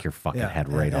Yeah. hack your fucking Yeah, head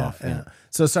yeah, right yeah, off. yeah. Yeah.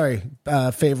 So sorry,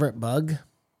 favorite bug?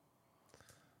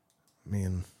 I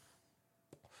mean,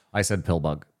 I said pill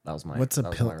bug. That was my. what's a that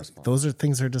was pill? my response. Those are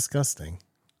things are disgusting.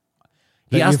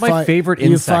 He that asked you my fi- favorite you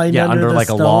insect. find Yeah, under under the like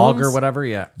a log or stones? whatever.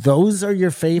 Yeah. Those are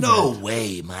your favorite. No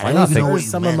way, man. I not? don't even They know were what you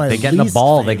some of meant. my They get in a least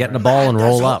ball. They get in a ball and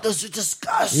roll up. Those are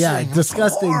disgusting. Yeah, That's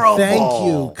disgusting. horrible. Thank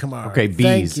you, Kamar. Okay, Thank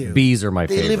bees. you. Bees are my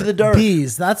They favorite. live in the dark.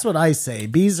 Bees. That's what I say.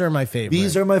 Bees are my favorite.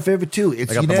 Bees are my favorite too. It's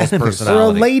They got the most unanimous. or a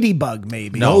personality. ladybug,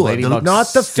 maybe. No, No, ladybugs not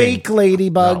the stink. fake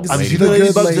ladybugs. No, I've seen the the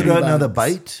good ladybugs that go out now ladybugs. that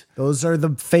bite. Those are the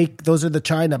fake. Those are the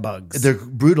China bugs. They're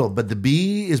brutal, but the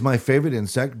bee is my favorite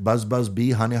insect. Buzz, buzz,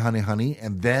 bee, honey, honey, honey.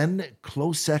 And then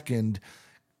close second,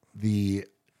 the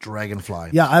dragonfly.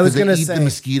 Yeah, I was 'Cause they gonna eat say the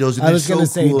mosquitoes. And I they're was gonna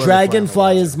so say cool and they fly dragonfly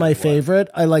around. is my favorite.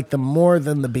 I like them more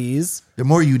than the bees. They're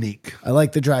more unique. I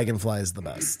like the dragonfly is the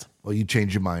best. Well, you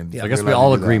change your mind. I guess we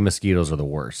all agree mosquitoes are the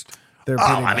worst They're Oh,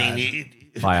 pretty I bad. mean,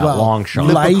 by a Well, long shot.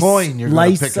 Flip a lice, coin, you're gonna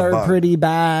lice pick a are bug. pretty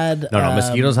bad. No,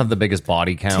 mosquitoes have the biggest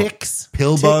body count. Ticks,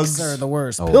 Pill ticks bugs. are the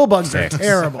worst. Oh, Pill bugs are ticks.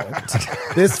 terrible.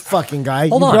 This fucking guy.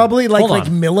 Hold you on, probably like hold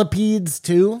on. millipedes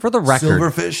too. For the record,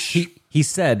 silverfish. He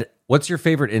said, "What's your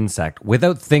favorite insect?"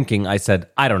 Without thinking, I said,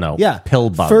 "I don't know." Yeah. Pill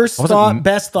bug. First I wasn't- thought,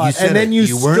 best thought. said And then it. you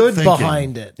You weren't stood thinking.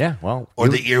 behind it. Yeah, well, Or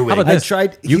the earwig. How about I this?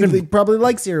 tried. You He can probably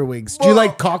likes earwigs. Do you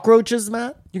like cockroaches,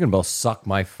 Matt? you can both suck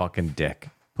my fucking dick.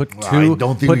 Put Well, two. I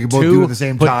don't think put we can both two- do it at the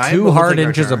same put time, but two we'll hard take our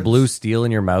inches of turns. blue steel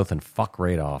in your mouth and fuck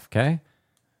right off. Okay.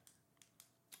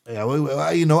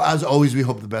 Yeah, as always, we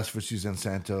hope the best for Suzanne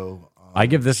Santo. I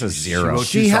give this a she 0. wrote-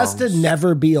 She Two has to songs.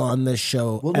 never be on this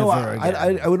show Well, no, ever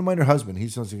again. I wouldn't mind her husband. He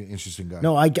sounds like an interesting guy.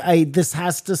 No, I this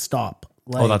has to stop.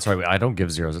 Like, Oh, that's right. I don't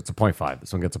give zeros. It's a 0.5.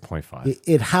 This one gets a 0.5.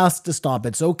 It has to stop.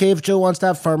 It's okay if Joe wants to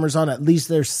have farmers on. At least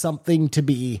there's something to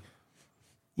be,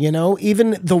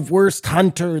 even the worst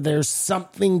hunter, there's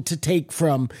something to take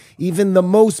from. Even the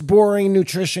most boring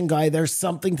nutrition guy, there's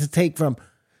something to take from.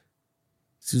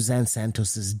 Suzanne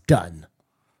Santos is done.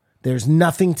 There's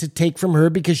nothing to take from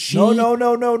her because she No.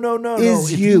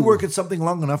 is If you. you work at something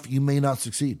long enough, you may not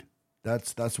succeed.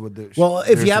 That's what the Well, if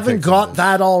there's you the haven't take from got this.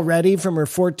 that already from her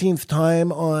 14th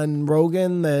time on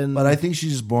Rogan, then But I think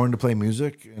she's just born to play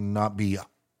music and not be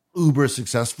uber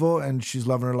successful. And she's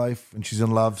loving her life and she's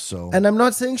in love. So and I'm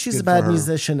not saying she's Good a bad for her.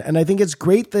 musician, and I think it's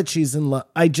great that she's in love.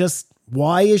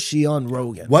 Why is she on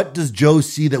Rogan? what does Joe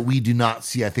see that we do not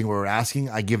see? I think we're asking.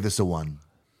 I give this a 1.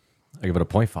 I give it a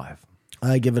 0.5.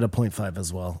 I give it a 0.5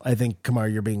 as well. I think, Kamar,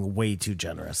 you're being way too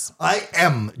generous. I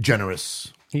am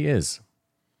generous. He is.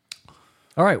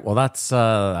 All right. Well, that's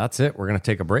it. We're going to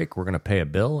take a break. We're going to pay a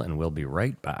bill, and we'll be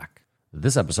right back.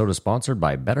 This episode is sponsored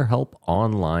by BetterHelp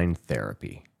Online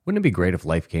Therapy. Wouldn't it be great if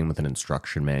life came with an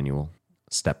instruction manual,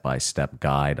 a step-by-step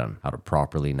guide on how to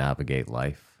properly navigate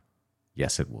life?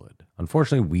 Yes, it would.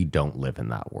 Unfortunately, we don't live in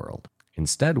that world.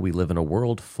 Instead, we live in a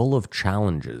world full of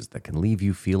challenges that can leave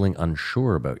you feeling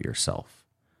unsure about yourself.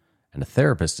 And a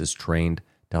therapist is trained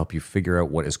to help you figure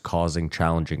out what is causing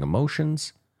challenging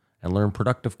emotions and learn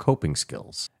productive coping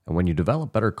skills. And when you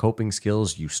develop better coping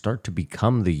skills, you start to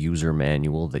become the user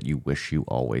manual that you wish you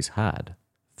always had.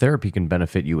 Therapy can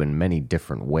benefit you in many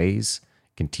different ways.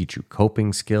 It can teach you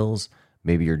coping skills.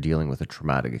 Maybe you're dealing with a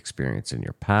traumatic experience in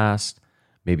your past.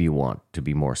 Maybe you want to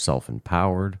be more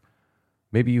self-empowered.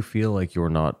 Maybe you feel like you're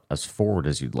not as forward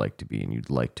as you'd like to be and you'd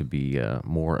like to be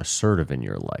more assertive in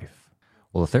your life.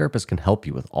 Well, a therapist can help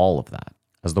you with all of that.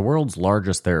 As the world's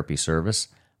largest therapy service,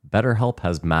 BetterHelp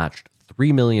has matched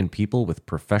 3 million people with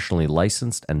professionally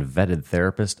licensed and vetted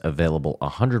therapists available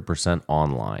 100%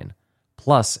 online.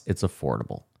 Plus, it's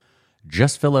affordable.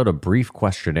 Just fill out a brief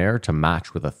questionnaire to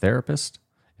match with a therapist.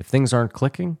 If things aren't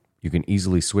clicking, you can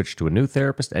easily switch to a new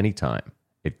therapist anytime.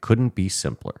 It couldn't be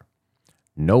simpler.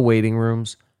 No waiting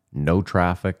rooms, no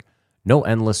traffic, no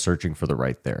endless searching for the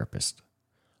right therapist.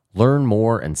 Learn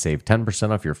more and save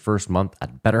 10% off your first month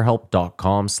at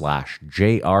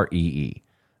betterhelp.com/JREE.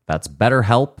 That's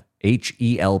BetterHelp,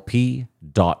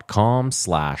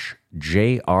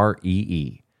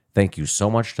 HELP.com/JREE. Thank you so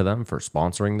much to them for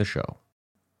sponsoring the show.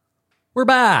 We're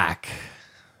back.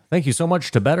 Thank you so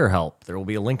much to BetterHelp. There will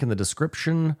be a link in the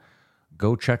description.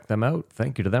 Go check them out.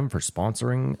 Thank you to them for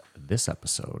sponsoring this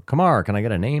episode. Kamar, can I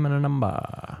get a name and a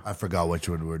number? I forgot which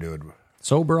one we're doing.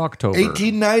 Sober October.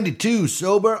 1892,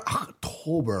 sober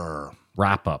October.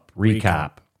 Wrap up.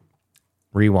 Recap.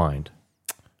 Rewind.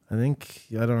 I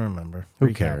don't remember.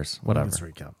 Who cares? Whatever. Let's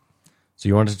recap. So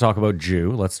you wanted to talk about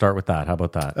Jew. Let's start with that. How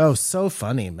about that? Oh, so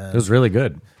funny, It man. was really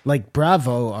good. Like,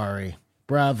 bravo, Ari.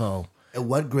 Bravo. And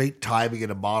what great time to get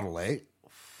a bottle, eh?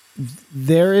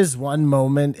 There is one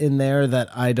moment in there that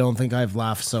I don't think I've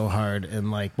laughed so hard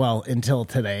in until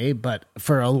today, but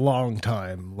for a long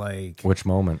time. Like, Which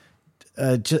moment?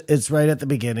 it's right at the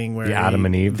beginning where The Adam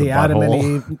and Eve, the the Adam and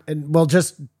butthole. Eve, and well,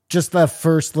 just the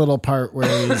first little part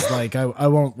where he's like, I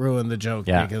won't ruin the joke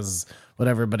Yeah. because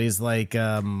whatever, but he's like,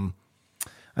 I'm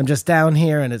just down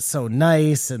here and it's so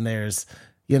nice and there's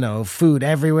food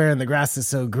everywhere and the grass is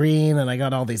so green and I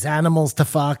got all these animals to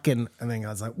fuck and then I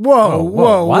was like, whoa,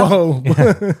 what? whoa.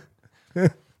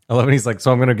 I love it. He's like,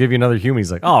 so I'm going to give you another human.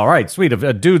 He's like, oh, all right, sweet.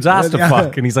 A dude's ass to Yeah.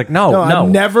 fuck. And he's like, no.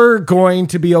 I'm never going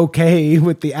to be okay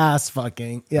with the ass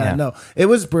fucking. Yeah. No, it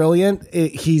was brilliant.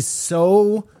 He's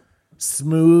so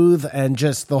smooth and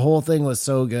just the whole thing was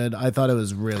so good. I thought it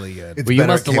was really good. It's Well, you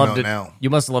better must it have came loved out it. now. You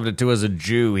must have loved it too. As a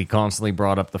Jew, he constantly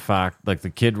brought up the fact, like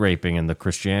the kid raping and the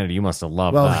Christianity. You must have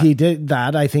loved Well, that. he did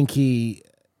that. I think he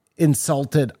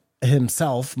insulted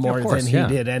himself more course, than he yeah.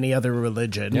 did any other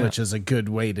religion, Yeah. which is a good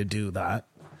way to do that.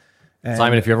 And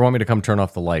Simon, if you ever want me to come turn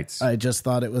off the lights, I just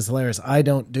thought it was hilarious. I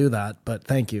don't do that, but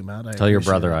thank you, Matt. tell your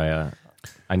appreciate brother it.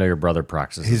 I know your brother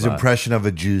practices His that. impression of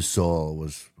a Jew's soul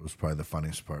was probably the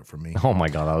funniest part for me. Oh my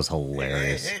God, that was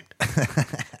hilarious.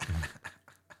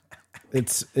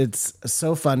 It's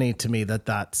so funny to me that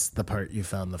that's the part you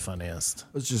found the funniest.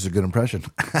 It's just a good impression.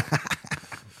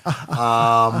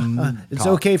 It's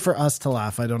okay for us to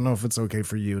laugh. I don't know if it's okay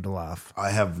for you to laugh.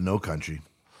 I have no country.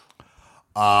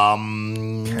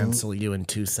 Cancel you in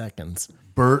 2 seconds.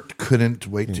 Bert couldn't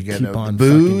wait to get keep out the on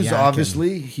booze. fucking yakking.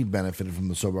 Obviously, he benefited from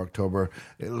the Sober October.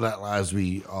 As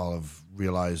we all have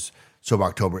realized, Sober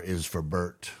October is for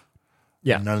Bert.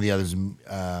 Yeah. None of the others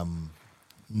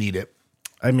need it.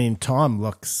 I mean, Tom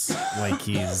looks like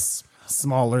he's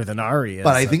smaller than Ari is.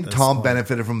 But I at think this Tom point.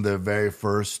 benefited from the very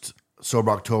first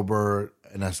Sober October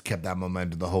and has kept that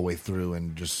momentum the whole way through,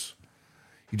 and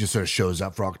he just sort of shows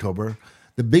up for October.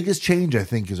 The biggest change, I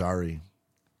think, is Ari.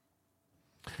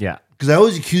 Yeah. Because I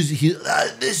always accuse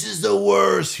this is the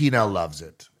worst. He now loves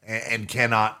it and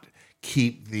cannot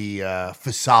keep the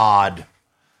facade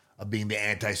of being the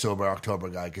anti-Sober October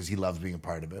guy because he loves being a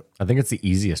part of it. I think it's the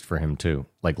easiest for him too.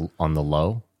 Like on the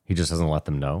low, he just doesn't let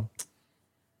them know.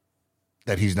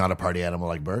 That he's not a party animal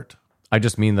like Bert. I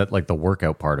just mean that like the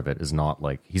workout part of it is not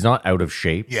like he's not out of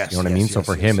shape. Yes, you know what I yes, mean? So yes,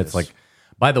 for yes, him, yes. it's like,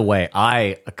 by the way,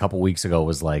 a couple weeks ago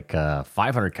was like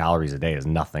 500 calories a day is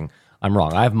nothing. I'm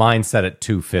wrong. I have mine set at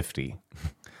 250.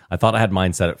 I thought I had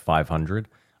mine set at 500.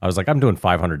 I was like, I'm doing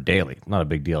 500 daily. Not a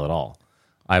big deal at all.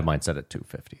 I have mine set at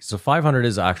 250. So 500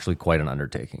 is actually quite an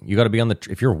undertaking. You got to be on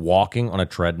if you're walking on a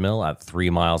treadmill at 3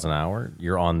 miles an hour,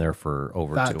 you're on there for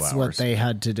over 2 hours. That's what they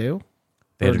had to do.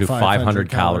 They had to Burn do 500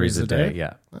 calories a day.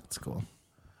 Yeah. That's cool.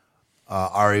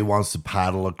 Ari wants to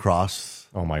paddle across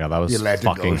Oh my God, that was the Atlantic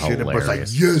fucking Ocean. And Bert's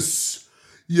hilarious. like, yes,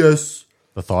 yes.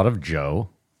 The thought of Joe.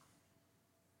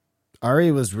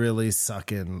 Ari was really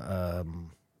sucking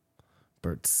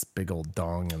Bert's big old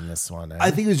dong in this one. Eh? I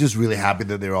think he was just really happy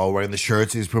that they were all wearing the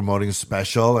shirts. He's promoting a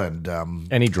special, and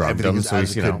And he drugged everything them, is so as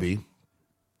he's, it you could know, be.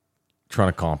 trying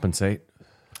to compensate.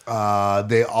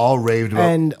 They all raved about.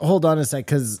 And hold on a sec,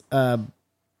 because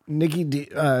Nikki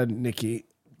Nikki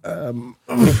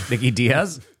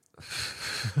Diaz?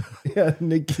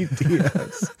 Nikki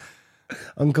Diaz,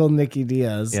 Uncle Nikki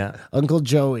Diaz, Yeah. Uncle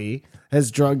Joey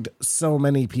has drugged so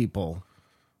many people.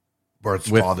 Bert's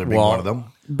with- father being well, one of them.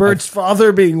 Bert's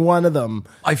father being one of them.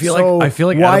 I feel So like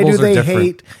why do edibles are they different.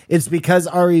 hate? It's because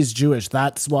Ari's Jewish.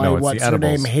 That's why No, it's what's the her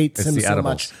edibles. name hates It's him the so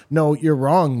edibles. much. No, you're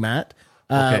wrong, Matt.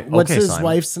 Okay, What's okay, his Simon.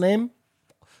 wife's name?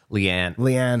 Leanne.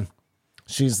 Leanne.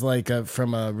 She's like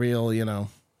from a real,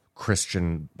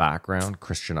 Christian background,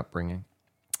 Christian upbringing.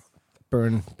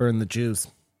 burn the Jews.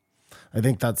 I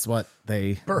think that's what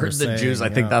they were Burn the saying, Jews. I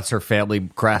think yeah. that's her family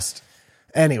crest.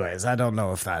 Anyways, I don't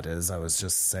know if that is. I was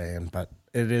just saying, but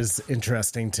it is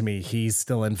interesting to me. He's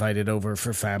still invited over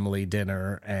for family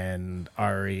dinner, and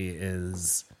Ari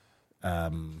is.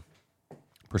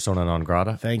 Persona non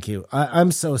grata. Thank you.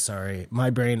 I'm so sorry. My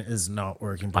brain is not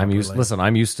working properly.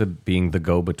 I'm used to being the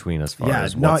go between as far Yeah,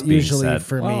 as not what's being usually said.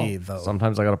 for me, though.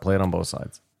 Sometimes I got to play it on both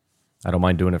sides. I don't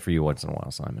mind doing it for you once in a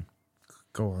while, Simon.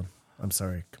 Go on. I'm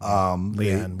sorry. Come on.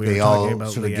 Leanne. We They were talking all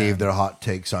about sort of Leanne. gave their hot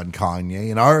takes on Kanye,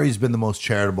 and Ari's been the most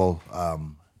charitable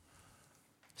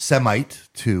Semite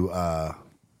to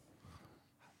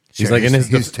He's share like, in his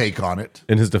his take on it.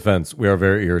 In his defense, we are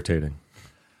very irritating.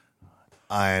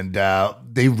 And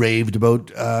they raved about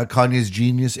Kanye's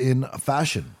genius in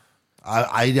fashion.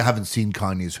 I haven't seen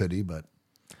Kanye's hoodie, but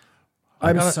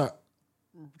I'm sorry.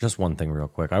 Just one thing, real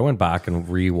quick. I went back and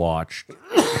rewatched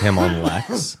him on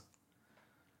Lex.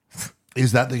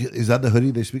 is that the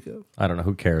hoodie they speak of? I don't know.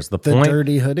 Who cares? The The point.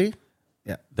 dirty hoodie?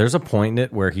 Yeah. There's a point in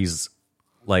it where he's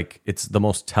like, it's the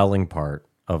most telling part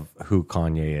of who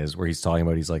Kanye is, where he's talking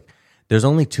about, he's like, there's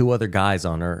only 2 other guys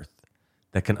on earth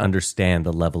that can understand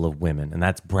the level of women, and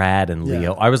that's Brad and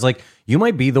Leo. I was like, you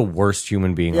might be the worst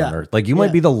human being on Yeah. earth. Like, you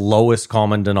might be the lowest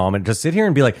common denominator. Just sit here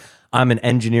and be like, I'm an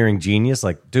engineering genius.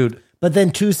 Like, dude, But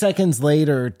then 2 seconds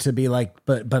later to be like,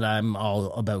 but I'm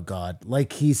all about God.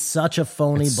 Like, he's such a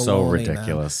phony it's so baloney, man.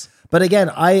 ridiculous. But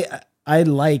again, I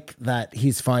like that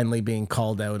he's finally being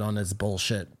called out on his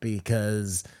bullshit,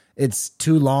 because it's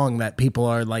too long that people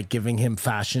are like giving him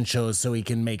fashion shows so he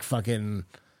can make fucking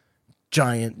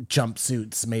giant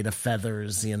jumpsuits made of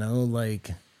feathers,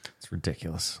 like It's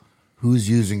ridiculous. Who's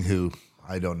using who?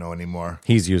 I don't know anymore.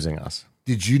 He's using us.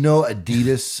 Did you know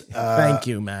Adidas, thank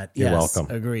you, Matt. you're Yes,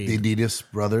 welcome. Agreed. the Adidas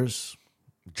brothers,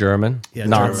 German, Yeah,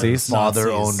 Nazis. German. father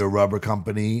Nazis. owned a rubber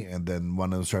company, and then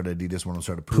one of them started Adidas, one of them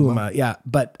started Puma. Puma, yeah.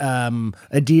 But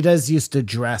Adidas used to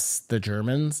dress the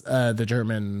Germans, the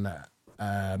German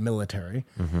military.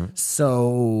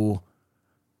 So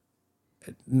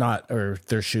or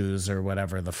their shoes or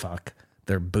whatever the fuck,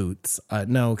 their boots.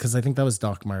 No, because I think that was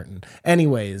Doc Martin.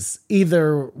 Anyways,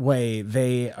 either way,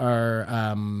 they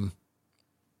are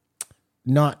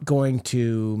not going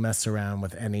to mess around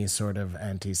with any sort of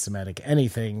anti-Semitic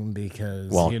anything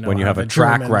because Well, you know when you how have the a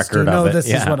track Germans record do. of No, it, this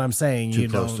is yeah. what I'm saying. Too You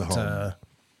close to don't. home.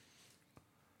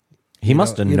 He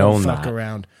must have You don't known fuck that.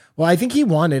 around. Well, I think he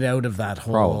wanted out of that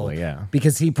whole Probably, yeah.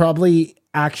 because he probably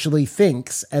actually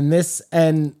thinks, and this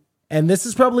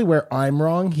is probably where I'm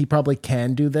wrong. He probably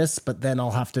can do this, but then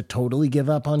I'll have to totally give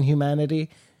up on humanity.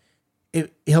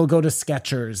 He'll go to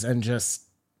Skechers and just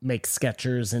make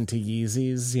Skechers into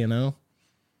Yeezys, you know,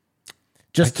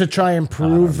 just to try and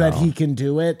prove that he can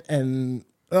do it. And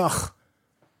ugh,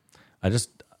 I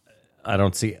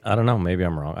don't know. Maybe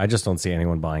I'm wrong. I just don't see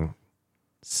anyone buying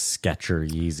Sketcher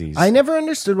Yeezys. I never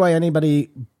understood why anybody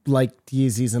liked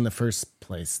Yeezys in the first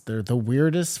place. They're the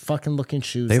weirdest fucking looking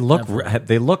shoes. They look ever.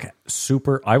 they look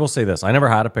super. I will say this. I never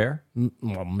had a pair.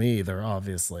 Well, me either,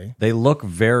 obviously. They look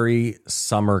very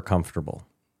summer comfortable.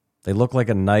 They look like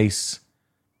a nice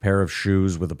pair of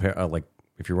shoes with a pair like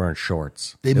if you're wearing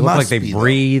shorts. They look like must they be, though.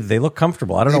 breathe. They look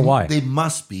comfortable. I don't know why. They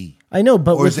must be. I know,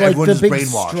 but Or with is like everyone the just big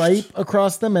brainwashed? stripe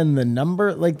across them and the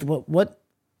number, like what?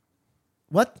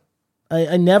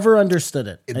 I never understood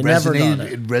it. I never got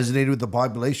it. It resonated with the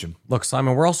population. Look,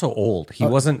 Simon, we're also old. He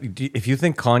wasn't. If you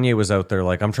think Kanye was out there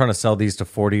like I'm trying to sell these to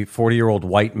 40-year-old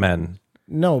white men.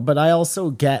 No, but I also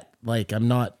get like I'm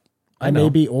not. I know. may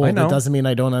be old. I It know. doesn't mean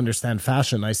I don't understand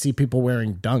fashion. I see people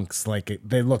wearing Dunks. Like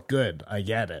they look good. I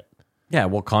get it. Yeah,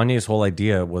 well, Kanye's whole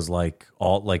idea was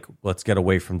let's get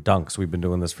away from dunks. We've been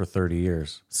doing this for 30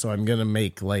 years. So I'm gonna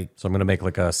make like. So I'm going to make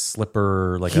like a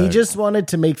slipper. He just wanted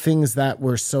to make things that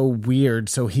were so weird,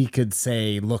 so he could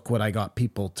say, "Look what I got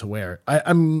people to wear."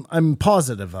 I'm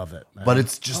positive of it. Man. But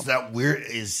it's just that weird.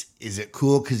 Is it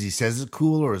cool because he says it's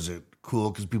cool, or is it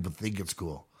cool because people think it's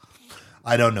cool?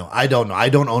 I don't know. I don't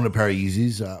own a pair of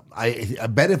Yeezys. I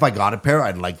bet if I got a pair,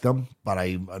 I'd like them, but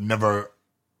I've never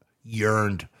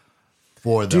yearned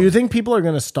for them. Do you think people are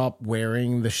going to stop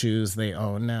wearing the shoes they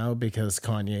own now because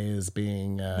Kanye is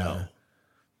being No.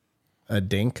 a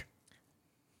dink?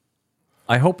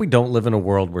 I hope we don't live in a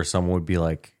world where someone would be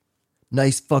like,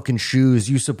 nice fucking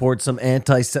shoes. You support some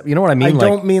you know what I mean? I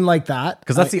don't mean like that.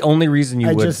 Because that's the only reason you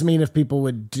I would. just mean if people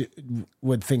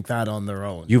would think that on their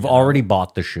own. You've already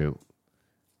bought the shoe.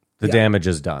 The damage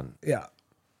is done. Yeah.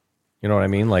 You know what I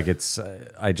mean? Like it's,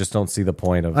 I just don't see the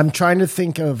point of. I'm trying to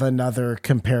think of another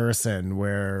comparison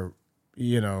where,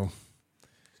 you know,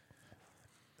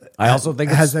 I also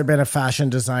think has there been a fashion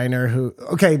designer who,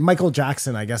 okay, Michael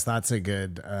Jackson, I guess that's a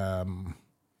good,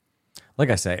 like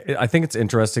I say, I think it's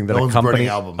interesting that No a one's burning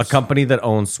company albums. that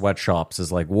owns sweatshops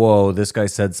is like, whoa, this guy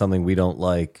said something we don't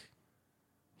like.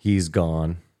 He's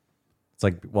gone. It's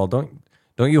like, well, don't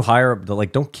you hire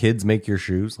don't kids make your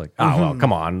shoes? Like, oh well,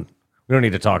 come on. We don't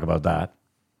need to talk about that.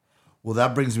 Well,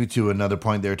 that brings me to another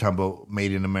point. They were talking about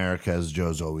made in America, as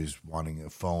Joe's always wanting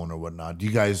a phone or whatnot. Do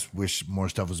you guys wish more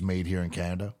stuff was made here in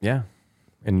Canada? Yeah.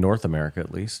 In North America,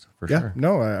 at least, for sure.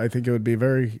 no, I think it would be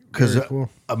very Because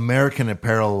American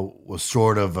Apparel was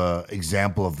sort of an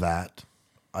example of that.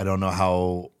 I don't know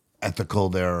how ethical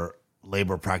their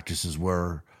labor practices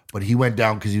were, but he went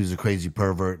down because he was a crazy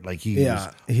pervert. Like he was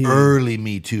early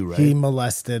Me Too, right? He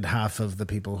molested half of the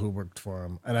people who worked for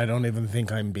him. And I don't even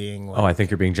think I'm being like, Oh, I think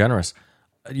you're being generous.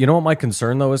 You know what my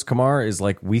concern, though, is, Kamar, is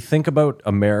like we think about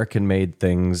American-made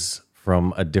things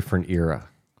from a different era.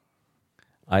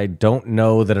 I don't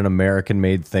know that an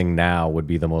American-made thing now would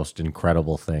be the most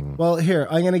incredible thing. well, here,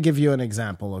 I'm going to give you an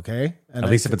example, okay? And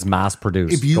At least if it's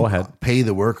mass-produced. if you Go ahead. pay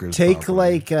the workers, take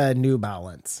properly. like New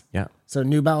Balance. Yeah. So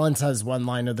New Balance has one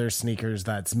line of their sneakers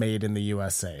that's made in the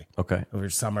USA. Okay. Or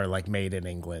some are like made in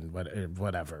England,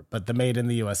 whatever. But the made in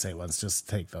the USA ones, just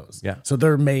take those. Yeah. So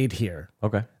they're made here.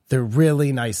 Okay. They're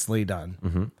really nicely done.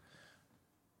 Mm-hmm.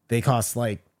 They cost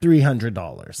like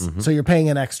 $300. So you're paying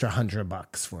an extra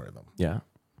 $100 for them. Yeah.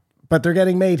 But they're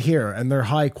getting made here and they're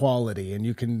high quality and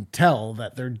you can tell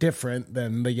that they're different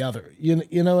than the other. You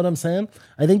know what I'm saying?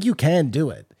 I think you can do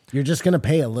it. You're just going to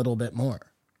pay a little bit more.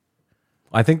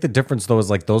 I think the difference, though, is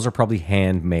like those are probably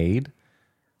handmade.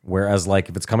 Whereas, like,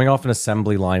 if it's coming off an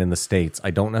assembly line in the States,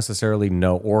 I don't necessarily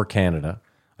know, or Canada,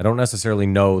 I don't necessarily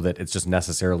know that it's just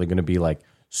necessarily going to be like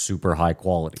super high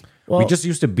quality. We Well- just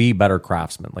used to be better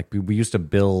craftsmen. Like, we used to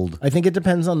build. I think it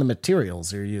depends on the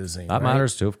materials you're using. That right?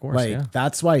 matters too, of course. Like yeah.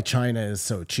 that's why China is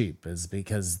so cheap, is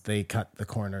because they cut the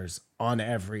corners on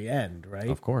every end, right?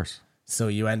 Of course. So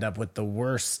you end up with the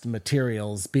worst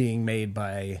materials being made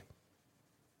by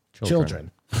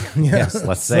children. Yes,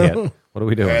 let's say it. What are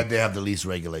we doing? and they have the least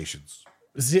regulations.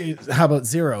 How about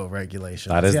zero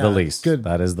regulations? That is Yeah, the least. Good.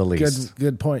 That is the least.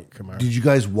 Good point, Kamar. Did you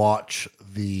guys watch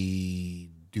the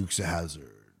Dukes of Hazzard?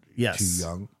 Yes. Too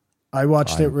Young. I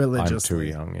watched it I'm religiously. too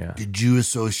young. Yeah. Did you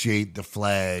associate the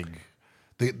flag,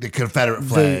 the Confederate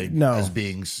flag, no. as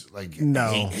being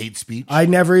No. hate speech? I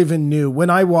never even knew. When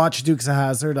I watched Dukes of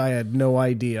Hazzard, I had no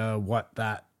idea what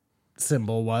that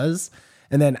symbol was.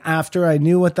 And then after I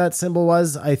knew what that symbol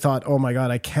was, I thought, oh my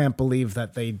God, I can't believe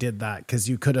that they did that, because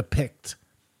you could have picked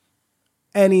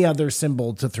any other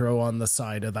symbol to throw on the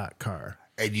side of that car.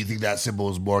 And you think that symbol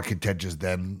is more contentious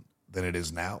then than it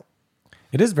is now?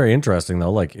 It is very interesting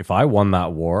though. Like if I won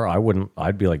that war,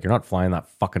 I'd be like, you're not flying that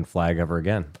fucking flag ever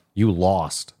again. You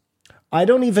lost. I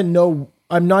don't even know.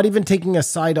 I'm not even taking a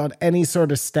side on any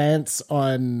sort of stance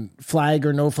on flag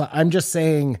or no flag. I'm just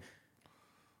saying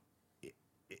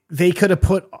they could have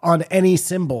put on any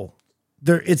symbol.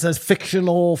 It's a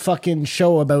fictional fucking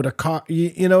show about a car.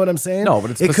 You know what I'm saying? No,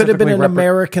 but it's it could have been an specifically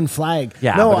American flag.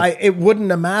 Yeah, no, but it wouldn't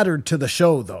have mattered to the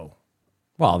show though.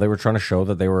 Well, they were trying to show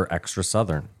that they were extra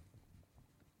Southern.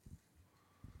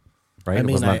 Right? I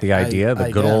mean, Wasn't that the idea?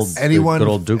 The good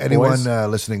old Duke anyone boys?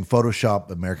 Listening,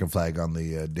 Photoshop American flag on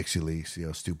the Dixie Lee. See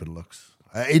how stupid it looks.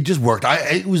 It just worked.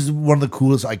 It was one of the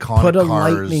coolest iconic Put a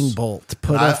cars. lightning bolt.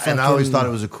 And I always thought it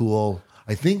was a cool.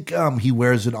 I think he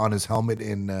wears it on his helmet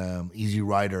in Easy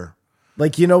Rider.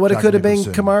 Like, you know what it Jack could have been,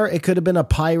 Nicholson. Kamar? It could have been a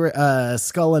pirate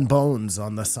skull and bones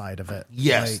on the side of it.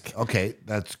 Yes. Like, Okay,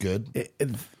 that's good.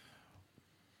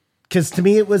 because to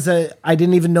me, I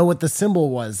didn't even know what the symbol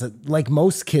was. Like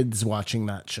most kids watching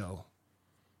that show.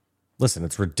 Listen,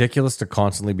 it's ridiculous to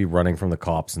constantly be running from the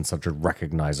cops in such a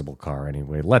recognizable car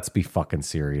anyway. Let's be fucking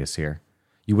serious here.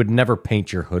 You would never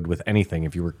paint your hood with anything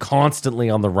if you were constantly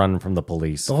on the run from the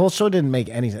police. The whole show didn't make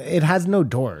any sense. It has no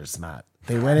doors, Matt.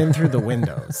 They went in through the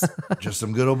windows. Just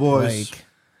some good old boys. Like,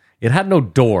 It had no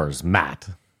doors, Matt.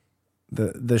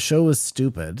 the show was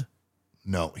stupid.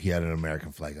 No, he had an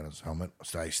American flag on his helmet.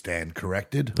 So I stand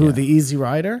corrected. Who, the Easy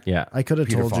Rider? Yeah. I could have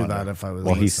Peter told you Fonda. that if I was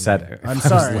Well, he listening. said it. I'm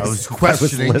sorry. I was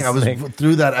questioning. I was listening.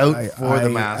 threw that out for the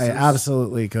masses. I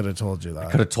absolutely could have told you that.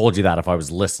 Could have told you that if I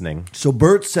was listening. So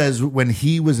Bert says when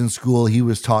he was in school, he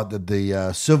was taught that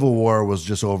the Civil War was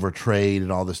just over trade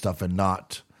and all this stuff and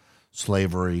not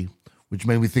slavery, which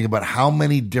made me think about how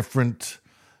many different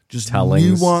just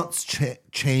Tellings. nuanced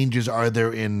changes are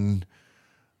there in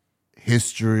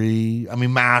history. I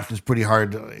mean, math is pretty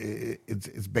hard.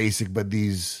 It's basic, but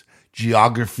these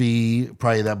geography,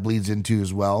 probably that bleeds into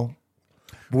as well.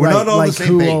 But we're not all on the same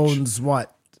who page. owns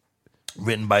what?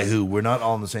 Written by who? We're not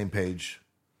all on the same page.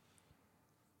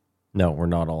 No, we're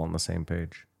not all on the same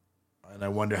page. And I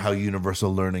wonder how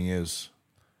universal learning is.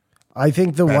 I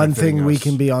think the one Benefiting thing we us.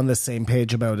 can be on the same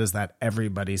page about is that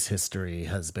everybody's history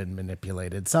has been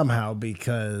manipulated somehow,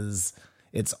 because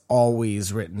it's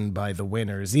always written by the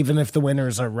winners. Even if the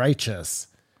winners are righteous,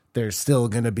 there's still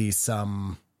going to be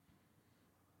some.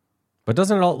 But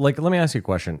doesn't it all, like, let me ask you a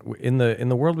question. In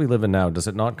the world we live in now, does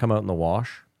it not come out in the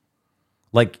wash?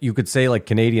 Like, you could say, like,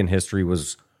 Canadian history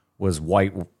was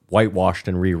whitewashed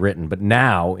and rewritten, but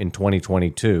now in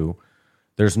 2022,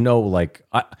 there's no, like,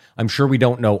 I'm sure we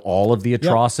don't know all of the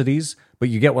atrocities, but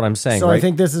you get what I'm saying, So right? I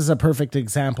think this is a perfect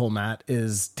example, Matt,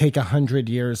 is take 100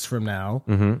 years from now.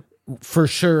 For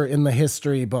sure, in the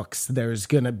history books, there's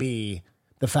going to be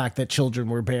the fact that children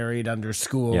were buried under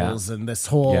schools and this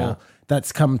whole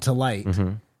that's come to light.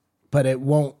 But it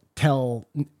won't tell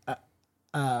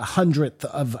a hundredth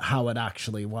of how it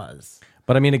actually was.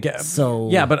 But I mean, again, So-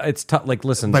 yeah, but it's tough. Like,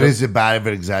 listen, But is it bad if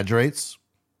it exaggerates?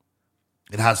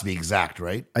 It has to be exact,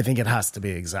 right? I think it has to be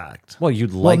exact. well,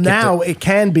 you'd Well, like it to- now it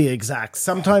can be exact.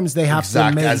 Sometimes they have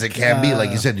Exact to make as it can be.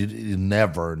 Like you said, you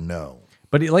never know.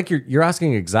 But like you're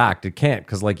asking exact, it can't,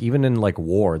 because like even in like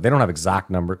war, they don't have exact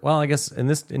numbers. Well, I guess in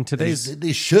today's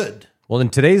They should. well in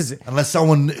today's Unless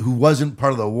someone who wasn't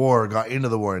part of the war got into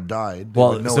the war and died. They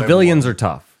well would know civilians everyone. are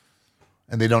tough,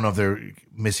 And they don't know if they're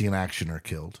missing in action or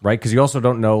killed. right? Because you also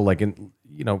don't know, like you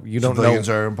don't Civilians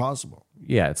know. are impossible.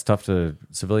 Yeah, it's tough to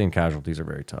civilian casualties are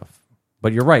very tough.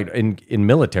 But you're right. In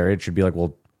military, it should be like,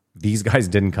 well, these guys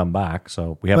didn't come back,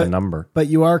 so we have a number. But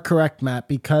you are correct, Matt,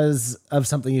 because of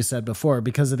something you said before.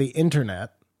 Because of the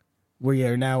internet, we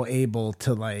are now able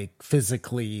to like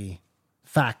physically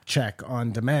fact check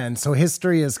on demand. So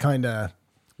history is kind of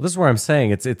Well, this is where I'm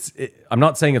saying I'm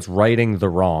not saying it's righting the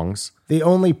wrongs. the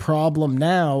only problem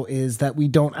now is that we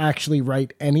don't actually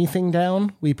write anything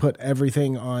down. We put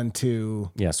everything onto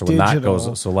Yeah, so when that digital.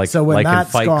 goes- so like when in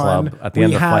that's Fight gone, Club, at the we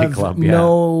end of Fight have Club, yeah.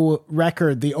 no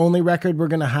record. The only record we're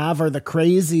going to have are the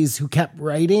crazies who kept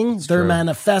writing their true.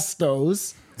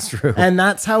 manifestos. It's true. And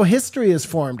that's how history is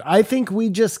formed. I think we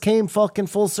just came fucking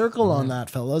full circle on that,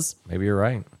 fellas. Maybe you're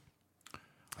right.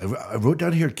 I wrote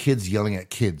down here kids yelling at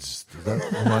kids. Does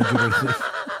that remind you of anything?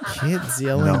 Kids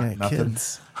yelling No, at nothing.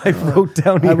 kids. I wrote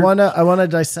down I here. wanna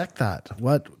dissect that.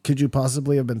 What could you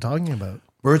possibly have been talking about?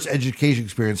 Bert's education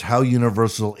experience, how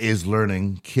universal is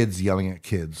learning, kids yelling at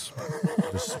kids.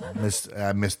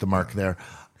 I missed the mark there.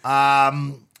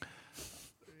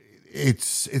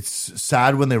 It's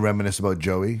sad when they reminisce about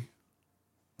Joey.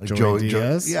 Like Joey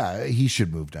Diaz? yeah, he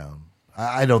should move down.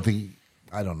 I don't think.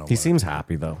 I don't know. He what. seems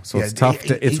happy though, so Yeah, it's tough.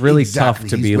 It's really exactly. tough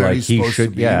to He's be where like he's he supposed to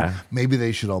should. be. Yeah, Maybe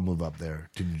they should all move up there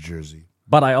to New Jersey.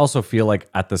 but I also feel like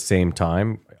at the same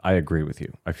time, I agree with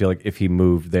you. I feel like if he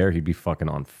moved there, he'd be fucking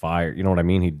on fire. You know what I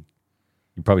mean? You'd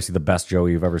probably see the best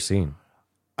Joey you've ever seen.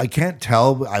 I can't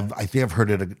tell. But I think I've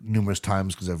heard it numerous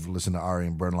times because I've listened to Ari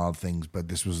and Burn a lot of things. But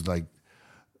this was like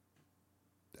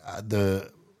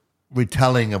the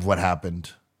retelling of what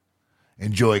happened.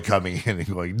 And Joey coming in and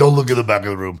going, don't look at the back of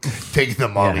the room. Taking the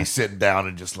Molly, Yeah. sitting down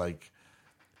and just like,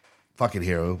 fucking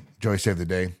hero. Joey saved the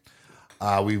day.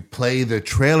 We play the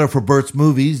trailer for Bert's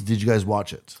movies. Did you guys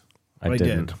watch it? I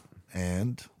didn't. did.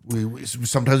 And we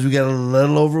sometimes we get a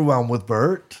little overwhelmed with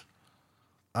Bert.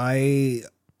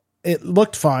 It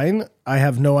looked fine. I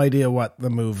have no idea what the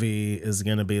movie is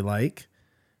going to be like,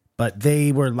 but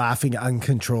they were laughing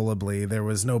uncontrollably. There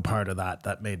was no part of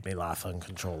that made me laugh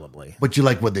uncontrollably. But you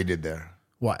like what they did there.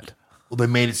 What? Well, they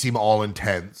made it seem all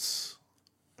intense.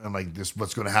 And like this,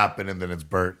 what's going to happen? And then it's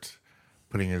Bert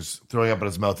throwing up in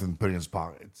his mouth and putting it in his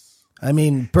pockets. I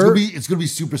mean, It's gonna be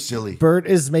super silly. Bert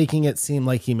is making it seem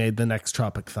like he made the next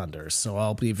Tropic Thunder, so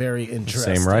I'll be very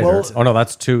interested. Same writer. Well- Oh no,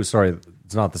 that's two. Sorry,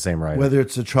 it's not the same writer. Whether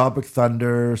it's a Tropic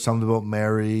Thunder, something about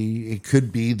Mary, it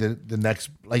could be the next.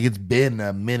 Like it's been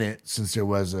a minute since there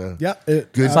was a good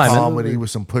absolutely. comedy with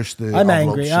some push the. I'm envelope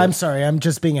angry. shit. I'm sorry. I'm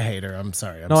just being a hater. I'm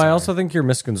sorry. No, I also think you're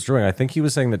misconstruing. I think he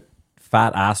was saying that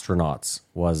Fat Astronauts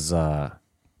was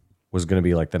going to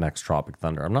be like the next Tropic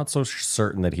Thunder. I'm not so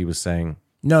certain that he was saying.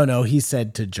 No. He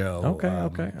said to Joe.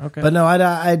 Okay. But no,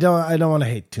 I don't want to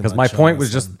hate too much. Because my point on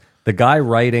was this just one. the guy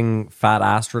writing Fat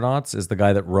Astronauts is the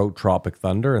guy that wrote Tropic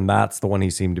Thunder, and that's the one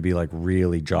he seemed to be like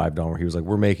really jived on. Where he was like,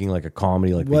 "We're making like a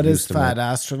comedy." Like What we is used to Fat make.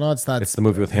 Astronauts? That's It's the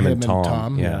movie with him and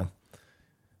Tom. Yeah.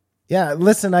 Yeah,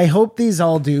 listen, I hope these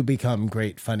all do become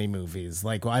great, funny movies.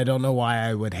 Like, I don't know why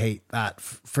I would hate that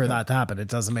for that to happen. It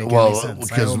doesn't make any Well, sense.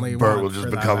 I because only Bert want will just for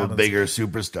that become a happens. bigger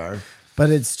superstar. But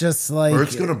it's just like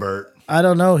Bert's gonna Bert. I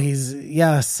don't know.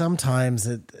 Sometimes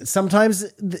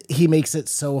he makes it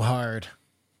so hard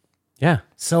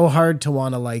to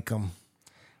want to like him.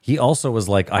 He also was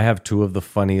like, I have two of the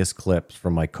funniest clips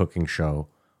from my cooking show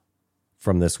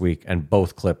from this week, and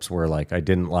both clips were like, I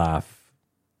didn't laugh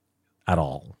at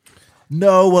all.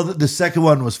 No, well, the second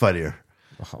one was funnier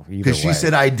Oh, either because she way.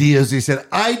 said ideas. He said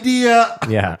idea.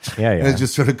 Yeah. And it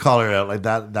just sort of call her out like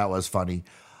that. That was funny.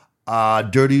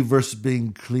 Dirty versus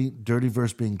being clean. Dirty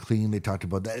versus being clean. They talked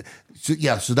about that.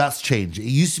 So that's changed. It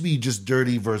used to be just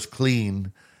dirty versus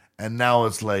clean, and now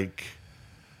it's like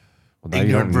Well, now you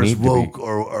ignorant don't versus need to woke be.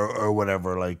 or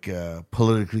whatever. Like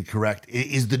politically correct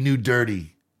is the new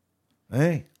dirty.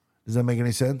 Hey, does that make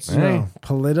any sense? No,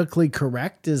 politically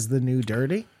correct is the new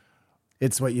dirty.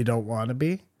 It's what you don't want to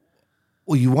be.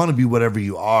 Well, you want to be whatever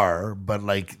you are, but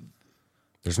like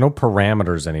There's no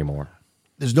parameters anymore.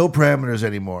 there's no parameters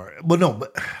anymore. Well, no,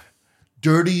 but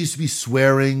dirty used to be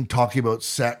swearing, talking about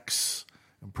sex,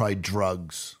 and probably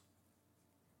drugs.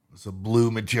 It's a blue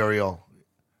material,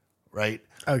 right?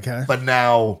 Okay. But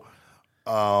now,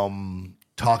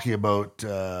 talking about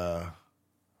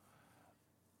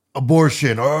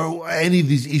abortion or any of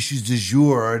these issues du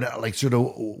jour, and like sort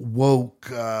of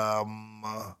woke. I'm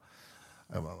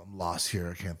lost here.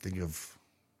 I can't think of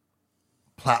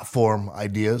platform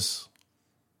ideas.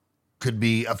 Could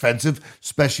be offensive,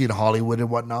 especially in Hollywood and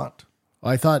whatnot.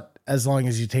 Well, I thought as long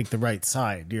as you take the right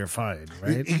side, you're fine,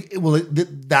 right?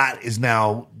 That is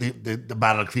now the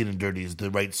battle of clean and dirty is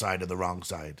the right side or the wrong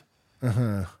side.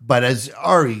 But as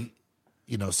Ari,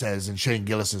 says, and Shane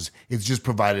Gillis says, it's just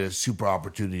provided a super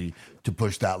opportunity to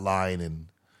push that line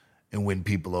and win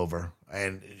people over.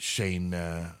 And Shane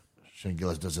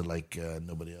Gillis does it like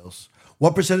nobody else.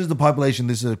 What percentage of the population?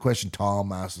 This is a question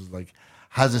Tom asks. Is like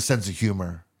has a sense of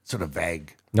humor. Sort of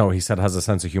vague. No, he said has a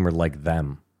sense of humor like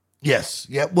them. Yes.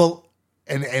 Yeah. Well,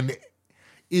 and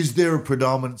is there a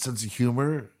predominant sense of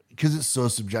humor? Because it's so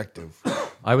subjective.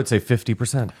 I would say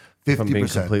 50%. If I'm being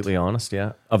 50%. completely honest,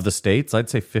 yeah. Of the states, I'd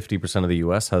say 50% of the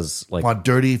U.S. has like... Want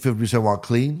dirty, 50% want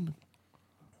clean.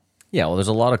 Yeah, well, there's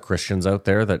a lot of Christians out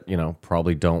there that,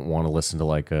 probably don't want to listen to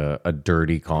like a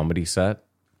dirty comedy set.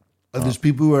 There's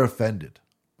people who are offended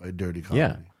by dirty comedy.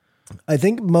 Yeah. I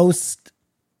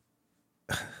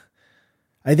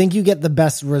think you get the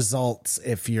best results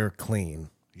if you're clean.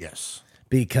 Yes.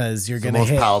 because you're the going to most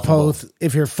hit palatable. both.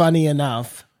 If you're funny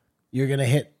enough, you're going to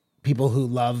hit people who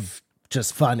love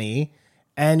just funny,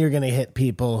 and you're going to hit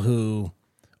people who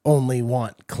only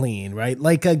want clean, right?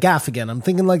 Like a Gaffigan. I'm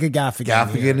thinking like a Gaffigan.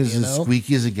 Gaffigan here, is you as know?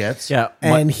 squeaky as it gets. Yeah.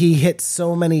 And he hits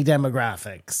so many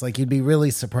demographics. Like, you'd be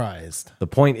really surprised. The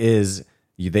point is,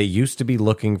 they used to be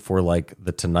looking for like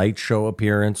the Tonight Show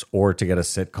appearance or to get a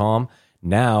sitcom.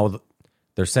 Now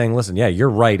they're saying, listen, yeah, you're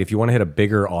right. If you want to hit a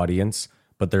bigger audience,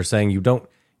 but they're saying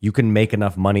you can make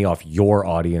enough money off your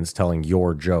audience telling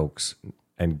your jokes,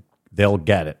 and they'll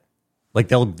get it. Like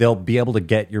they'll be able to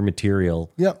get your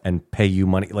material Yep. and pay you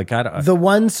money. Like I don't. The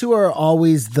ones who are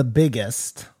always the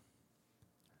biggest,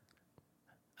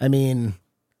 I mean,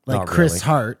 like Not Chris really.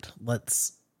 Hart,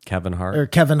 Kevin Hart. or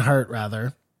Kevin Hart,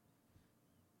 rather.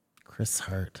 Chris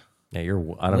Hart. Yeah,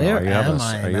 you're. I don't Where know.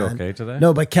 Are you man? okay today?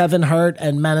 No, but Kevin Hart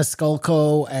and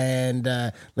Maniscalco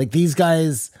and like these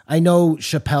guys, I know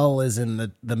Chappelle is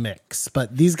in the mix,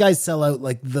 but these guys sell out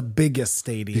like the biggest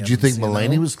stadiums. Did you think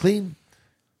Mulaney know? was clean?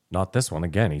 Not this one.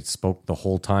 Again, he spoke the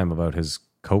whole time about his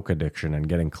coke addiction and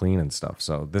getting clean and stuff.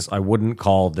 So I wouldn't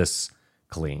call this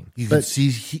clean. You could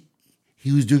see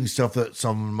he was doing stuff that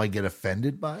someone might get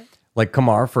offended by. Like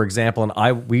Kamar, for example,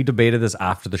 and we debated this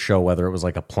after the show, whether it was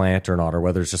like a plant or not, or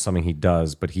whether it's just something he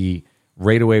does. But he,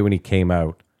 right away when he came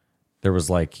out, there was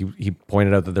like, he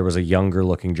pointed out that there was a younger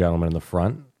looking gentleman in the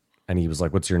front. And he was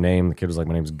like, "What's your name?" The kid was like,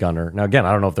 "My name's Gunner." Now, again,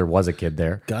 I don't know if there was a kid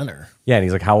there. Gunner. Yeah, and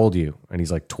he's like, "How old are you?" And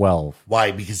he's like, 12.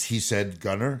 Why? Because he said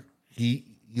Gunner. You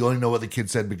only know what the kid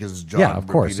said because John. Yeah, of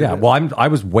course. repeated Yeah. it. Well, I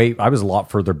was a lot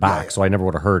further back, so I never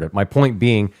would have heard it. My point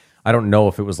being, I don't know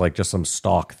if it was like just some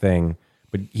stock thing,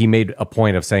 but he made a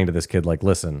point of saying to this kid, like,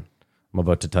 "Listen, I'm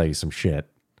about to tell you some shit."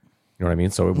 You know what I mean?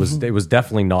 So it was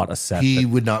definitely not a set. he It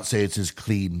would not say it's his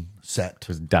clean set,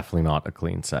 was definitely not a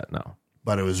clean set. No,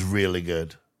 but it was really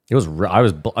good. it was.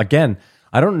 Again,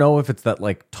 I don't know if it's that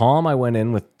like Tom. I went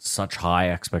in with such high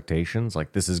expectations,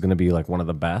 like this is going to be like one of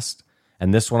the best,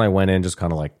 and this one I went in just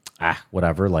kind of like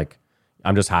whatever. Like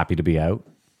I'm just happy to be out.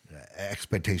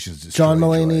 Expectations. destroy John joy.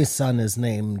 Mulaney's son is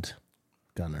named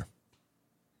Gunner.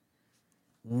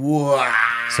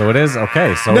 Wow. So it is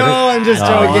okay. So No, it is, I'm just Oh,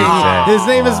 joking. shit. His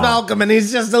name is Malcolm, and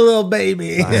he's just a little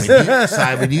baby.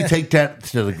 Simon, you take that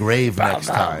to the grave next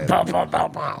time.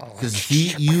 Because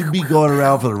you'd be going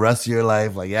around for the rest of your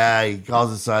life like, yeah, he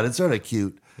calls his son. It's sort of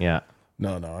cute. Yeah.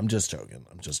 No, I'm just joking.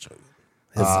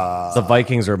 The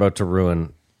Vikings are about to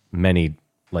ruin many.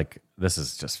 Like this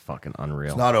is just fucking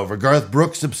unreal. Not over. Garth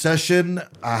Brooks' obsession.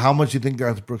 How much do you think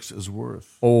Garth Brooks is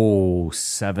worth? Oh,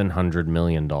 $700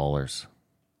 million.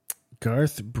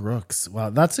 Garth Brooks. Wow,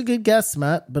 that's a good guess,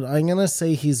 Matt, but I'm going to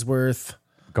say he's worth...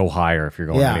 Go higher if you're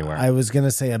going anywhere. I was going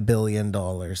to say $1 billion.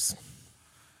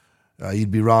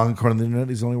 You'd be wrong. According to the internet,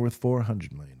 he's only worth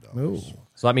 $400 million.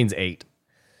 So that means 8.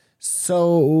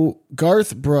 So,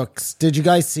 Garth Brooks, did you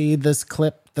guys see this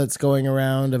clip that's going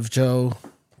around of Joe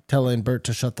telling Bert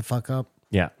to shut the fuck up?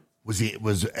 Yeah.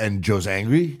 And Joe's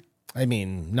angry? I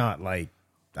mean, not like,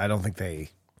 I don't think they...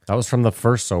 That was from the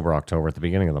first Sober October at the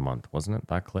beginning of the month, wasn't it?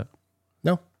 That clip?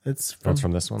 No, it's That's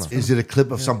from this one. Is it a clip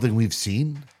of something we've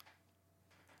seen?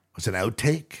 Was it an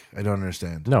outtake? I don't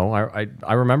understand. No,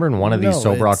 I remember in one of these No,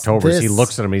 Sober it's Octobers, he this-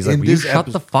 looks at him and he's like, in "Will you this shut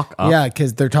the fuck up?" Yeah,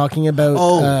 because they're talking about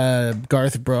Oh.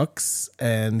 Garth Brooks,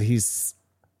 and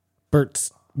Bert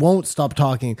won't stop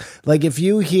talking. Like if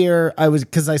you hear,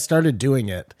 because I started doing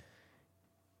it,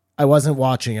 I wasn't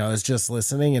watching, I was just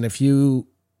listening, and if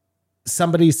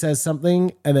somebody says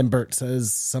something, and then Bert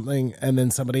says something, and then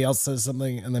somebody else says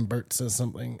something, and then Bert says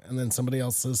something, and then somebody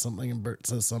else says something, and Bert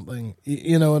says something.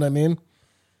 You know what I mean?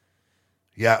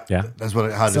 Yeah. Yeah. That's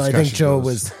how So I discussion think Joe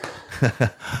goes.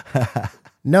 was.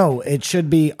 No, it should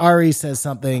be Ari says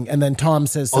something, and then Tom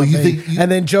says Oh, something, you think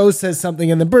and then Joe says something,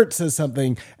 and then Bert says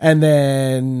something, and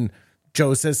then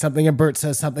Joe says something, and Bert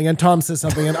says something, and Tom says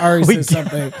something, and Ari says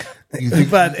something.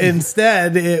 But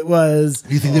instead, it was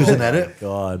You think there's an edit?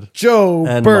 God. Joe,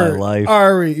 End my Bert, life.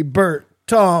 Ari, Bert,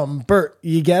 Tom, Bert.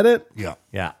 You get it? Yeah.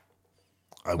 Yeah.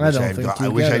 I wish don't I had think got, you I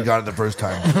wish get I'd it. got it the first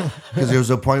time. Because there was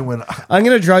a point when I'm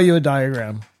going to draw you a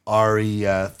diagram. Ari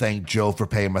thanked Joe for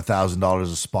paying him $1,000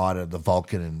 a spot at the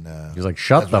Vulcan. And He's like,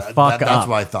 "Shut the that's fuck what- up." That's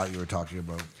what I thought you were talking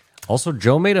about. Also,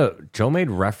 Joe made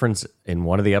reference in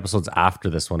one of the episodes after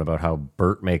this one about how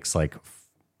Bert makes like,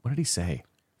 what did he say?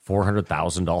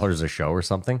 $400,000 a show or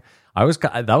something. That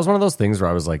was one of those things where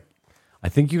I was like, I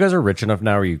think you guys are rich enough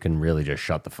now where you can really just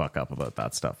shut the fuck up about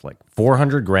that stuff. Like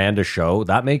 $400,000 a show,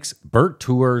 that makes Bert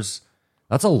tours.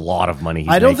 That's a lot of money.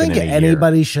 I don't think in a year.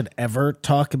 anybody should ever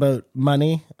talk about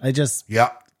money.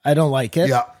 Yeah. I don't like it.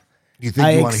 Yeah. You think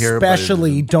I you want to hear it, but it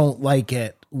especially isn't. don't like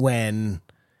it when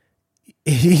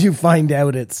you find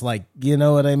out it's like, you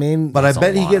know what I mean? But That's I a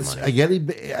bet he lot of gets. money.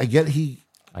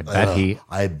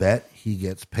 I bet he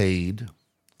gets paid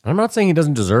I'm not saying he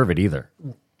doesn't deserve it either.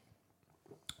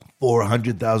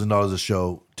 $400,000 a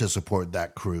show to support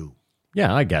that crew.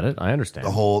 Yeah, I get it. I understand.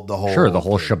 The whole Sure, the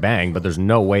whole thing. shebang, but there's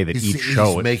no way that He's each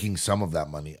show. making some of that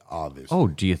money, obviously. Oh,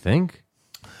 do you think?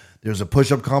 There's a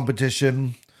push-up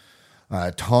competition.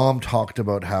 Tom talked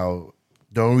about how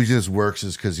the only reason this works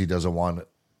is because he doesn't want it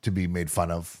to be made fun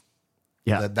of.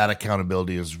 Yeah. That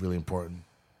accountability is really important.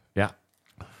 Yeah.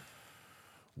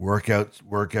 Workout.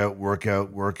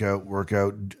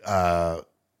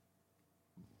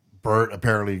 Bert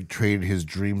apparently traded his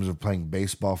dreams of playing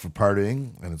baseball for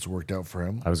partying, and it's worked out for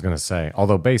him. I was going to say,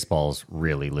 although baseball's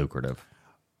really lucrative.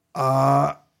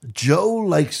 Joe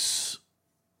likes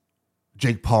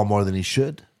Jake Paul more than he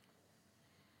should.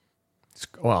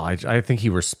 Well, I think he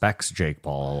respects Jake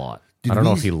Paul a lot. Did I don't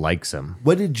know we- if he likes him.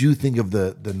 What did you think of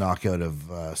the knockout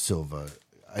of Silva?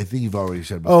 I think you've already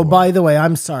said before. Oh, by the way,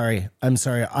 I'm sorry.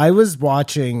 I was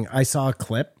watching, I saw a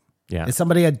clip. Yeah.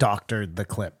 Somebody had doctored the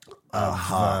clip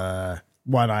of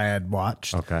what I had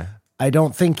watched. Okay. I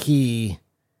don't think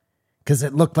because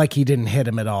it looked like he didn't hit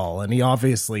him at all, and he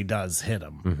obviously does hit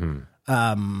him.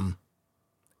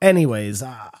 Anyways,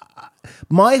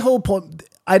 my whole point,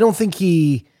 I don't think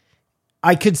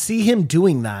I could see him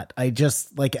doing that. I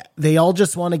just, like, they all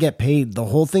just want to get paid. The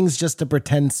whole thing's just a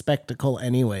pretend spectacle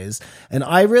anyways. And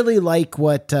I really like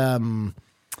what,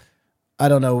 I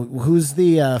don't know, who's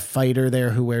the fighter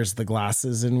there who wears the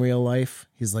glasses in real life?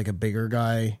 He's like a bigger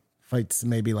guy, fights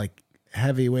maybe like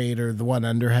heavyweight or the one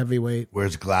under heavyweight.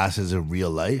 Wears glasses in real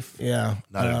life, Yeah.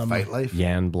 not in fight life.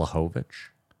 Jan Blachowicz.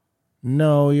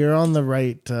 No, you're on the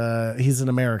right. He's an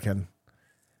American.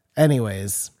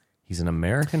 Anyways, He's an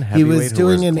American he heavyweight was who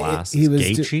doing wears an. glasses. He was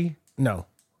Gaethje? no,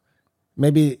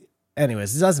 maybe.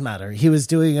 Anyways, it doesn't matter. He was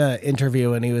doing an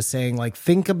interview and he was saying, like,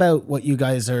 think about what you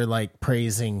guys are like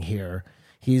praising here.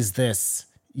 He's this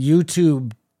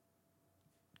YouTube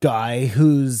guy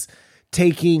who's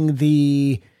taking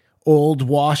the old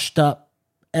washed up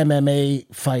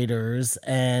MMA fighters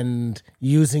and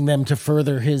using them to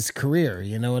further his career.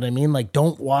 You know what I mean? Like,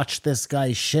 don't watch this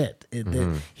guy's shit.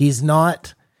 He's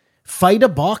not. Fight a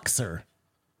boxer.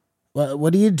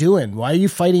 What are you doing? Why are you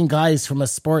fighting guys from a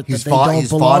sport that He's they fought- don't he's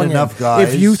belong fought in? enough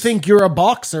guys. If you think you're a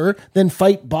boxer, then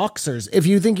fight boxers. If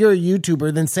you think you're a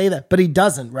YouTuber, then say that. But he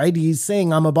doesn't, right? He's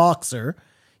saying, I'm a boxer.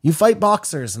 You fight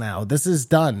boxers now. This is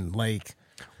done. Like,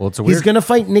 Well, it's a he's weird. going to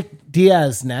fight Nick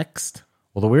Diaz next.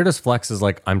 Well, the weirdest flex is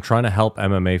like, I'm trying to help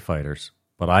MMA fighters,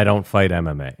 but I don't fight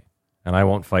MMA, and I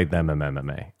won't fight them in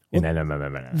MMA.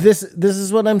 This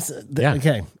is what I'm saying. Yeah.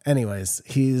 Okay. Anyways,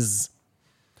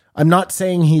 I'm not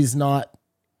saying he's not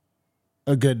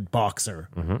a good boxer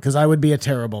because I would be a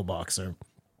terrible boxer,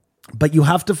 but you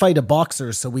have to fight a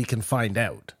boxer so we can find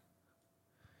out.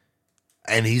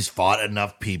 And he's fought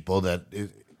enough people that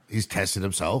he's tested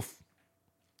himself.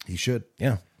 He should.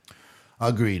 Yeah.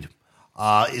 Agreed.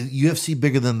 UFC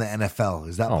bigger than the NFL.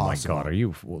 Is that Oh possible? my God, are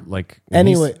you like? when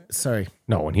Anyway, he's- sorry.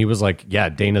 no. When he was like, "Yeah,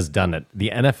 Dana's done it."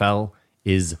 The NFL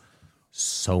is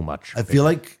so much. I feel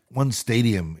like one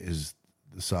stadium is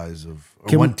the size of, or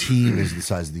Can one we- team is the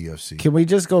size of the UFC. Can we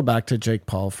just go back to Jake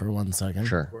Paul for 1 second?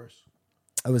 sure.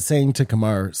 I was saying to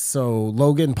Kamar, so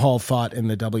Logan Paul fought in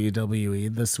the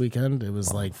WWE this weekend. It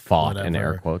was like Fought in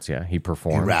whatever. air quotes. Yeah, he He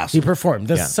performed. He wrestled. performed.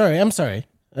 Yeah. Sorry, I'm sorry.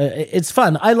 It's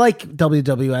fun. I like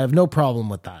WWE. I have no problem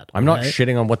with that. I'm not right?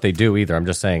 shitting on what they do either. I'm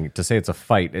just saying to say it's a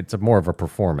fight. It's more of a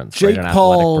performance. Jake right? An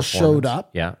Paul athletic showed performance. up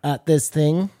Yeah. at this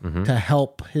thing to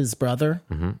help his brother,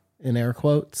 in air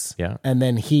quotes. Yeah. And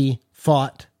then he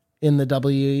fought in the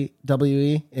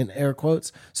WWE in air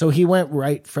quotes. So he went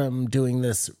right from doing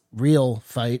this real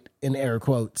fight in air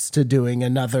quotes to doing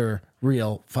another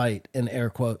real fight in air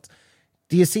quotes.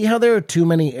 Do you see how there are too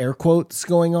many air quotes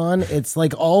going on? It's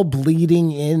like all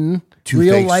bleeding in. Two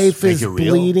Real fakes life make is it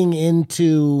real. bleeding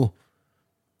into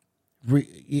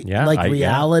Yeah, like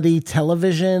reality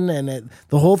television, and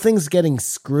the whole thing's getting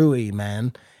screwy,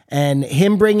 man. And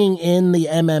him bringing in the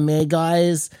MMA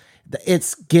guys,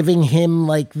 it's giving him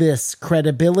like this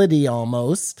credibility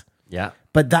almost. Yeah.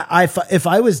 But that if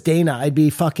I was Dana, I'd be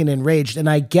fucking enraged. And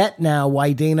I get now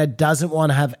why Dana doesn't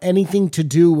want to have anything to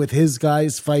do with his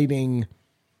guys fighting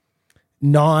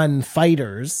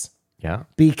non-fighters, Yeah.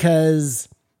 because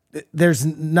there's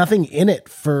nothing in it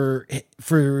for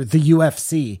the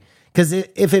UFC. Because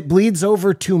if it bleeds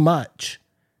over too much,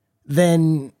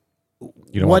 then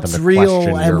You don't want what's them to real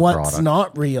question and your what's product.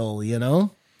 not real, you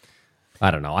know? I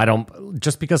don't know. I don't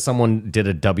just because someone did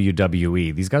a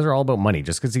WWE. These guys are all about money.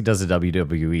 Just because he does a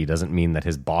WWE doesn't mean that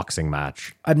his boxing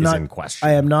match is in question.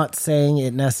 I am not saying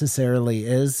it necessarily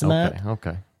is, Matt.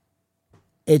 Okay.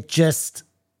 It just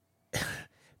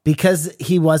because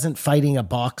he wasn't fighting a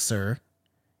boxer.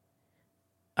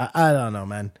 I don't know,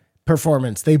 man.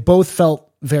 Performance. They both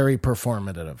felt very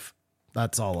performative.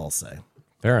 That's all I'll say.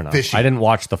 Fair enough. Fishy. I didn't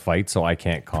watch the fight, so I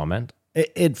can't comment.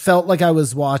 It felt like I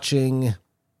was watching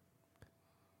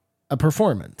a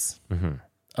performance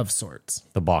of sorts.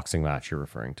 The boxing match you're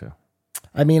referring to.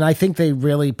 I mean, I think they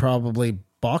really probably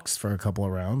boxed for a couple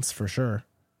of rounds for sure.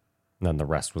 And then the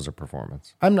rest was a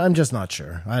performance. I'm just not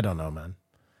sure. I don't know, man.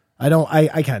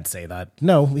 I can't say that.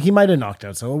 No, he might have knocked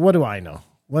out. So what do I know?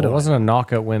 It wasn't a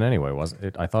knockout win anyway, was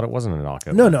it? I thought it wasn't a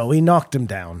knockout. No, he knocked him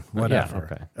down.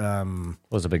 Whatever. Yeah, okay.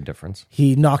 Was a big difference.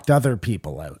 He knocked other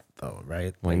people out, though,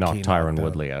 right? Well, he knocked Tyron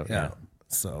Woodley out. Yeah.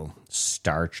 So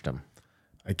Starched him.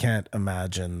 I can't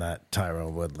imagine that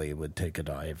Tyron Woodley would take a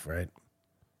dive, right?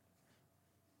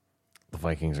 The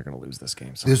Vikings are going to lose this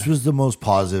game. This was the most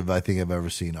positive I think I've ever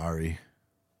seen Ari.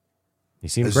 He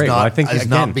seemed It's great. not, Well, I think it's again,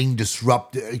 not being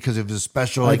disrupted because of his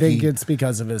special. I Like think he it's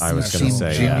because of his. I was gonna seemed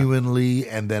say, yeah. genuinely,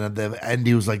 and then at the end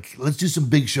he was like, "Let's do some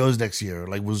big shows next year."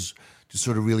 Like was just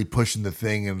sort of really pushing the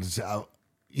thing, and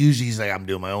usually he's like, "I'm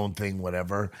doing my own thing,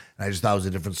 whatever." And I just thought it was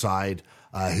a different side.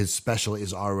 His special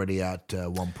is already at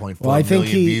 1.4 Well, I think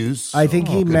million views. I think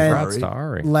he congrats meant to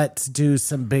Ari. let's do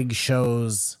some big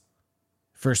shows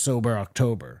for Sober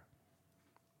October.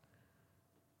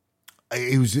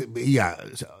 It was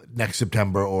next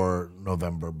September or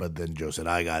November. But then Joe said,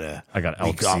 "I got elk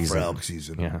week off season. for elk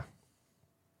season." Yeah.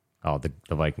 Oh, the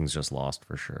Vikings just lost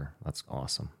for sure. That's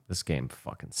awesome. This game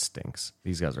fucking stinks.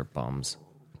 These guys are bums.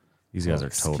 These guys are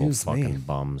total excuse me. fucking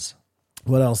bums.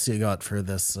 What else you got for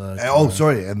this?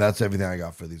 Sorry, and that's everything I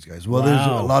got for these guys. Well, there's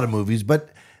a lot of movies, but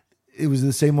it was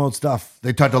the same old stuff.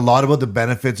 They talked a lot about the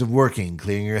benefits of working,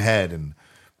 clearing your head, and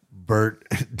Bert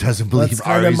doesn't believe That's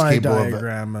kind of Ari's my capable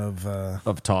diagram of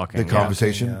Of talking. the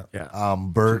conversation. Yeah.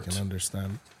 Bert can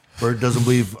understand. Bert doesn't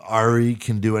believe Ari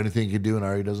can do anything he can do, and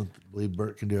Ari doesn't believe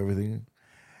Bert can do everything.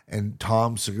 And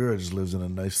Tom Segura just lives in a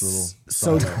nice little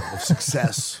silo of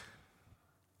success.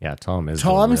 Yeah, Tom is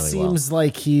Tom doing really seems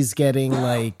like he's getting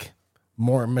like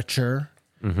more mature,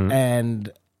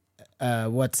 and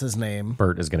what's his name? well.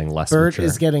 Bert is getting less Bert mature.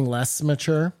 is getting less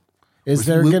mature. Is With-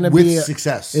 there with- going to with be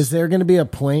success. Is there going to be a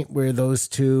point where those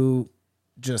two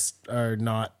just are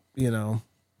not,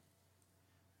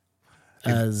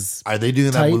 as Are they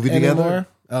doing that tight movie anymore? together?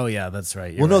 Oh yeah, that's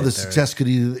right. Well, no, the They're- success could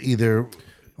either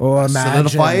Oh, imagine.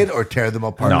 solidify it or tear them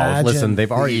apart. No, Imagine listen, they've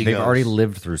the already egos.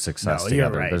 lived through success No, you're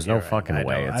together. right, There's you're no right. fucking I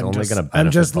way. know. It's I'm only just- going to benefit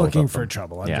I'm just both looking of for them.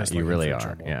 trouble. I'm yeah, just you looking really for are.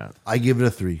 trouble. Yeah. I give it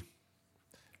a 3.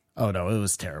 Oh no, it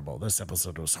was terrible. This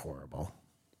episode was horrible.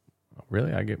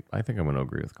 Really? I think I'm going to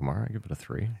agree with Kamar. I give it a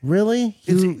 3. Really?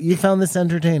 You found this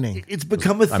entertaining? It's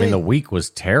become a thing. I mean, the week was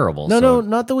terrible. No, so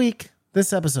not the week.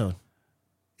 This episode.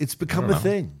 It's become a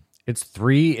thing. It's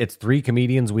three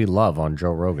comedians we love on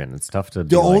Joe Rogan. It's tough to.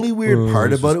 The only weird "Oh, part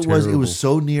this about is it was it terrible." was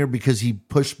so near because he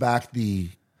pushed back the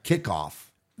kickoff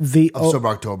The of Sober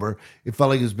October. It felt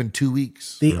like it's been 2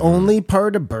 weeks. the only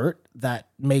part of Bert that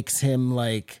makes him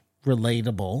like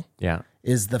relatable Yeah.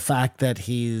 is the fact that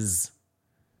he's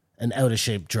an out of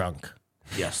shape drunk.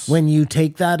 Yes. When you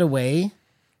take that away,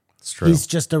 It's true. he's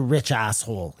just a rich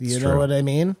asshole. You know true. what I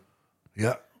mean?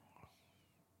 Yeah.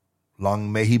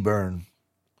 Long may he burn.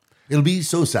 It'll be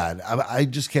so sad. I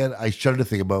just can't. I shudder to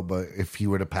think about but if he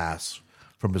were to pass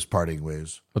from his parting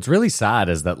ways. What's really sad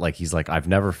is that he's like, I've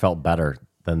never felt better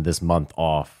than this month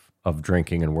off of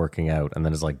drinking and working out, and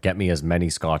then it's like, get me as many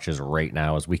scotches right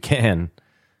now as we can,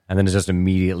 and then it's just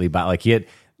immediately back. Like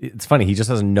it's funny, he just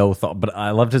has no thought. But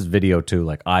I loved his video too.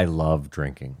 Like, I love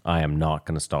drinking. I am not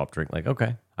going to stop drinking. Like,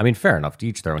 okay, I mean, fair enough to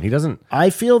each their own. He doesn't. I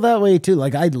feel that way too.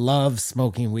 Like I love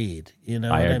smoking weed. You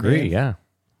know, I what agree. I mean? Yeah,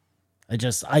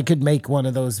 I could make one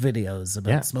of those videos about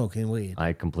Yeah. smoking weed.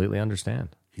 I completely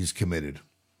understand. He's committed.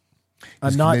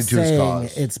 I'm not committed to his saying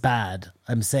cause. it's bad.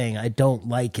 I'm saying I don't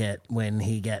like it when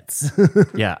he gets.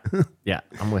 Yeah, yeah,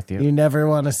 I'm with you. You never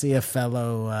want to see a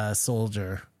fellow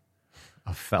soldier.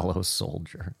 A fellow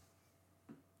soldier.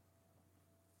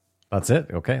 That's it.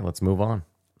 Okay, let's move on.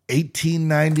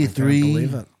 1893.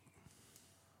 Believe it.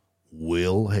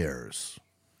 Will Harris.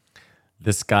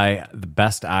 This guy, the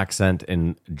best accent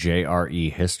in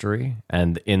JRE history,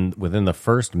 and within the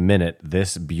first minute,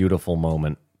 this beautiful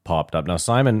moment popped up. Now,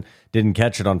 Simon didn't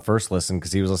catch it on first listen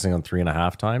because he was listening on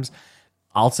 3.5 times.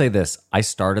 I'll say this: I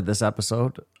started this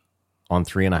episode on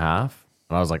 3.5,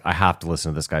 and I was like, I have to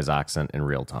listen to this guy's accent in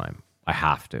real time. I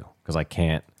have to because I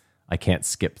can't I can't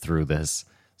skip through this.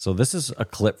 So this is a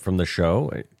clip from the show,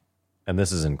 and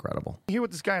this is incredible. Hear what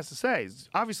this guy has to say. He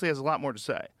obviously has a lot more to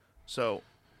say. So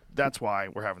that's why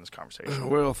we're having this conversation.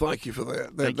 Well, thank you for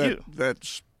that. Thank you.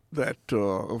 That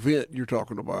event you're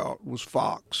talking about was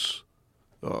Fox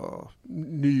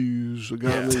News. A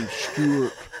guy named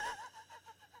Stewart.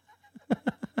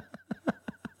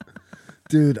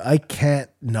 Dude, I can't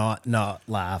not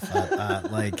laugh at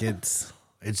that. Like it's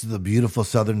the beautiful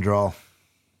Southern drawl.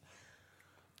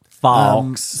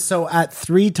 Fox. so at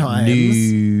 3 times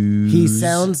he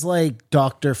sounds like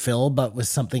Dr. Phil, but with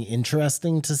something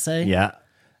interesting to say. Yeah.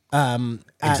 At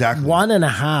Exactly.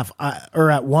 1.5, or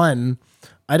at 1,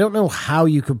 I don't know how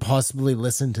you could possibly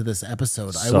listen to this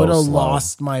episode. I So would have slow.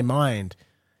 lost my mind.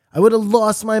 I would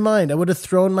have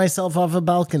thrown myself off a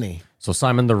balcony. So,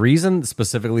 Simon, the reason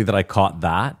specifically that I caught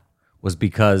that was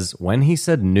because when he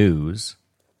said news,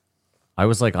 I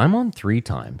was like, I'm on 3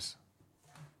 times.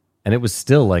 And it was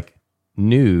still like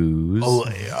news. Oh,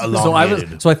 So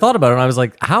elongated. I thought about it and I was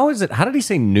like, how did he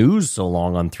say news so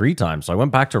long on 3 times? So I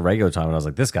went back to regular time and I was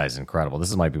like, this guy's incredible.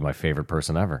 This might be my favorite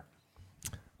person ever.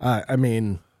 I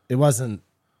mean, it wasn't.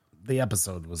 The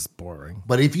episode was boring.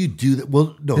 But if you do that,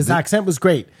 well, no, His accent was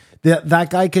great. That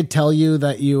guy could tell you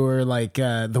that you were like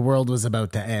the world was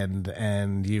about to end,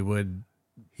 and you would.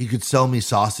 he could sell me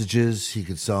sausages. He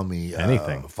could sell me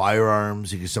Anything. firearms.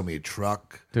 He could sell me a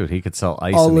truck. Dude, he could sell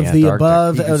ice All in the of the Antarctic.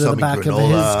 above He out could of sell the me back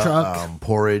granola, of his truck.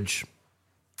 porridge.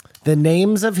 The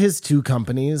names of his 2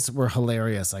 companies were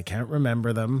hilarious. I can't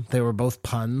remember them. They were both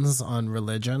puns on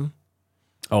religion.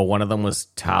 Oh, one of them was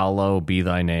Tallow Be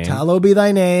Thy Name. Tallow be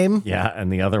thy name. Yeah,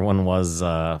 and the other one was,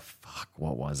 what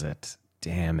was it?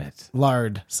 Damn it.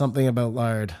 Lard. Something about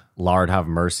lard. Lord have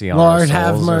mercy on Lord our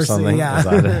have souls or mercy. something. Yeah. Was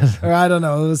that it? Or I don't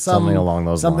know. It was Something along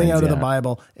those something lines, out of the yeah.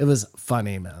 Bible. It was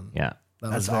funny, man. Yeah. That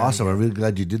That's was very awesome. I'm really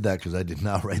glad you did that because I did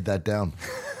not write that down.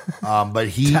 But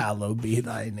Tallow be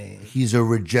thy name. he's a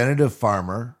regenerative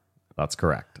farmer, That's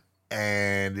correct.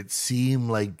 and it seemed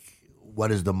like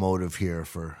what is the motive here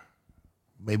for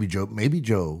maybe Joe? Maybe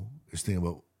Joe is thinking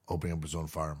about opening up his own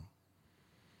farm.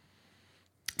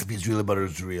 If he's real about it,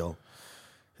 it's real.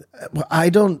 Well, I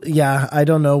don't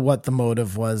know what the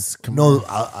motive was. No,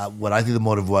 what I think the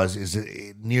motive was is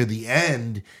that near the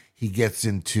end, he gets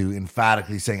into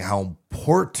emphatically saying how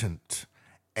important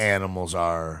animals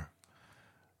are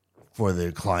for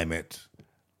the climate,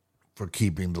 for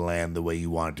keeping the land the way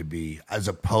you want it to be, as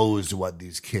opposed to what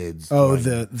these kids Oh, like,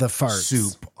 the farts.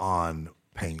 soup on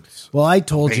paints. Well, I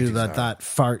told you Paintings, that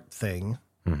fart thing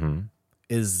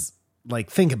is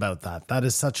like, think about that. That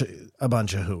is such a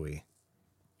bunch of hooey.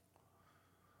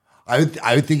 I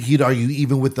would think he'd argue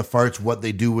even with the farts, what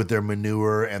they do with their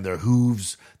manure and their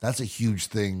hooves. That's a huge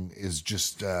thing. Is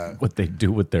just What they do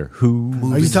with their hooves.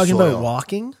 moving Are you the talking soil. about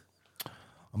walking?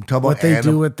 I'm talking about What they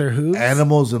do with their hooves?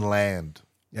 animals and land.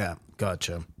 Yeah,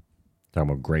 gotcha. Talking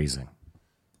about grazing.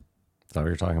 Is that what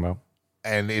you're talking about?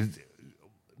 And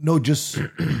just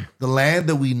the land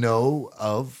that we know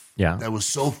of, Yeah. that was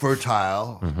so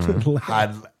fertile,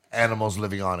 had animals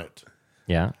living on it.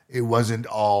 Yeah. It wasn't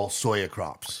all soya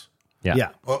crops Yeah. Yeah.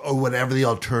 or whatever the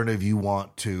alternative you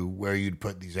want to where you'd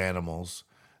put these animals.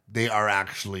 They are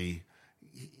actually,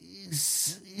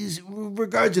 he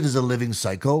regards it as a living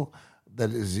cycle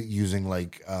that is using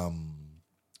like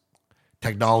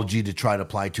technology to try to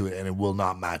apply to it, and it will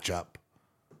not match up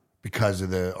because of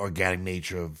the organic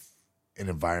nature of an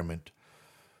environment.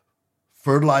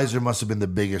 Fertilizer must have been the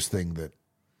biggest thing that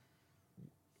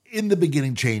in the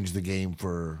beginning changed the game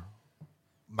for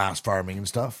mass farming and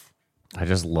stuff. I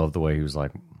just love the way he was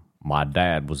like, my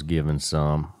dad was given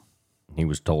some. He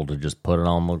was told to just put it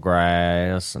on the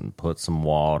grass and put some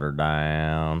water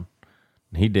down.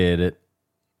 He did it.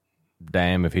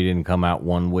 Damn, if he didn't come out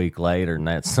 1 week later and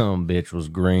that son bitch was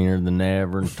greener than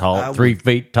ever and tall, 3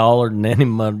 feet taller than any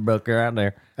mudbucker out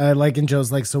there. And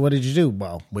Joe's like, so what did you do?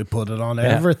 Well, we put it on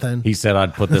everything. He said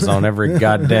I'd put this on every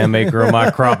goddamn acre of my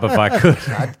crop if I could.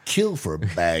 I'd kill for a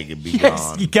bag and be Yes,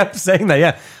 gone. he kept saying that.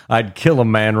 Yeah, I'd kill a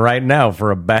man right now for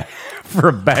a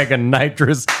bag of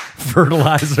nitrous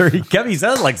fertilizer. He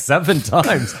said it like 7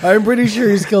 times. I'm pretty sure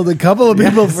he's killed a couple of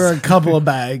people for a couple of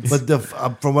bags.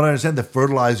 But from what I understand, the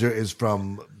fertilizer is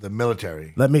from the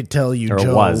military. Let me tell you, Or it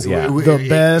Joe, was, yeah. the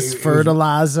best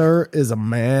fertilizer is a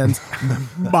man's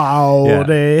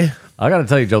body. I got to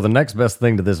tell you, Joe, the next best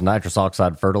thing to this nitrous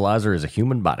oxide fertilizer is a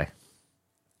human body.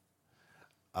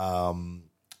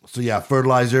 So yeah,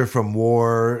 fertilizer from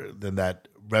war, then that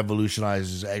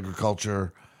revolutionizes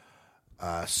agriculture.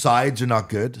 Sides are not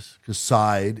good because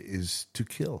side is to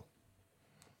kill.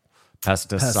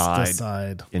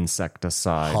 pesticide,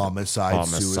 insecticide, Homicide,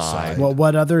 suicide. Well,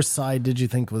 what other side did you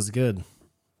think was good?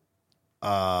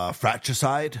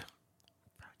 Fratricide.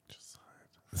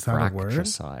 Is that a word?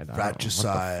 Fratricide. What the fuck is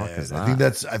Fratricide.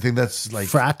 that? I think that's like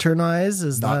Fraternize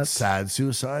is not that? sad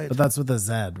suicide. But that's with a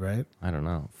Z, right? I don't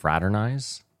know.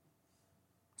 Fraternize?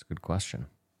 That's a good question.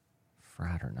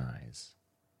 Fraternize.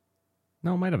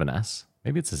 No, it might have an S.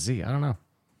 Maybe it's a Z. I don't know.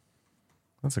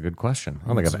 That's a good question. I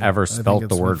don't think I've ever spelt the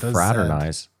it's word with a Z.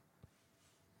 fraternize.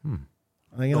 I'm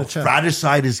No, gonna check.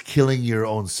 fratricide is killing your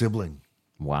own sibling.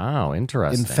 Wow,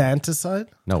 interesting. Infanticide?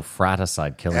 No,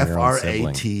 fraticide, killing your own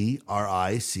sibling.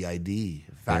 Fratricide.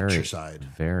 Fratricide.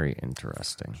 Very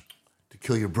interesting. To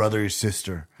kill your brother or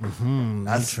sister.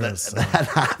 Interesting. That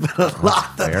happened a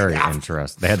lot. Very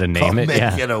interesting. They had to name it. Make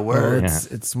Yeah, it a Well, word.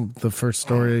 it's the first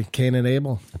story, Cain and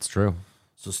Abel. that's true.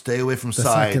 So stay away from The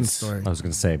sides. second story. I was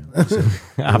going to say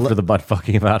after the butt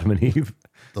fucking of Adam and Eve.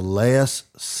 The less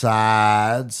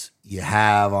sides you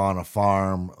have on a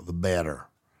farm, the better.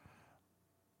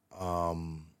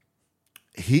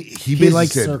 He He basically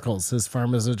likes said, circles. His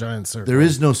farm is a giant circle. there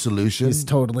is no solution. He's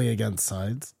totally against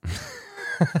sides.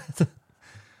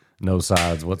 No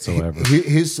sides whatsoever.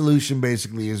 His solution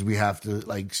basically is we have to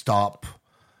like stop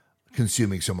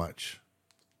consuming so much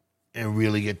and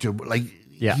really get to like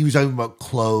Yeah. he was talking about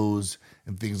clothes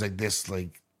and things like this.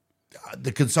 Like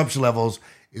the consumption levels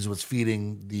is what's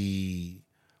feeding the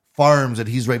farms that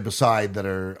he's right beside that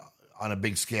are on a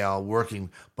big scale working,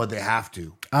 but they have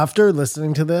to. After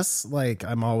listening to this, like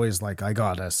I'm always like, I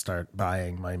gotta start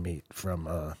buying my meat from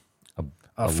a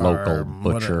local farm,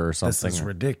 butcher or This something. is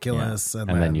ridiculous. Yeah.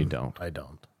 And then you don't. I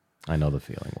don't. I know the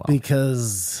feeling well.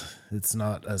 Because it's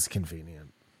not as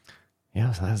convenient.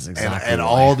 Yeah, that's exactly. And why.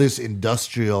 all this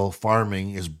industrial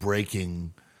farming is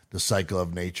breaking the cycle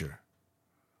of nature.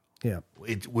 Yeah.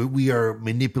 We are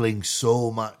manipulating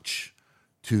so much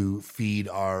to feed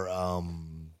our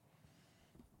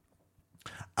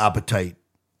appetite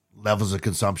levels of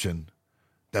consumption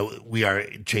that we are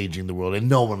changing the world, and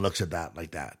no one looks at that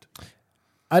like that.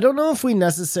 I don't know if we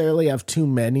necessarily have too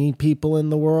many people in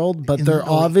the world, but In they're the-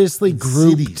 obviously in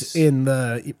grouped cities. in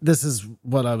the. This is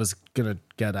what I was gonna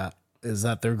get at, is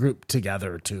that they're grouped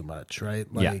together too much, right?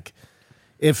 Yeah. Like,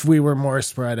 if we were more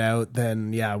spread out,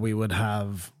 then yeah, we would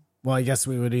have. Well, I guess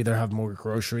we would either have more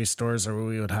grocery stores or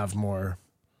we would have more,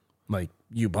 like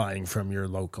you buying from your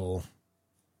local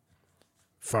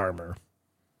farmer.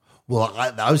 Well,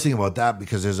 I was thinking about that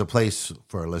because there's a place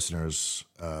for our listeners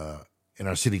in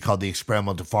our city called the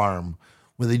Experimental Farm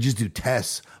where they just do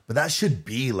tests, but that should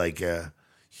be like a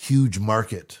huge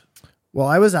market. Well,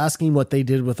 I was asking what they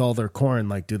did with all their corn.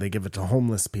 Like, do they give it to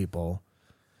homeless people?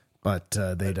 But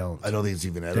they don't. I don't think it's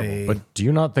even edible. They- But do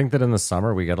you not think that in the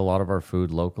summer we get a lot of our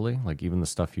food locally? Like even the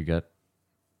stuff you get,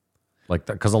 like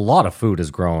because a lot of food is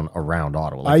grown around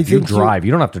Ottawa. Like I if you think drive,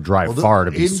 you don't have to drive far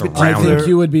to be in surrounded. I particular- think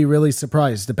you would be really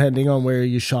surprised depending on where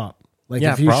you shop. Like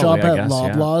Yeah, if you probably, shop I at guess,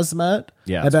 yeah. Loblaws, Matt,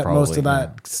 Yeah, I it's bet most of probably,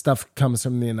 that stuff comes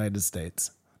from the United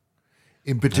States.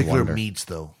 In particular, wonder. meats,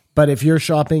 though. But if you're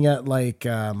shopping at like,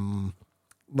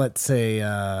 let's say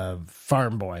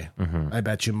Farm Boy, Mm-hmm. I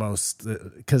bet you most,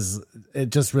 because it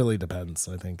just really depends.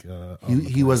 I think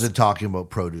He wasn't talking about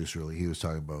produce, really. He was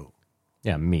talking about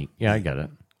Yeah, meat. Yeah, I get it.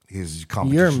 his your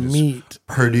competition. is meat,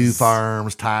 Purdue is-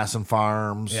 Farms, Tyson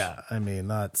Farms. Yeah, I mean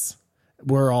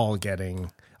we're all getting.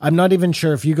 I'm not even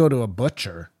sure if you go to a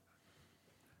butcher,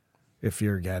 if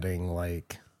you're getting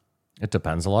like. It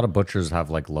depends. A lot of butchers have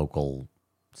like local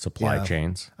supply Yeah.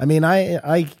 chains. I mean,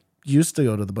 I used to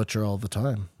go to the butcher all the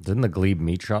time. Didn't the Glebe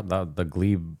meat shop, the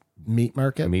Glebe Meat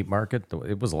market. meat market,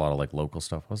 it was a lot of like local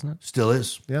stuff, wasn't it? Still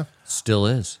is. Yeah. Still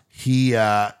is. He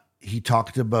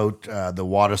talked about the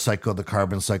water cycle, the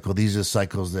carbon cycle. These are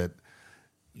cycles that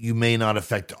you may not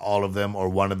affect all of them or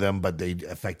one of them, but they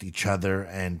affect each other.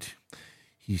 And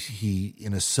he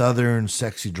in a southern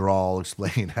sexy drawl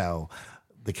explained how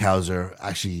the cows are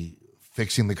actually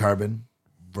fixing the carbon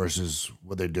versus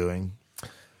what they're doing.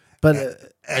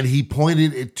 But And he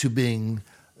pointed it to being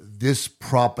this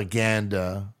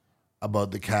propaganda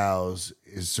about the cows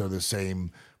is sort of the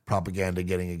same propaganda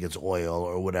getting against oil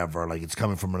or whatever. Like it's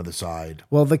coming from another side.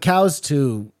 well, the cows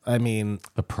too. I mean,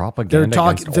 The propaganda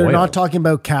against They're oil. not talking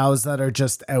about cows that are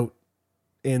just out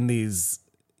in these.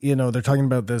 They're talking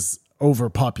about this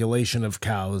overpopulation of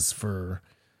cows for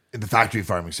In the factory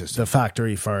farming system. the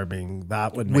factory farming.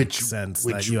 That would make Which- sense.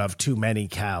 which- that you have too many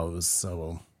cows.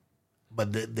 So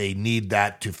But they need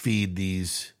that to feed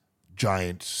these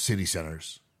giant city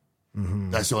centers.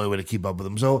 That's the only way to keep up with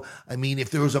them. So, I mean, if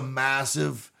there was a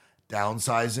massive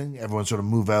downsizing. Everyone sort of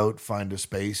move out, find a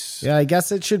space. Yeah, I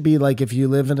guess it should be like if you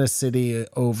live in a city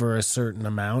over a certain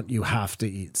amount, you have to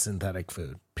eat synthetic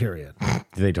food, period.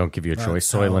 They don't give you a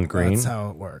choice. That's Soylent Green. That's how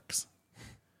it works.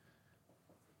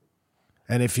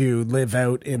 And if you live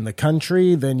out in the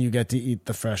country, then you get to eat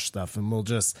the fresh stuff. And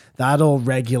that'll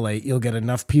regulate. You'll get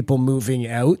enough people moving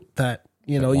out that,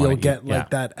 you'll get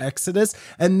that exodus.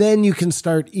 And then you can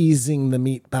start easing the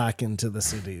meat back into the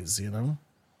cities,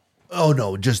 Oh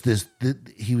no, just this.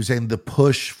 He was saying the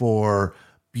push for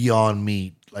Beyond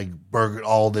Meat, like burger,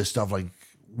 all this stuff. Like,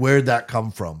 where'd that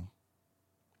come from?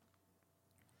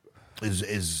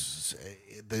 Is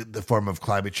the form of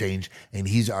climate change, and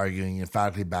he's arguing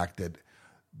emphatically back that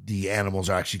the animals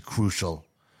are actually crucial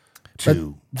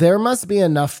to. But there must be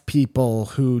enough people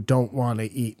who don't want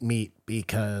to eat meat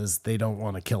because they don't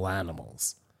want to kill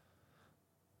animals.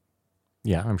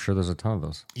 Yeah, I'm sure there's a ton of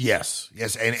those. Yes,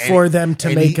 and for them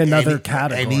to make another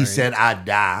category. And he said, "I'd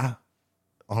die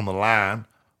on the line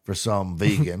for some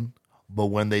vegan." But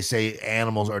when they say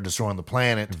animals are destroying the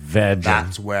planet,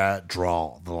 that's where I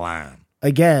draw the line.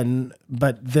 Again,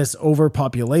 but this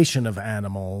overpopulation of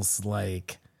animals,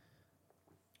 like,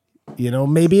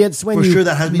 maybe it's when for sure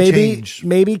that has to be changed.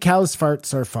 Maybe cows'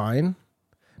 farts are fine,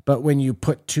 but when you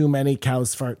put too many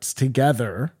cows' farts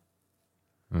together,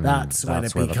 that's when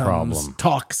it becomes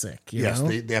toxic. Yes,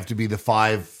 they have to be the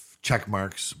 5 check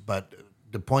marks. But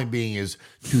the point being is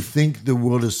to think the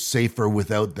world is safer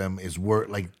without them is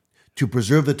to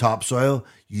preserve the topsoil,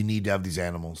 you need to have these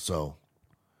animals. So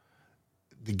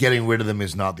getting rid of them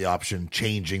is not the option.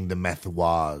 Changing the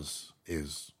methods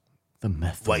is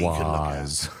what you can look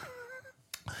at.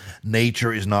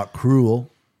 Nature is not cruel.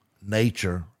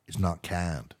 Nature is not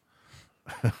kind.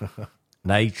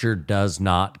 Nature does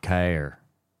not care.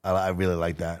 I really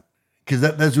like that. Because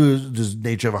that's just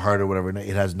nature of a heart or whatever.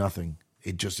 It has nothing.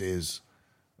 It just is.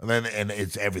 And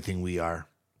it's everything we are.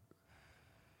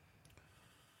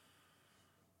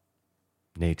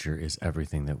 Nature is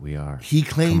everything that we are. He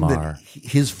claimed that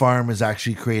his farm is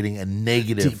actually creating a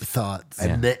negative deep thoughts,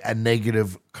 a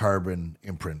negative carbon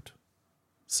imprint.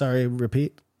 Sorry,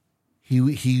 repeat.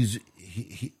 He's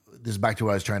this is back to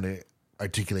what I was trying to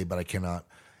articulate, but I cannot.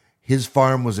 His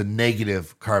farm was a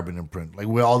negative carbon imprint, like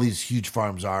where all these huge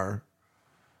farms are.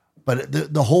 But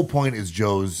the whole point is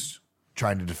Joe's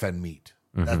trying to defend meat.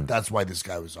 Mm-hmm. That's why this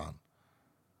guy was on.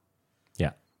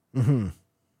 Yeah. Mm-hmm.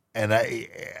 And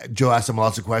Joe asked him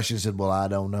lots of questions. He said, "Well, I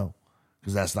don't know,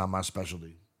 because that's not my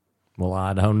specialty." Well,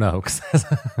 I don't know.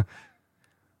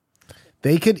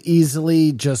 They could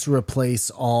easily just replace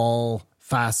all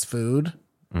fast food,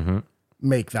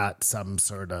 make that some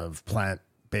sort of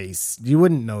plant-based. You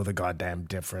wouldn't know the goddamn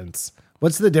difference.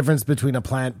 What's the difference between a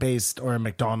plant-based or a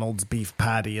McDonald's beef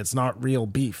patty? It's not real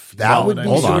beef. That would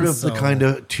be sort of the kind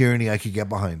of tyranny I could get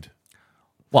behind.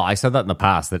 Well, I said that in the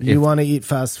past. That you want to eat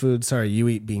fast food, sorry, you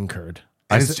eat bean curd.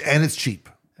 And it's cheap.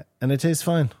 And it tastes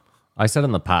fine. I said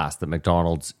in the past that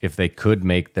McDonald's, if they could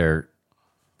make their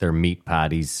meat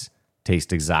patties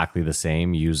taste exactly the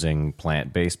same using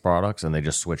plant-based products and they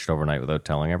just switched overnight without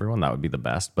telling everyone, that would be the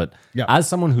best. But as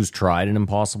someone who's tried an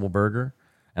Impossible Burger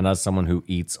and as someone who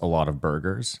eats a lot of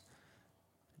burgers,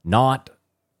 not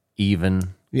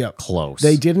even close.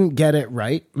 They didn't get it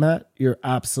right, Matt. You're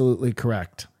absolutely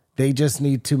correct. They just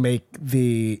need to make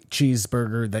the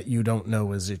cheeseburger that you don't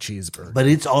know is a cheeseburger. But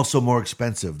it's also more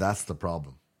expensive. That's the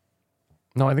problem.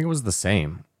 No, I think it was the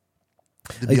same.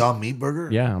 The Beyond Meat burger?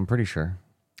 Yeah, I'm pretty sure.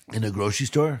 In a grocery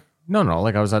store? No,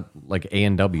 like I was at like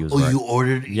A&W's. Oh, you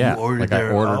ordered? Yeah, you ordered I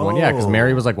ordered one. Yeah, because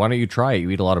Mary was like, "Why don't you try it? You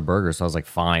eat a lot of burgers." So I was like,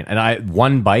 "Fine." And I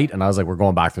one bite, and I was like, "We're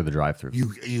going back through the drive-through."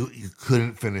 You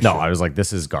couldn't finish. No, it. I was like,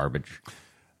 "This is garbage."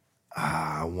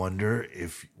 I wonder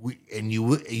if you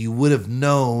would have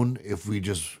known if we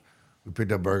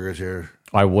picked up burgers here.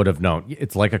 I would have known.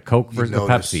 It's like a Coke versus a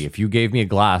Pepsi. If you gave me a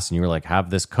glass and you were like, "Have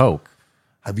this Coke,"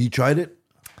 have you tried it?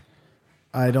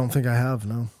 I don't think I have.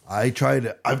 No, I tried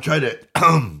it. I've tried it.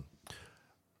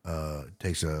 It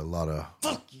takes a lot of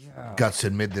guts to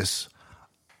admit this.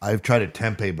 I've tried a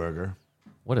tempeh burger.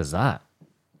 What is that?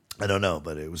 I don't know,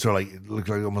 but it was sort of like, it looked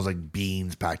like almost like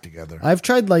beans packed together. I've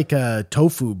tried like a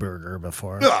tofu burger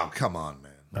before. Oh, come on,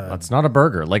 man. That's not a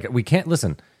burger. Like, we can't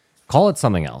listen. Call it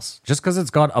something else. Just because it's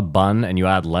got a bun and you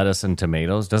add lettuce and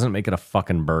tomatoes doesn't make it a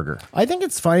fucking burger. I think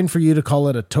it's fine for you to call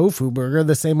it a tofu burger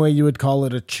the same way you would call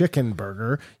it a chicken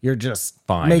burger. You're just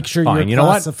make sure you're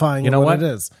classifying what it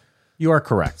is. You are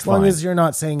correct. As long as you're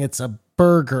not saying it's a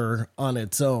burger on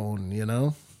its own,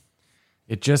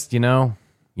 It just,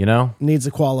 needs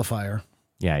a qualifier.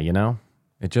 Yeah,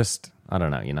 it just, I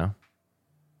don't know,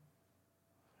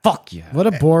 Fuck yeah. What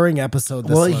a boring episode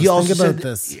this Well, was. he also Think said, about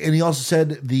this. and he also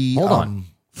said the Hold on.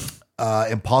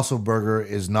 Impossible Burger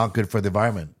is not good for the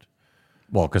environment.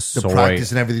 Well, because The soy.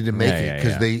 practice and everything to make Yeah, it yeah,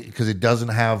 because yeah. because it doesn't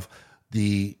have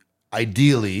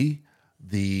ideally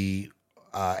the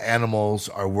animals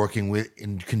are working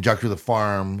in conjunction with the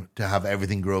farm to have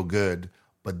everything grow good,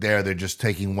 but they're just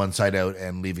taking one side out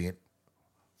and leaving it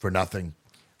for nothing.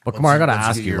 But Kumar, I got to once you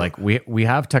ask get you, your- like, we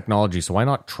have technology, so why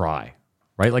not try?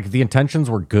 Right? Like, if the intentions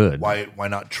were good. Why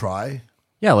not try?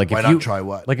 Yeah, like Why if not you try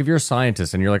what? Like if you're a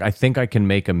scientist and you're like, I think I can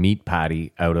make a meat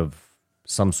patty out of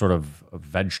some sort of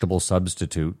vegetable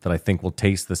substitute that I think will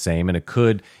taste the same, and it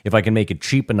could, if I can make it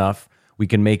cheap enough, we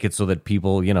can make it so that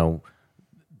people, you know,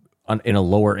 in a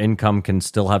lower income can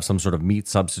still have some sort of meat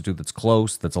substitute that's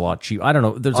close, that's a lot cheap. I don't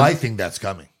know. I think that's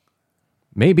coming.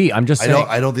 Maybe I'm just saying.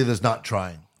 I don't think there's not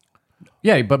trying.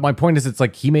 Yeah, but my point is, it's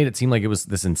like he made it seem like it was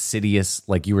this insidious.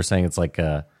 Like you were saying, it's like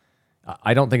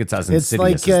I don't think it's as It's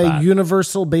insidious like as that.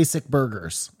 universal basic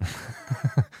burgers.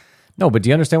 No, but do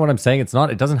you understand what I'm saying? It's not.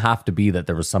 It doesn't have to be that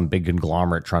there was some big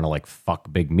conglomerate trying to like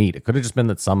fuck big meat. It could have just been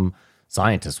that some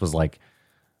scientist was like,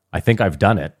 "I think I've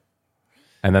done it,"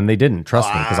 and then they didn't.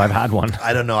 Trust me, because I've had one.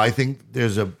 I don't know. I think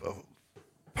there's a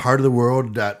part of the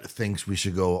world that thinks we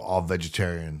should go all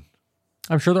vegetarian.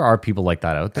 I'm sure there are people like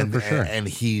that out there for sure. And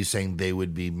he's saying they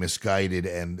would be misguided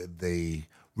and the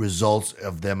results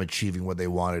of them achieving what they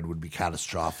wanted would be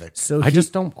catastrophic. So I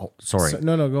just don't. Oh, sorry,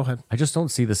 no, go ahead. I just don't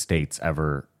see the States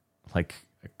ever like.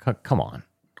 Come on,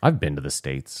 I've been to the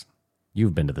States.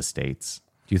 You've been to the States.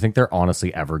 Do you think they're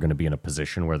honestly ever going to be in a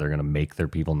position where they're going to make their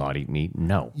people not eat meat?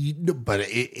 No. But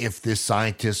if this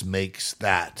scientist makes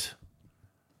that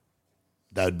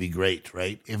would be great,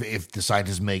 right? If the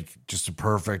scientists make just a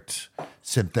perfect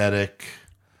synthetic,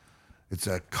 it's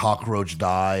a cockroach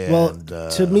dye. Well, And,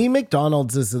 to me,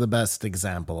 McDonald's is the best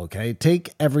example. Okay,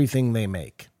 take everything they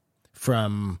make,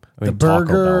 from I the think Taco Bell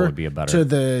burger would be a better- to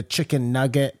the chicken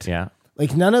nugget. Yeah.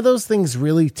 Like, none of those things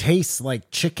really taste like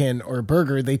chicken or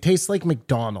burger. They taste like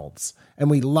McDonald's, and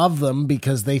we love them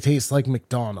because they taste like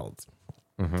McDonald's.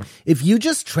 Mm-hmm. If you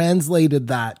just translated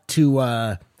that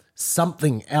to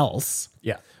something else,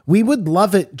 Yeah. we would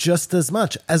love it just as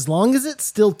much, as long as it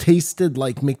still tasted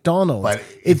like McDonald's. but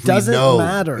It if we doesn't know-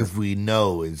 matter. If we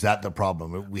know, is that the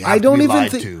problem? We have I don't to be even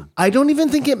lied think to. I don't even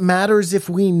think it matters if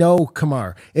we know,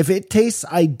 Kumar. If it tastes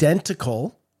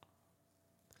identical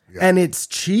and it's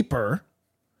cheaper,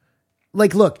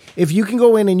 like, look, if you can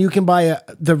go in and you can buy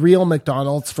the real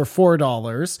McDonald's for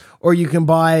 $4, or you can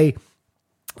buy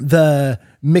the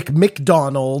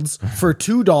McDonald's for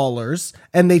 $2,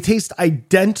 and they taste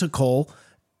identical,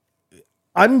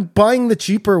 I'm buying the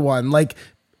cheaper one. Like,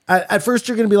 at first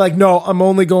you're going to be like, no, I'm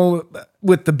only going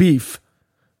with the beef.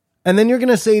 And then you're going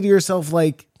to say to yourself,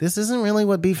 like, this isn't really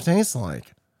what beef tastes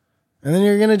like. And then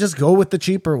you're going to just go with the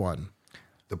cheaper one.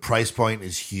 The price point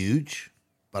is huge,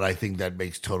 but I think that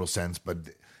makes total sense. But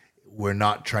we're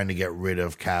not trying to get rid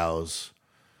of cows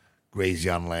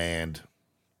grazing on land,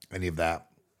 any of that.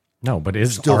 No, but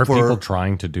Still are for- people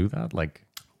trying to do that? Like,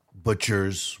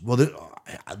 Butchers. Well,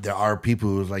 there are people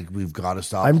who's like, we've got to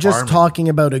stop. I'm just farming. talking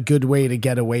about a good way to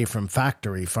get away from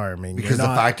factory farming. Because You're the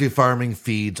not- factory farming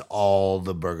feeds all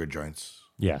the burger joints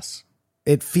yes.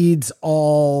 it feeds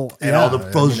all and yeah, all the I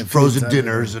mean, frozen, it feeds frozen everything.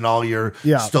 dinners and all your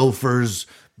Yeah. Stouffer's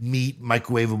meat,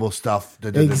 microwavable stuff.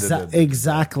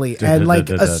 Exactly. And like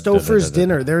a Stouffer's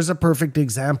dinner, there's a perfect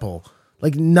example.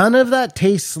 Like, none of that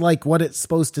tastes like what it's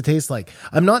supposed to taste like.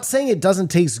 I'm not saying it doesn't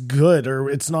taste good or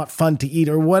it's not fun to eat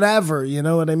or whatever. You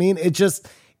know what I mean? It just,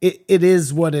 it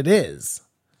is what it is.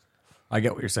 I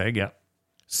get what you're saying. Yeah.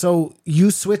 So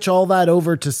you switch all that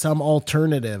over to some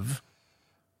alternative.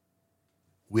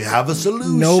 We have a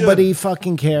solution. Nobody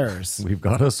fucking cares. We've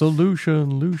got a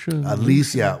solution, Lucian. At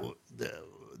least, yeah,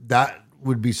 that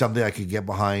would be something I could get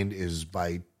behind. Is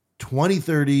by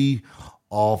 2030,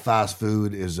 all fast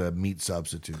food is a meat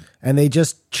substitute. And they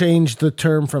just changed the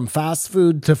term from fast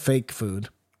food to fake food.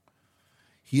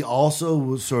 He also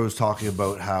was talking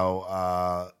about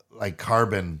how like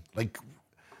carbon, like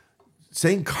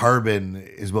saying carbon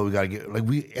is what we got to get.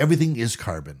 Like everything is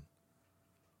carbon,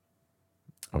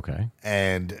 Okay.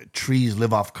 and trees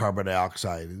live off carbon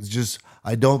dioxide. It's just,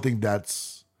 I don't think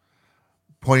that's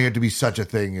pointing it to be such a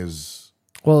thing as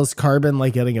Well, is carbon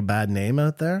like getting a bad name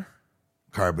out there?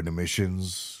 carbon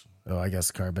emissions, Oh, I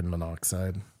guess carbon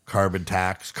monoxide. carbon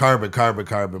tax, carbon.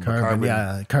 Carbon,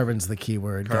 yeah, carbon's the key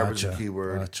word. Carbon's Gotcha. the key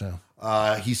word.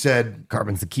 Gotcha. He said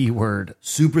Carbon's the key word.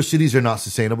 super cities are not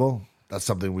sustainable. That's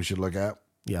something we should look at.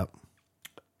 Yep.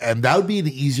 And that would be an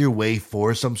easier way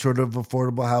for some sort of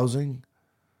affordable housing.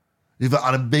 If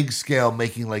on a big scale,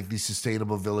 making like these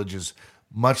sustainable villages,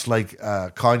 much like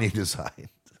Kanye designed.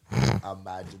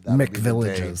 Imagine that. Mick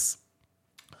Villages.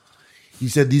 He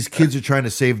said these kids are trying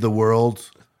to save the world,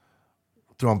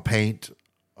 throwing paint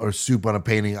or soup on a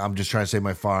painting. I'm just trying to save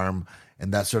my farm.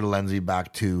 And that sort of lends me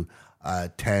back to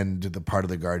tend to the part of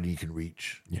the garden you can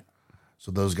reach. Yeah.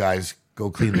 So those guys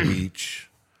go clean the beach.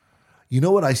 You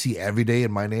know what I see every day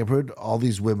in my neighborhood? All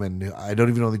these women, I don't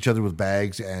even know each other, with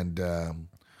bags and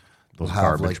they'll have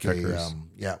garbage like pickers.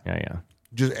 yeah. Yeah.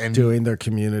 And Doing their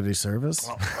community service.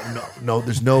 no,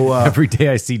 there's no Every day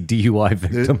I see DUI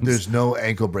victims. there's no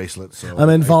ankle bracelet. So I'm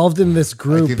involved in this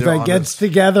group think that they're gets honest.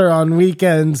 together on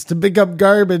weekends to pick up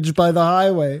garbage by the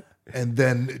highway. And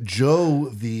then Joe,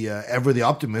 the ever the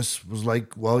optimist, was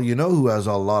like, "Well, you know who has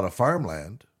a lot of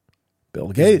farmland? Bill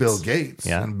It's Gates. Bill Gates.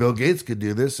 Yeah. And Bill Gates could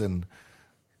do this." And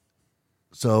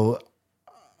so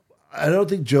I don't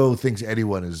think Joe thinks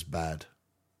anyone is bad,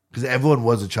 because everyone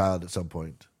was a child at some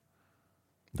point.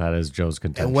 That is Joe's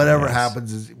contention. And whatever yes.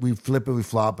 happens is we flip and we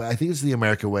flop. I think it's the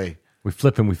American way We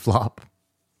flip and we flop.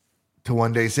 to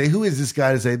one day say, "Who is this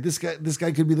guy?" to say this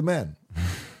guy could be the man.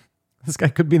 This guy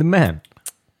could be the man.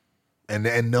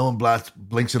 And no one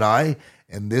blinks an eye.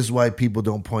 And this is why people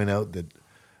don't point out that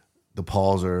the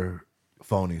Pauls are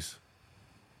phonies,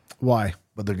 Why?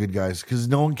 but they're good guys, because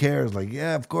no one cares. Like,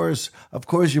 yeah, of course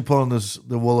you're pulling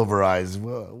the wool over our eyes.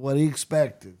 What do you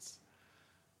expect?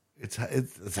 It's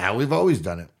how we've always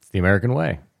done it. It's the American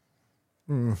way.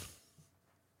 I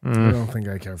don't think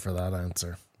I care for that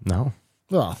answer. No.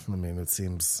 Well, I mean, it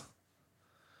seems.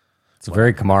 It's a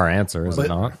very Kamar answer, is it But-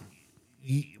 not?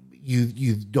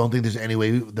 You don't think there's any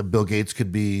way that Bill Gates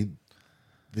could be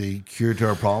the cure to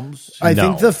our problems? I No,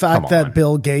 think the fact come that on.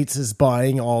 Bill Gates is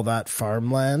buying all that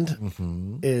farmland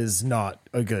Mm-hmm. is not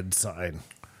a good sign.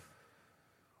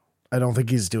 I don't think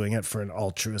he's doing it for an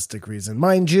altruistic reason.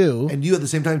 Mind you, And you at the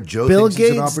same time, Joe Bill thinks it's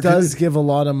an Gates opportunity. does give a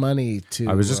lot of money to.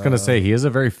 I was just going to say, he is a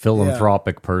very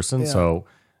philanthropic person. Yeah. So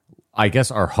I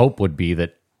guess our hope would be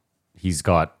that he's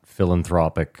got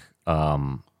philanthropic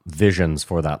visions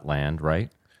for that land,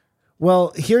 right?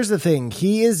 Well, here's the thing.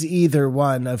 He is either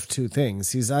one of two things.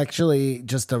 He's actually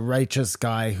just a righteous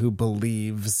guy who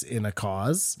believes in a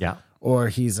cause. Yeah. Or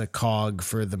he's a cog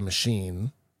for the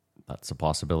machine, That's a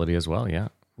possibility as well. Yeah.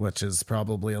 which is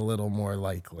probably a little more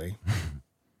likely.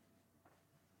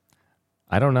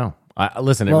 I don't know.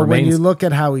 Listen, it Well, when remains. you look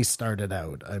at how he started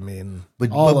out, I mean,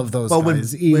 But- all but- of those but when-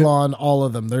 guys, Elon, all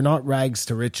of them, they're not rags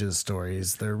to riches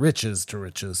stories. They're riches to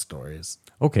riches stories.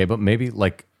 Okay, but maybe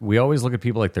like we always look at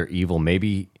people like they're evil.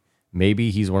 Maybe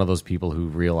he's one of those people who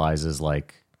realizes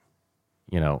like,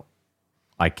 you know,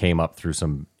 I came up through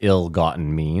some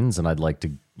ill-gotten means, and I'd like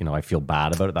to, you know, I feel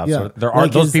bad about it. That sort of, there are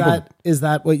Like, those is people. Is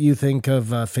that what you think of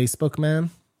Facebook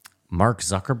Man? Mark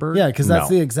Zuckerberg. Yeah, because that's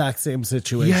No. the exact same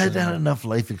situation. He had enough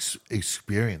life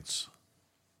experience.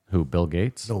 Who? Bill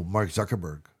Gates. No, Mark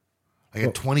Zuckerberg. Like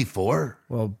at 24?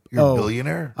 Well, You're a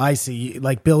billionaire? I see.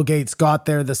 Like Bill Gates got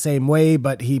there the same way,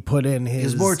 but he put in He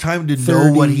his has more time to know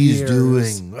 30 what he's years.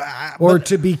 doing. Or But,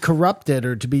 to be corrupted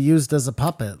or to be used as a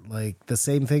puppet. Like the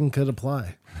same thing could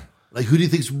apply. like, who do you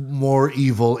think's more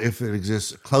evil if it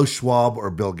exists? Klaus Schwab or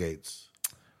Bill Gates?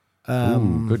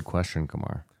 Ooh, good question,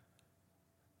 Kumar.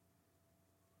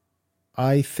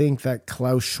 I think that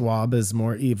Klaus Schwab is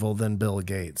more evil than Bill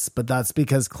Gates, but that's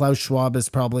because Klaus Schwab is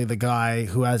probably the guy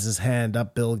who has his hand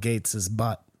up Bill Gates's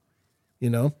butt. You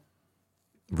know?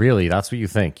 Really, that's what you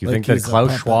think? You Like think that he's a Klaus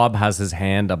puppet. Schwab has his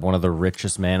hand up one of the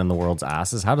richest man in the world's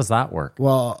asses? How does that work?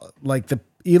 Well, like the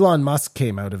Elon Musk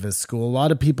came out of his school. A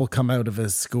lot of people come out of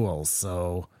his school,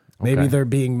 so maybe Okay. they're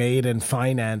being made and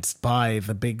financed by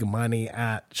the big money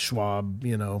at Schwab,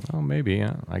 you know. Oh, maybe.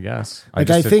 Yeah, I guess. Like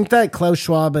I think that Klaus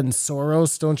Schwab and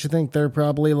Soros, don't you think they're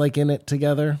probably like in it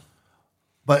together?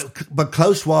 But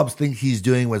Klaus Schwab thinks he's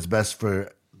doing what's best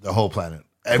for the whole planet.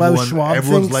 Klaus Schwab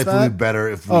Everyone's thinks life will that? be better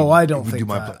if we, I don't if we think do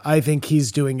my that. plan. I think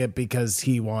he's doing it because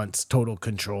he wants total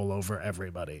control over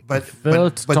everybody. But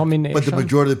domination. the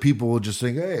majority of the people will just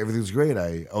think, hey, everything's great.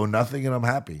 I owe nothing and I'm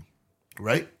happy.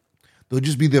 Right? They'll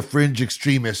just be the fringe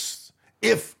extremists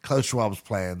if Klaus Schwab's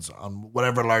plans on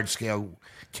whatever large scale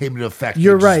came into effect.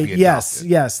 You're would just right. be Yes,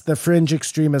 adopted. yes. The fringe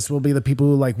extremists will be the people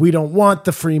who like, we don't want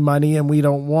the free money and we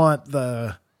don't want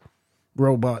the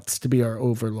robots to be our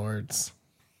overlords.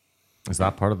 Is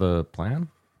that part of the plan?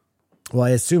 Well,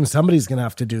 I assume somebody's going to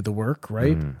have to do the work,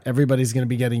 right? Everybody's going to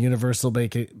be getting universal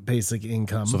basic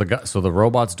income. So the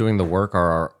robots doing the work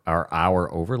are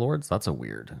our overlords. That's a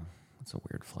weird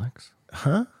flex.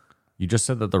 Huh? You just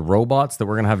said that the robots that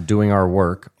we're gonna have doing our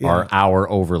work are our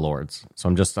overlords. So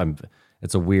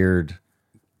it's a weird.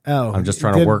 Oh, I'm just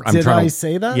trying to work. Did I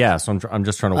say that? Yeah, so I'm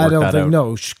just trying to work I don't that think out.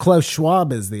 no. Klaus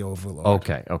Schwab is the overlord.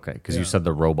 Okay, because you said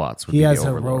the robots would He be has the a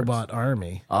overlords. robot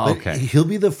army. Oh, But okay. he'll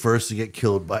be the first to get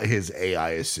killed by his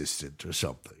AI assistant or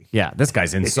something. Yeah, this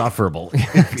guy's insufferable.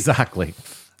 Exactly.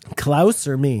 Klaus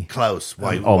or me? Klaus,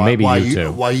 why? Oh, why, maybe why you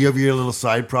too. Why you have your little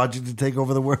side project to take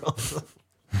over the world?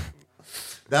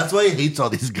 That's why he hates all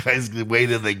these guys. Wait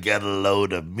till they get a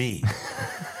load of me.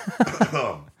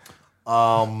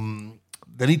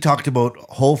 Then he talked about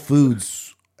Whole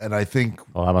Foods, and I think,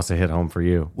 Well, that must have hit home for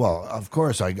you. well, of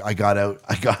course, I got out.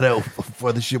 I got out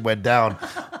before the shit went down.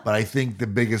 But I think the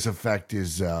biggest effect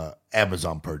is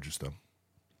Amazon purchased them.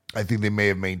 I think they may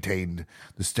have maintained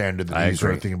the standard that I he's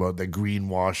sort of agree. thinking about, the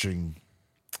greenwashing.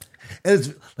 And it's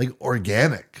like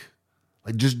organic.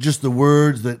 Like just the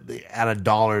words that they add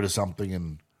 $1 to something,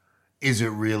 and is it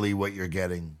really what you're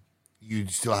getting? You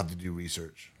still have to do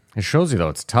research. It shows you though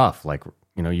it's tough. Like,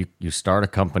 you know, you start a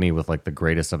company with like the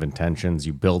greatest of intentions.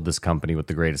 You build this company with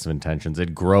the greatest of intentions.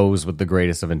 It grows with the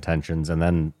greatest of intentions, and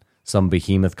then some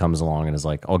behemoth comes along and is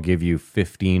like, "I'll give you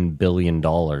 $15 billion,"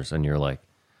 and you're like,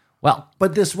 "Well,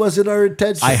 But this wasn't our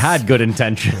intention. I had good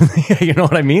intentions." You know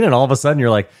what I mean? And all of a sudden you're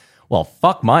like, "Well,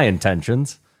 fuck my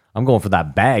intentions. I'm going for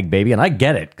that bag, baby." And I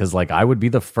get it, because like I would be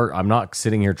the first. I'm not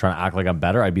sitting here trying to act like I'm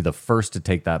better. I'd be the first to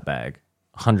take that bag,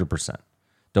 100%.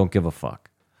 Don't give a fuck.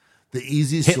 The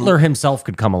easiest. Hitler himself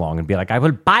could come along and be like, "I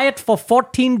will buy it for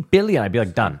 $14 billion." I'd be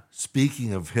like, done.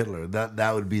 Speaking of Hitler,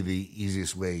 that would be the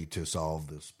easiest way to solve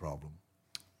this problem.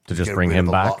 To just Get bring rid him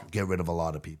of back. Get rid of a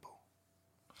lot of people.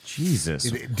 Jesus.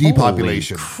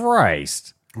 Depopulation. Holy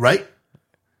Christ. Right?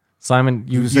 Simon,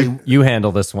 you, You say- you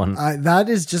handle this one. That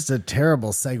is just a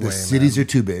terrible segue. The cities are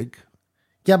too big.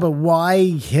 Yeah, but why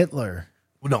Hitler?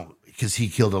 Well, no, because he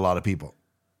killed a lot of people.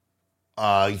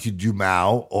 You could do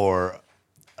Mao or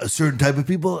a certain type of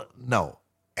people. No,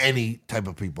 any type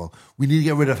of people. We need to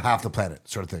get rid of half the planet,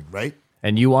 sort of thing, right?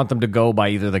 And you want them to go by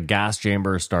either the gas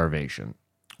chamber or starvation.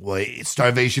 Well,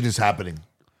 starvation is happening,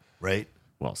 right?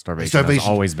 Well, starvation has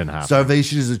always been happening.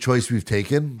 Starvation is a choice we've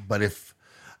taken, but if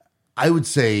I would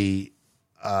say,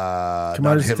 not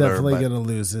Kamar's Hitler, definitely but- going to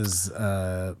lose his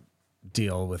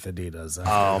deal with Adidas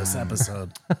after this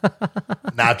episode.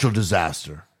 natural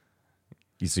disaster.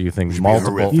 So you think be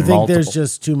multiple? horrific. You think there's multiple-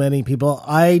 just too many people?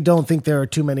 I don't think there are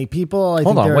too many people. I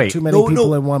Hold think on, there wait. are too many No, people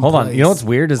no. in one Hold place. on. You know what's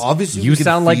weird is Obviously, you we can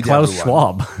sound like feed Klaus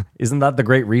everyone. Schwab. Isn't that the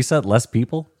Great Reset? Less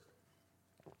people?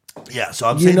 Yeah, so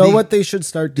I'm You saying know the- what they should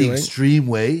start the doing? extreme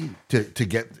way to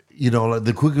get, like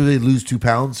the quicker they lose 2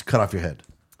 pounds, cut off your head.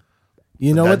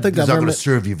 You know what the That's not going to government?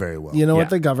 serve you very well. You know Yeah. what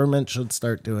the government should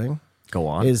start doing? Go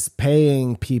on. Is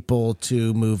paying people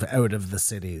to move out of the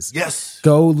cities. Yes.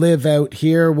 Go live out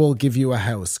here. We'll give you a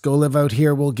house. Go live out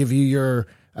here. We'll give you your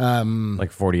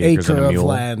like 40 acres acre and a of mule.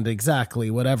 land.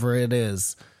 Exactly. Whatever it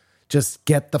is. Just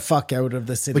get the fuck out of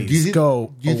the cities. But do you think,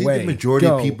 go do you away. think the majority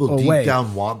Go of people away. deep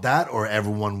down want that, or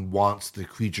everyone wants the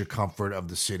creature comfort of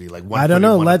the city? Like one I don't foot in,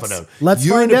 know. one Let's- foot out. let's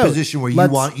You're find in a out. position where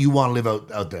Let's- you want to live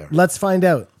out there. Let's find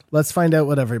out. Let's find out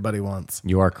what everybody wants.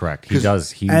 You are correct. He does.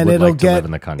 He And would it'll like to get live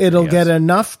in the country. it'll yes. get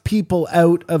enough people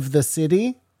out of the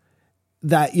city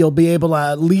that you'll be able to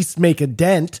at least make a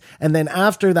dent, and then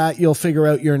after that you'll figure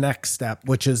out your next step,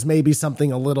 which is maybe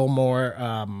something a little more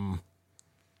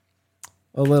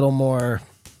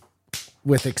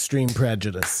with extreme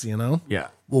prejudice, you know? Yeah.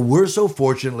 Well, we're so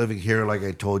fortunate living here. Like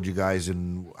I told you guys,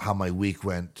 and how my week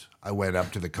went. I went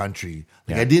up to the country.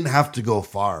 Like Yeah. I didn't have to go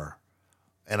far,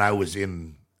 and I was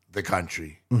in the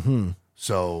country. Mm-hmm.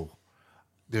 So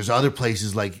there's other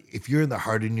places, like if you're in the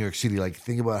heart of New York City, like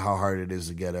think about how hard it is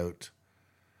to get out,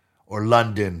 or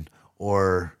London,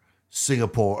 or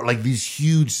Singapore, or like these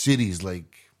huge cities. Like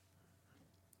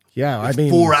Yeah, it's I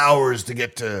mean 4 hours to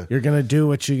get to you're gonna do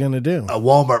what you're gonna do. a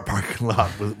Walmart parking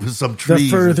lot with some The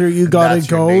trees. further you and gotta that's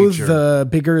your go, nature. the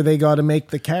bigger they gotta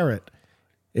make the carrot.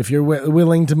 If you're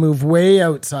willing to move way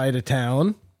outside of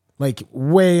town, like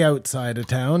way outside of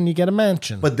town, you get a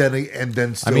mansion. But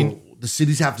then still, mean- the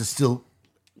cities have to still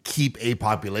keep a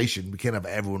population. We can't have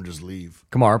everyone just leave.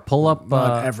 Kamar, pull up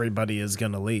not everybody is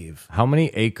gonna leave. how many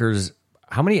acres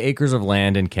of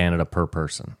land in Canada per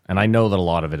person? And I know that a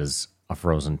lot of it is a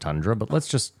frozen tundra, but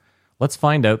let's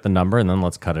find out the number and then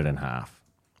let's cut it in half.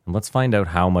 And let's find out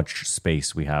how much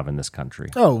space we have in this country.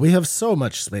 Oh, we have so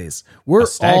much space. We're A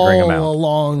staggering all amount.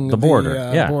 along The border.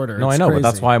 The, border. No, I It's know, but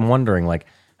that's crazy. why I'm wondering, like,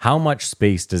 how much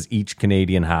space does each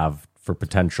Canadian have for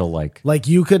potential, like, Like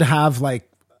you could have like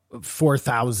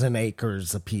 4,000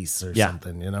 acres a piece or Yeah.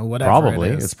 something. You know, whatever. probably.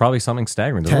 it is. It's probably something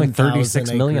staggering. There's only 10,000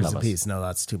 36 million acres of a us. piece. No,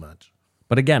 that's too much.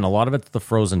 But again, a lot of it's the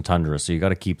frozen tundra, so you got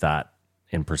to keep that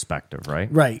in perspective, right?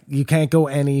 Right. You can't go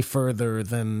any further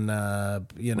than,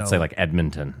 Let's say like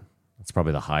Edmonton. That's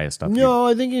probably the highest up here. No,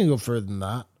 I think you can go further than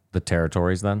that. The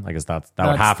territories then? I guess that would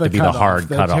That's have to be the cutoff. hard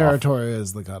the cutoff. territory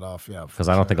is the cutoff, yeah. Because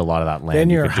I don't think a lot of that land Then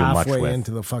you you're could do much halfway with.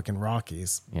 into the fucking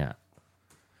Rockies. Yeah.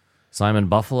 Simon,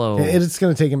 Buffalo. It's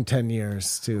going to take him 10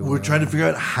 years to. We're trying to figure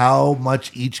out how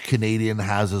much each Canadian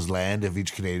has as land if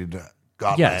each Canadian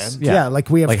got Yes, land. Yeah, like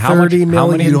we have Like how much- 30 how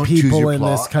many- million You don't choose people your in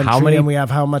this plot. country, How many- and we have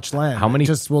how much land? how many-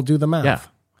 Just we'll do the math. Yeah.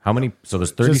 How many? So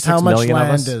there's 36 how much million of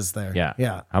land us. is there? Yeah.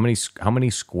 Yeah. How many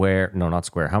square? No, not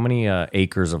square. How many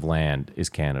acres of land is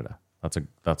Canada?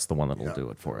 That's the one that'll do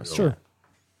it for us. Sure.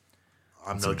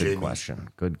 I'm That's no a good Jamie. question.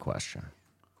 Good question.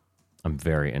 I'm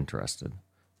very interested.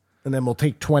 And then we'll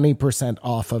take 20%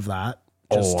 off of that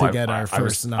just to get our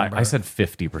first number. I said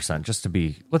 50% just to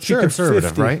be. Let's Sure, be conservative,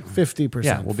 50, right? 50%.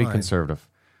 Yeah, we'll be fine. conservative.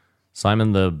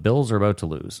 Simon, the Bills are about to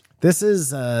lose. This is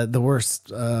the worst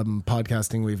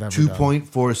podcasting we've ever done.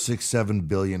 2.467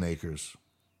 billion acres.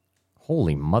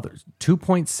 Holy mothers!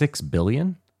 2.6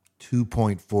 billion.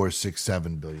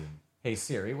 2.467 billion. Hey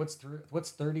Siri, what's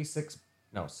 36?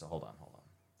 No, so hold on.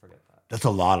 Forget that. That's a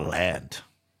lot of land.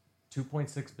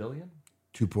 2.6 billion.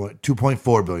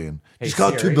 2.4 billion. Hey, Just call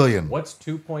it Siri, 2 billion. What's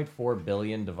 2.4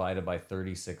 billion divided by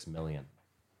 36 million?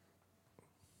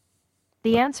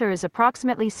 The answer is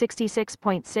approximately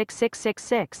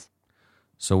 66.6666.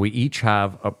 So we each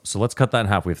have. So let's cut that in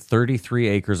half. We have 33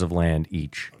 acres of land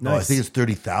each. No, I think it's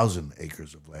 30,000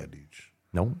 acres of land each.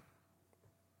 No,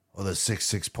 Oh, the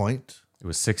 6 point? it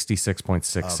was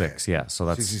 66.66. Yeah, so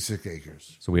that's 66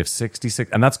 acres. so we have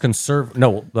 66, and that's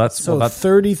No, that's So that's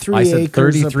 33 I said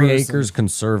acres a 33 person. acres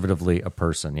conservatively a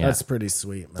person. Yeah, That's pretty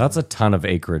sweet, man. that's a ton of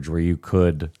acreage where you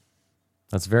could.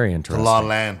 That's very It's a interesting. lot of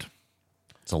land.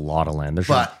 It's a lot of land.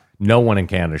 But- No one in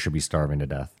Canada should be starving to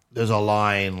death. There's a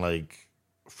line like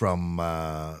from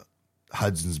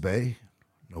Hudson's Bay.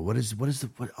 No, what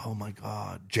oh my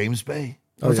God. James Bay.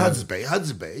 Oh, it's yeah. Hudson's Bay.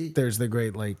 Hudson's Bay. There's the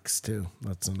Great Lakes, too.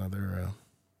 That's another...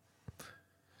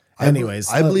 I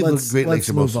Anyways, believe let's- the Great Lakes let's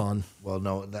are most. move on. Well,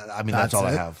 no, that's That's all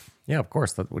I it? have. Yeah, of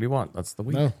course. What do you want? That's the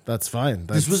week. No, that's fine.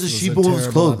 This was a That's sheep wolf's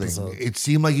terrible clothing. episode. It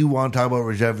seemed like you want to talk about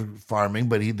regenerative farming,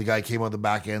 but the guy came on the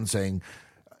back end saying,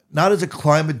 not as a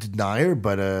climate denier,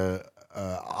 but a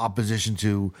opposition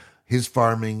to his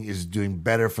farming is doing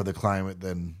better for the climate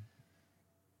than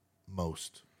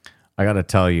most. I got to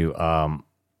tell you,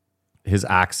 his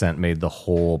accent made the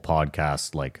whole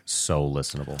podcast like so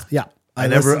listenable. Yeah. I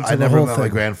never listened to the whole met my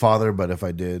thing. grandfather, but if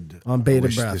I did, On I bated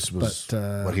wish breath, this was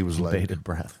but, what he was like. Bated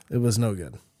breath. It was no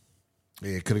good.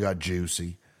 It could have got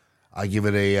juicy. I give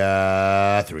it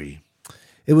a 3.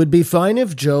 It would be fine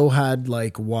if Joe had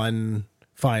like one.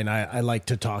 Fine, I like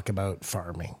to talk about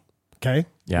farming. Okay,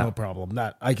 Yeah. no problem.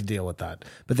 That I could deal with that.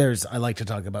 But I like to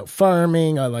talk about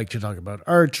farming. I like to talk about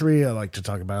archery. I like to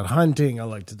talk about hunting. I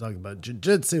like to talk about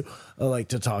jiu-jitsu. I like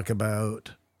to talk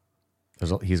about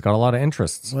He's got a lot of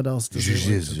interests. what else does he like to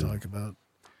Jiu-jitsu. talk about?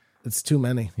 It's too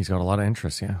many. He's got a lot of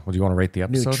interests. Yeah. Well, do you want to rate the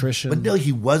episode? Nutrition. But no,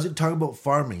 he wasn't talking about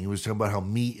farming. He was talking about how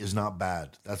meat is not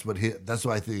bad. That's what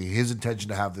I think his intention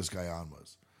to have this guy on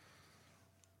was.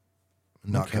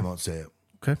 Not come out and say it.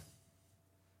 Okay.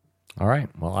 All right.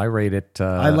 Well, I rate it.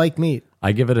 I like meat.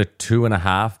 I give it a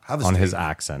 2.5 Have a on his steak.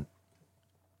 accent.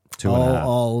 2.5.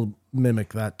 I'll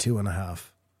mimic that 2.5.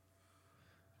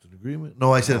 Agreement?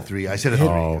 No, I said a 3. I said a 3.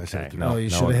 I said a okay. 3. No, Oh, you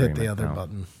no should have hit the agreement, other no.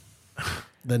 button.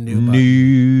 The new button.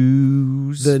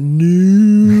 News. The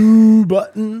new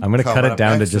button. I'm going to Coming cut it up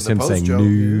down to next just in him the saying post-show.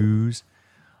 news.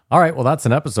 All right. Well, that's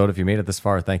an episode. If you made it this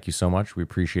far, thank you so much. We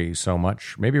appreciate you so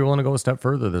much. Maybe you're willing to go a step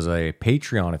further. There's a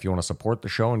Patreon if you want to support the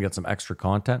show and get some extra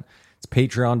content. It's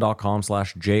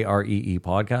patreon.com/JREE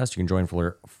podcast. You can join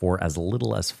for as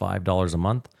little as $5 a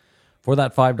month. For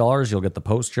that $5, you'll get the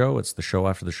post show. It's the show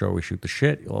after the show. We shoot the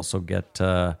shit. You'll also get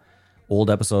old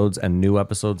episodes and new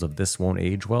episodes of This Won't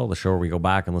Age Well, the show where we go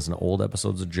back and listen to old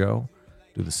episodes of Joe,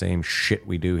 do the same shit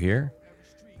we do here.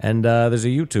 And there's a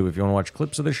YouTube. If you want to watch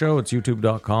clips of the show, it's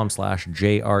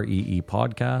youtube.com/JREE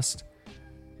podcast.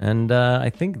 And I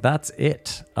think that's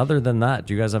it. Other than that,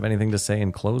 do you guys have anything to say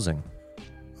in closing?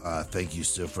 Thank you,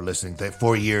 Stu, for listening.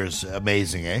 4 years.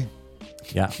 Amazing, eh?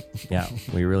 Yeah.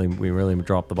 We really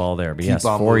dropped the ball there. But Keep yes,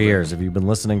 on 4 moving. years. If you've been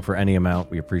listening for any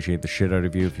amount, we appreciate the shit out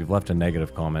of you. If you've left a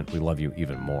negative comment, we love you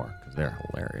even more because they're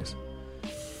hilarious.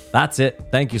 That's it.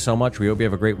 Thank you so much. We hope you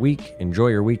have a great week. Enjoy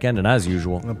your weekend. And as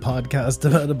usual, A podcast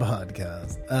about a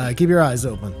podcast. Keep your eyes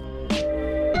open.